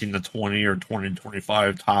enough. 15 to 20 or 20 to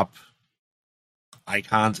 25 top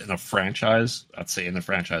icons in a franchise. I'd say in the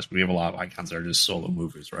franchise, we have a lot of icons that are just solo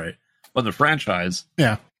movies, right? But in the franchise,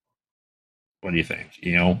 what do you think?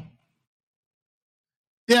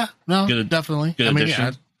 Yeah, no, definitely. Good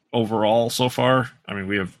addition overall so far. I mean,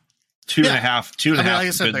 we have two and a half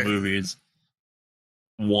good movies,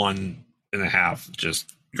 1.5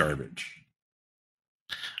 just garbage.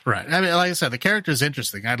 Right. I mean, like I said, the character is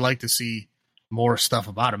interesting. I'd like to see more stuff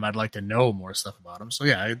about him. I'd like to know more stuff about him. So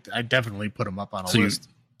yeah, I definitely put him up on a list.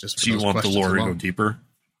 So you want the lore to go deeper?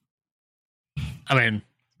 I mean,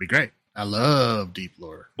 it'd be great. I love deep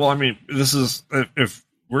lore. Well, I mean, this is if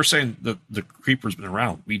we're saying that the Creeper's been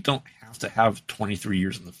around, we don't have to have 23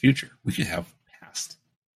 years in the future. We can have past.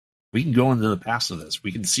 We can go into the past of this.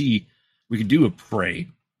 We can do a Prey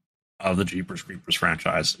of the Jeepers Creepers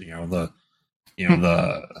franchise.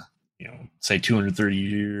 Say 230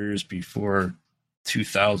 years before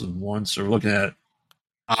 2001. So we're looking at.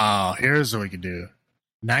 Here's what we could do: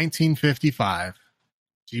 1955,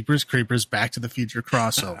 Jeepers Creepers Back to the Future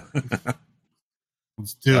crossover.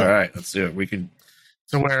 Let's do it. All right, let's do it. We can.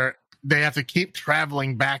 So where they have to keep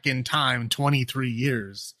traveling back in time 23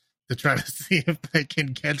 years to try to see if they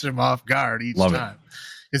can catch him off guard each time.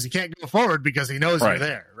 Because he can't go forward because he knows you're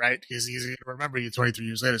there, right? Because he's going to remember you 23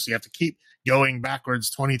 years later. So you have to keep going backwards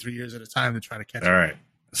 23 years at a time to try to catch him. All right.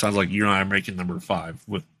 It sounds like you and I are making number 5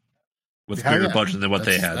 with bigger budget than what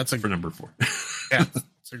they had for number 4. Yeah,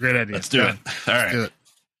 it's a great idea. Let's do it. All right. Do it.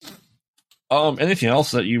 Anything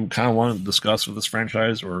else that you kind of want to discuss with this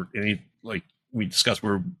franchise, or any like we discussed,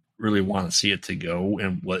 we're really want to see it to go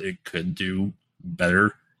and what it could do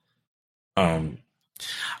better. No,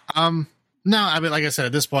 I mean, like I said,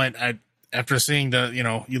 at this point, after seeing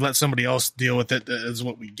you let somebody else deal with it is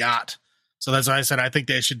what we got. So that's why I said I think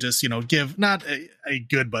they should just, give not a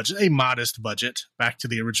good budget, a modest budget back to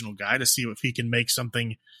the original guy to see if he can make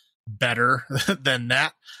something better than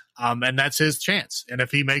that. And that's his chance. And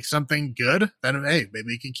if he makes something good, then hey,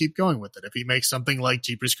 maybe he can keep going with it. If he makes something like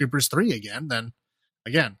Jeepers Creepers 3 again, then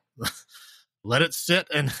again, let it sit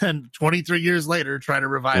and then 23 years later try to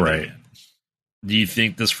revive it again. Do you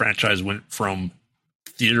think this franchise went from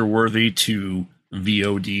theater worthy to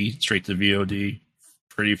VOD, straight to VOD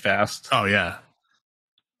pretty fast? Oh yeah.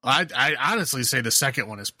 I honestly say the second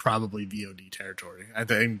one is probably VOD territory, I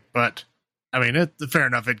think, but I mean, fair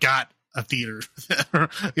enough. It got a theater,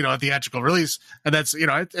 a theatrical release, and that's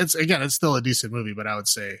it's still a decent movie. But I would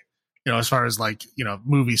say, as far as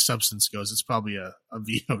movie substance goes, it's probably a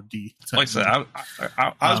VOD. Like I said,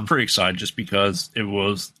 I was pretty excited just because I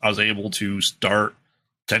was able to start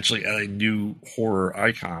potentially at a new horror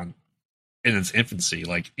icon in its infancy.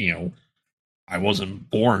 I wasn't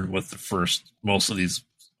born with most of these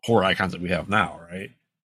horror icons that we have now, right?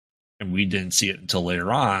 And we didn't see it until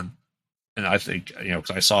later on. And I think, because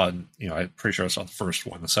I saw it, I'm pretty sure I saw the first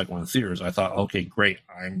one, the second one in theaters. I thought, okay, great.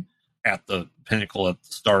 I'm at the pinnacle at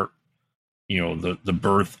the start, the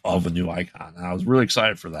birth of a new icon. And I was really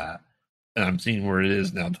excited for that. And I'm seeing where it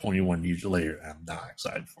is now 21 years later. And I'm not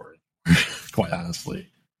excited for it, quite honestly.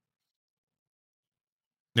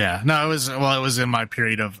 Yeah, no, it was in my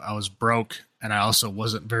period of I was broke and I also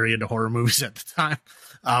wasn't very into horror movies at the time.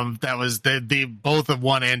 That was the both of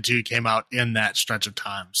 1 and 2 came out in that stretch of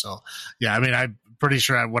time. So yeah, I mean, I'm pretty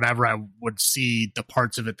sure whenever I would see the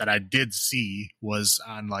parts of it that I did see was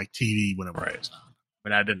on TV when it was on. I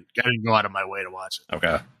mean, I didn't go out of my way to watch it.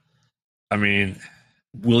 Okay. I mean,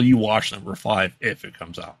 will you watch number 5 if it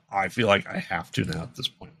comes out? I feel like I have to now at this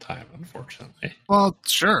point in time, unfortunately. Well,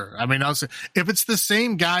 sure. I mean, also, if it's the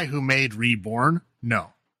same guy who made Reborn,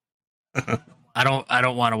 no, I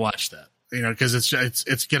don't want to watch that. Because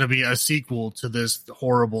it's going to be a sequel to this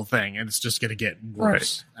horrible thing, and it's just going to get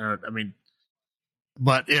worse. Right. I mean,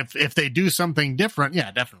 but if they do something different,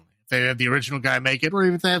 yeah, definitely. If they have the original guy make it, or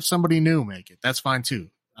even if they have somebody new make it, that's fine too.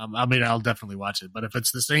 I mean, I'll definitely watch it. But if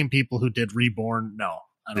it's the same people who did Reborn, no,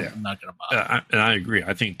 I'm not going to bother. And I agree.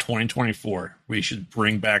 I think 2024 we should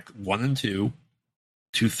bring back 1 and 2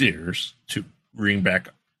 to theaters to bring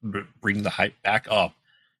the hype back up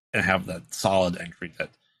and have that solid entry that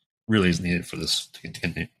really is needed for this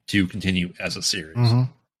to continue as a series. Mm-hmm.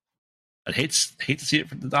 I'd hate to see it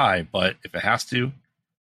to die, but if it has to,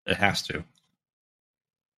 it has to.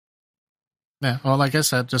 Yeah, well, like I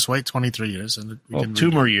said, just wait 23 years and we can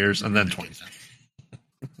 2 more years and then 20.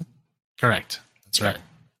 Correct. That's right.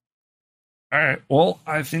 All right. Well,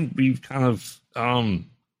 I think we've kind of,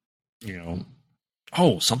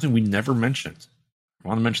 something we never mentioned. I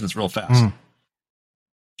want to mention this real fast.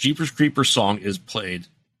 Jeepers Creepers song is played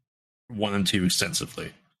 1 and 2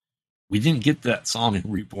 extensively. We didn't get that song in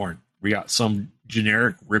Reborn. We got some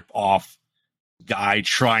generic rip-off guy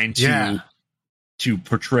trying to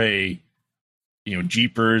portray,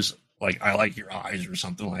 Jeepers, like I like your eyes or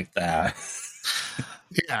something like that.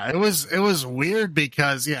 Yeah, it was weird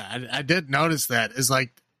because I did notice that. It's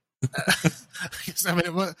like I mean,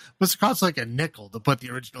 it must cost like a nickel to put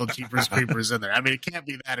the original Jeepers Creepers in there. I mean, it can't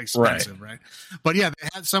be that expensive, right? But yeah, they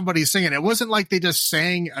had somebody singing. It wasn't like they just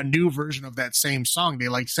sang a new version of that same song. They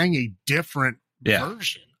sang a different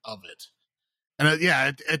version of it. And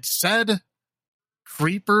it said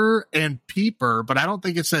Creeper and Peeper, but I don't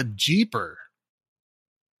think it said Jeeper.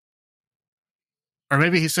 Or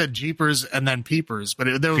maybe he said Jeepers and then Peepers,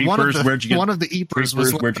 but there was one of the Eepers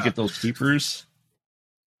was where'd you get those Peepers?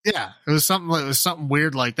 Yeah, it was something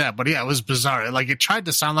weird like that. But yeah, it was bizarre. Like it tried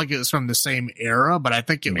to sound like it was from the same era, but I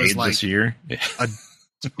think it was like this year. Right. I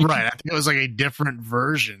think it was like a different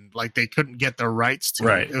version. Like they couldn't get the rights to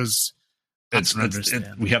it. It was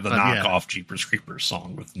we have the knockoff Jeepers Creepers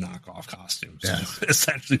song with knockoff costumes. Yeah.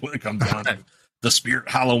 Essentially what it comes down to. The Spirit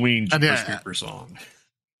Halloween Jeepers Creepers song.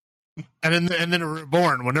 And then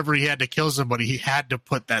Reborn, whenever he had to kill somebody, he had to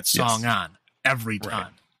put that song on every time.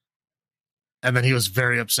 Right. And then he was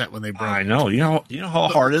very upset when they broke. I know. You know how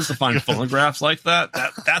hard it is to find phonographs like that?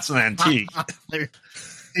 That's an antique.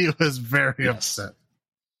 He was very upset.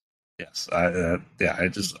 Yes. I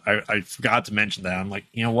forgot to mention that. I'm like,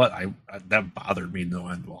 you know what? That bothered me no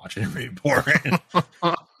end watching Reborn.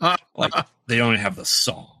 Like they only have the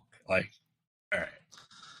song. Like,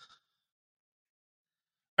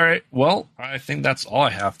 all right. Well, I think that's all I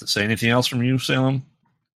have to say. Anything else from you, Salem?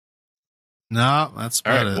 No, that's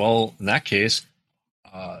All about right. it. Well, in that case,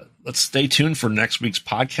 let's stay tuned for next week's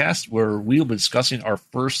podcast, where we'll be discussing our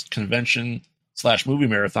first convention/movie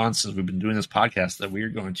marathon since we've been doing this podcast that we are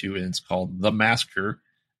going to, and it's called The Massacre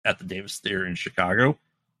at the Davis Theater in Chicago.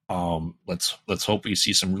 Let's hope we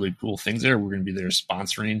see some really cool things there. We're going to be there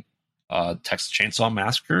sponsoring Texas Chainsaw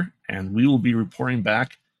Massacre, and we will be reporting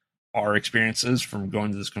back our experiences from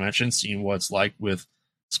going to this convention, seeing what it's like with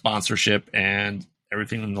sponsorship and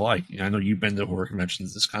everything and the like. I know you've been to horror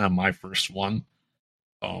conventions. This is kind of my first one,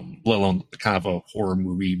 let alone kind of a horror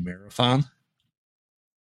movie marathon.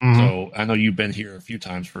 Mm-hmm. So I know you've been here a few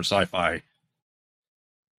times for sci-fi.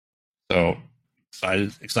 So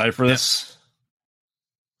excited for this.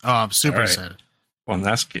 Oh, I'm super excited. Well, in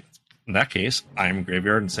that case, I'm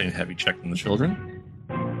Graveyard and saying, have you checked on the children?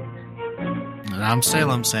 And I'm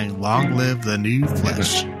Salem saying, long live the new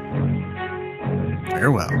flesh.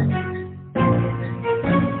 Farewell.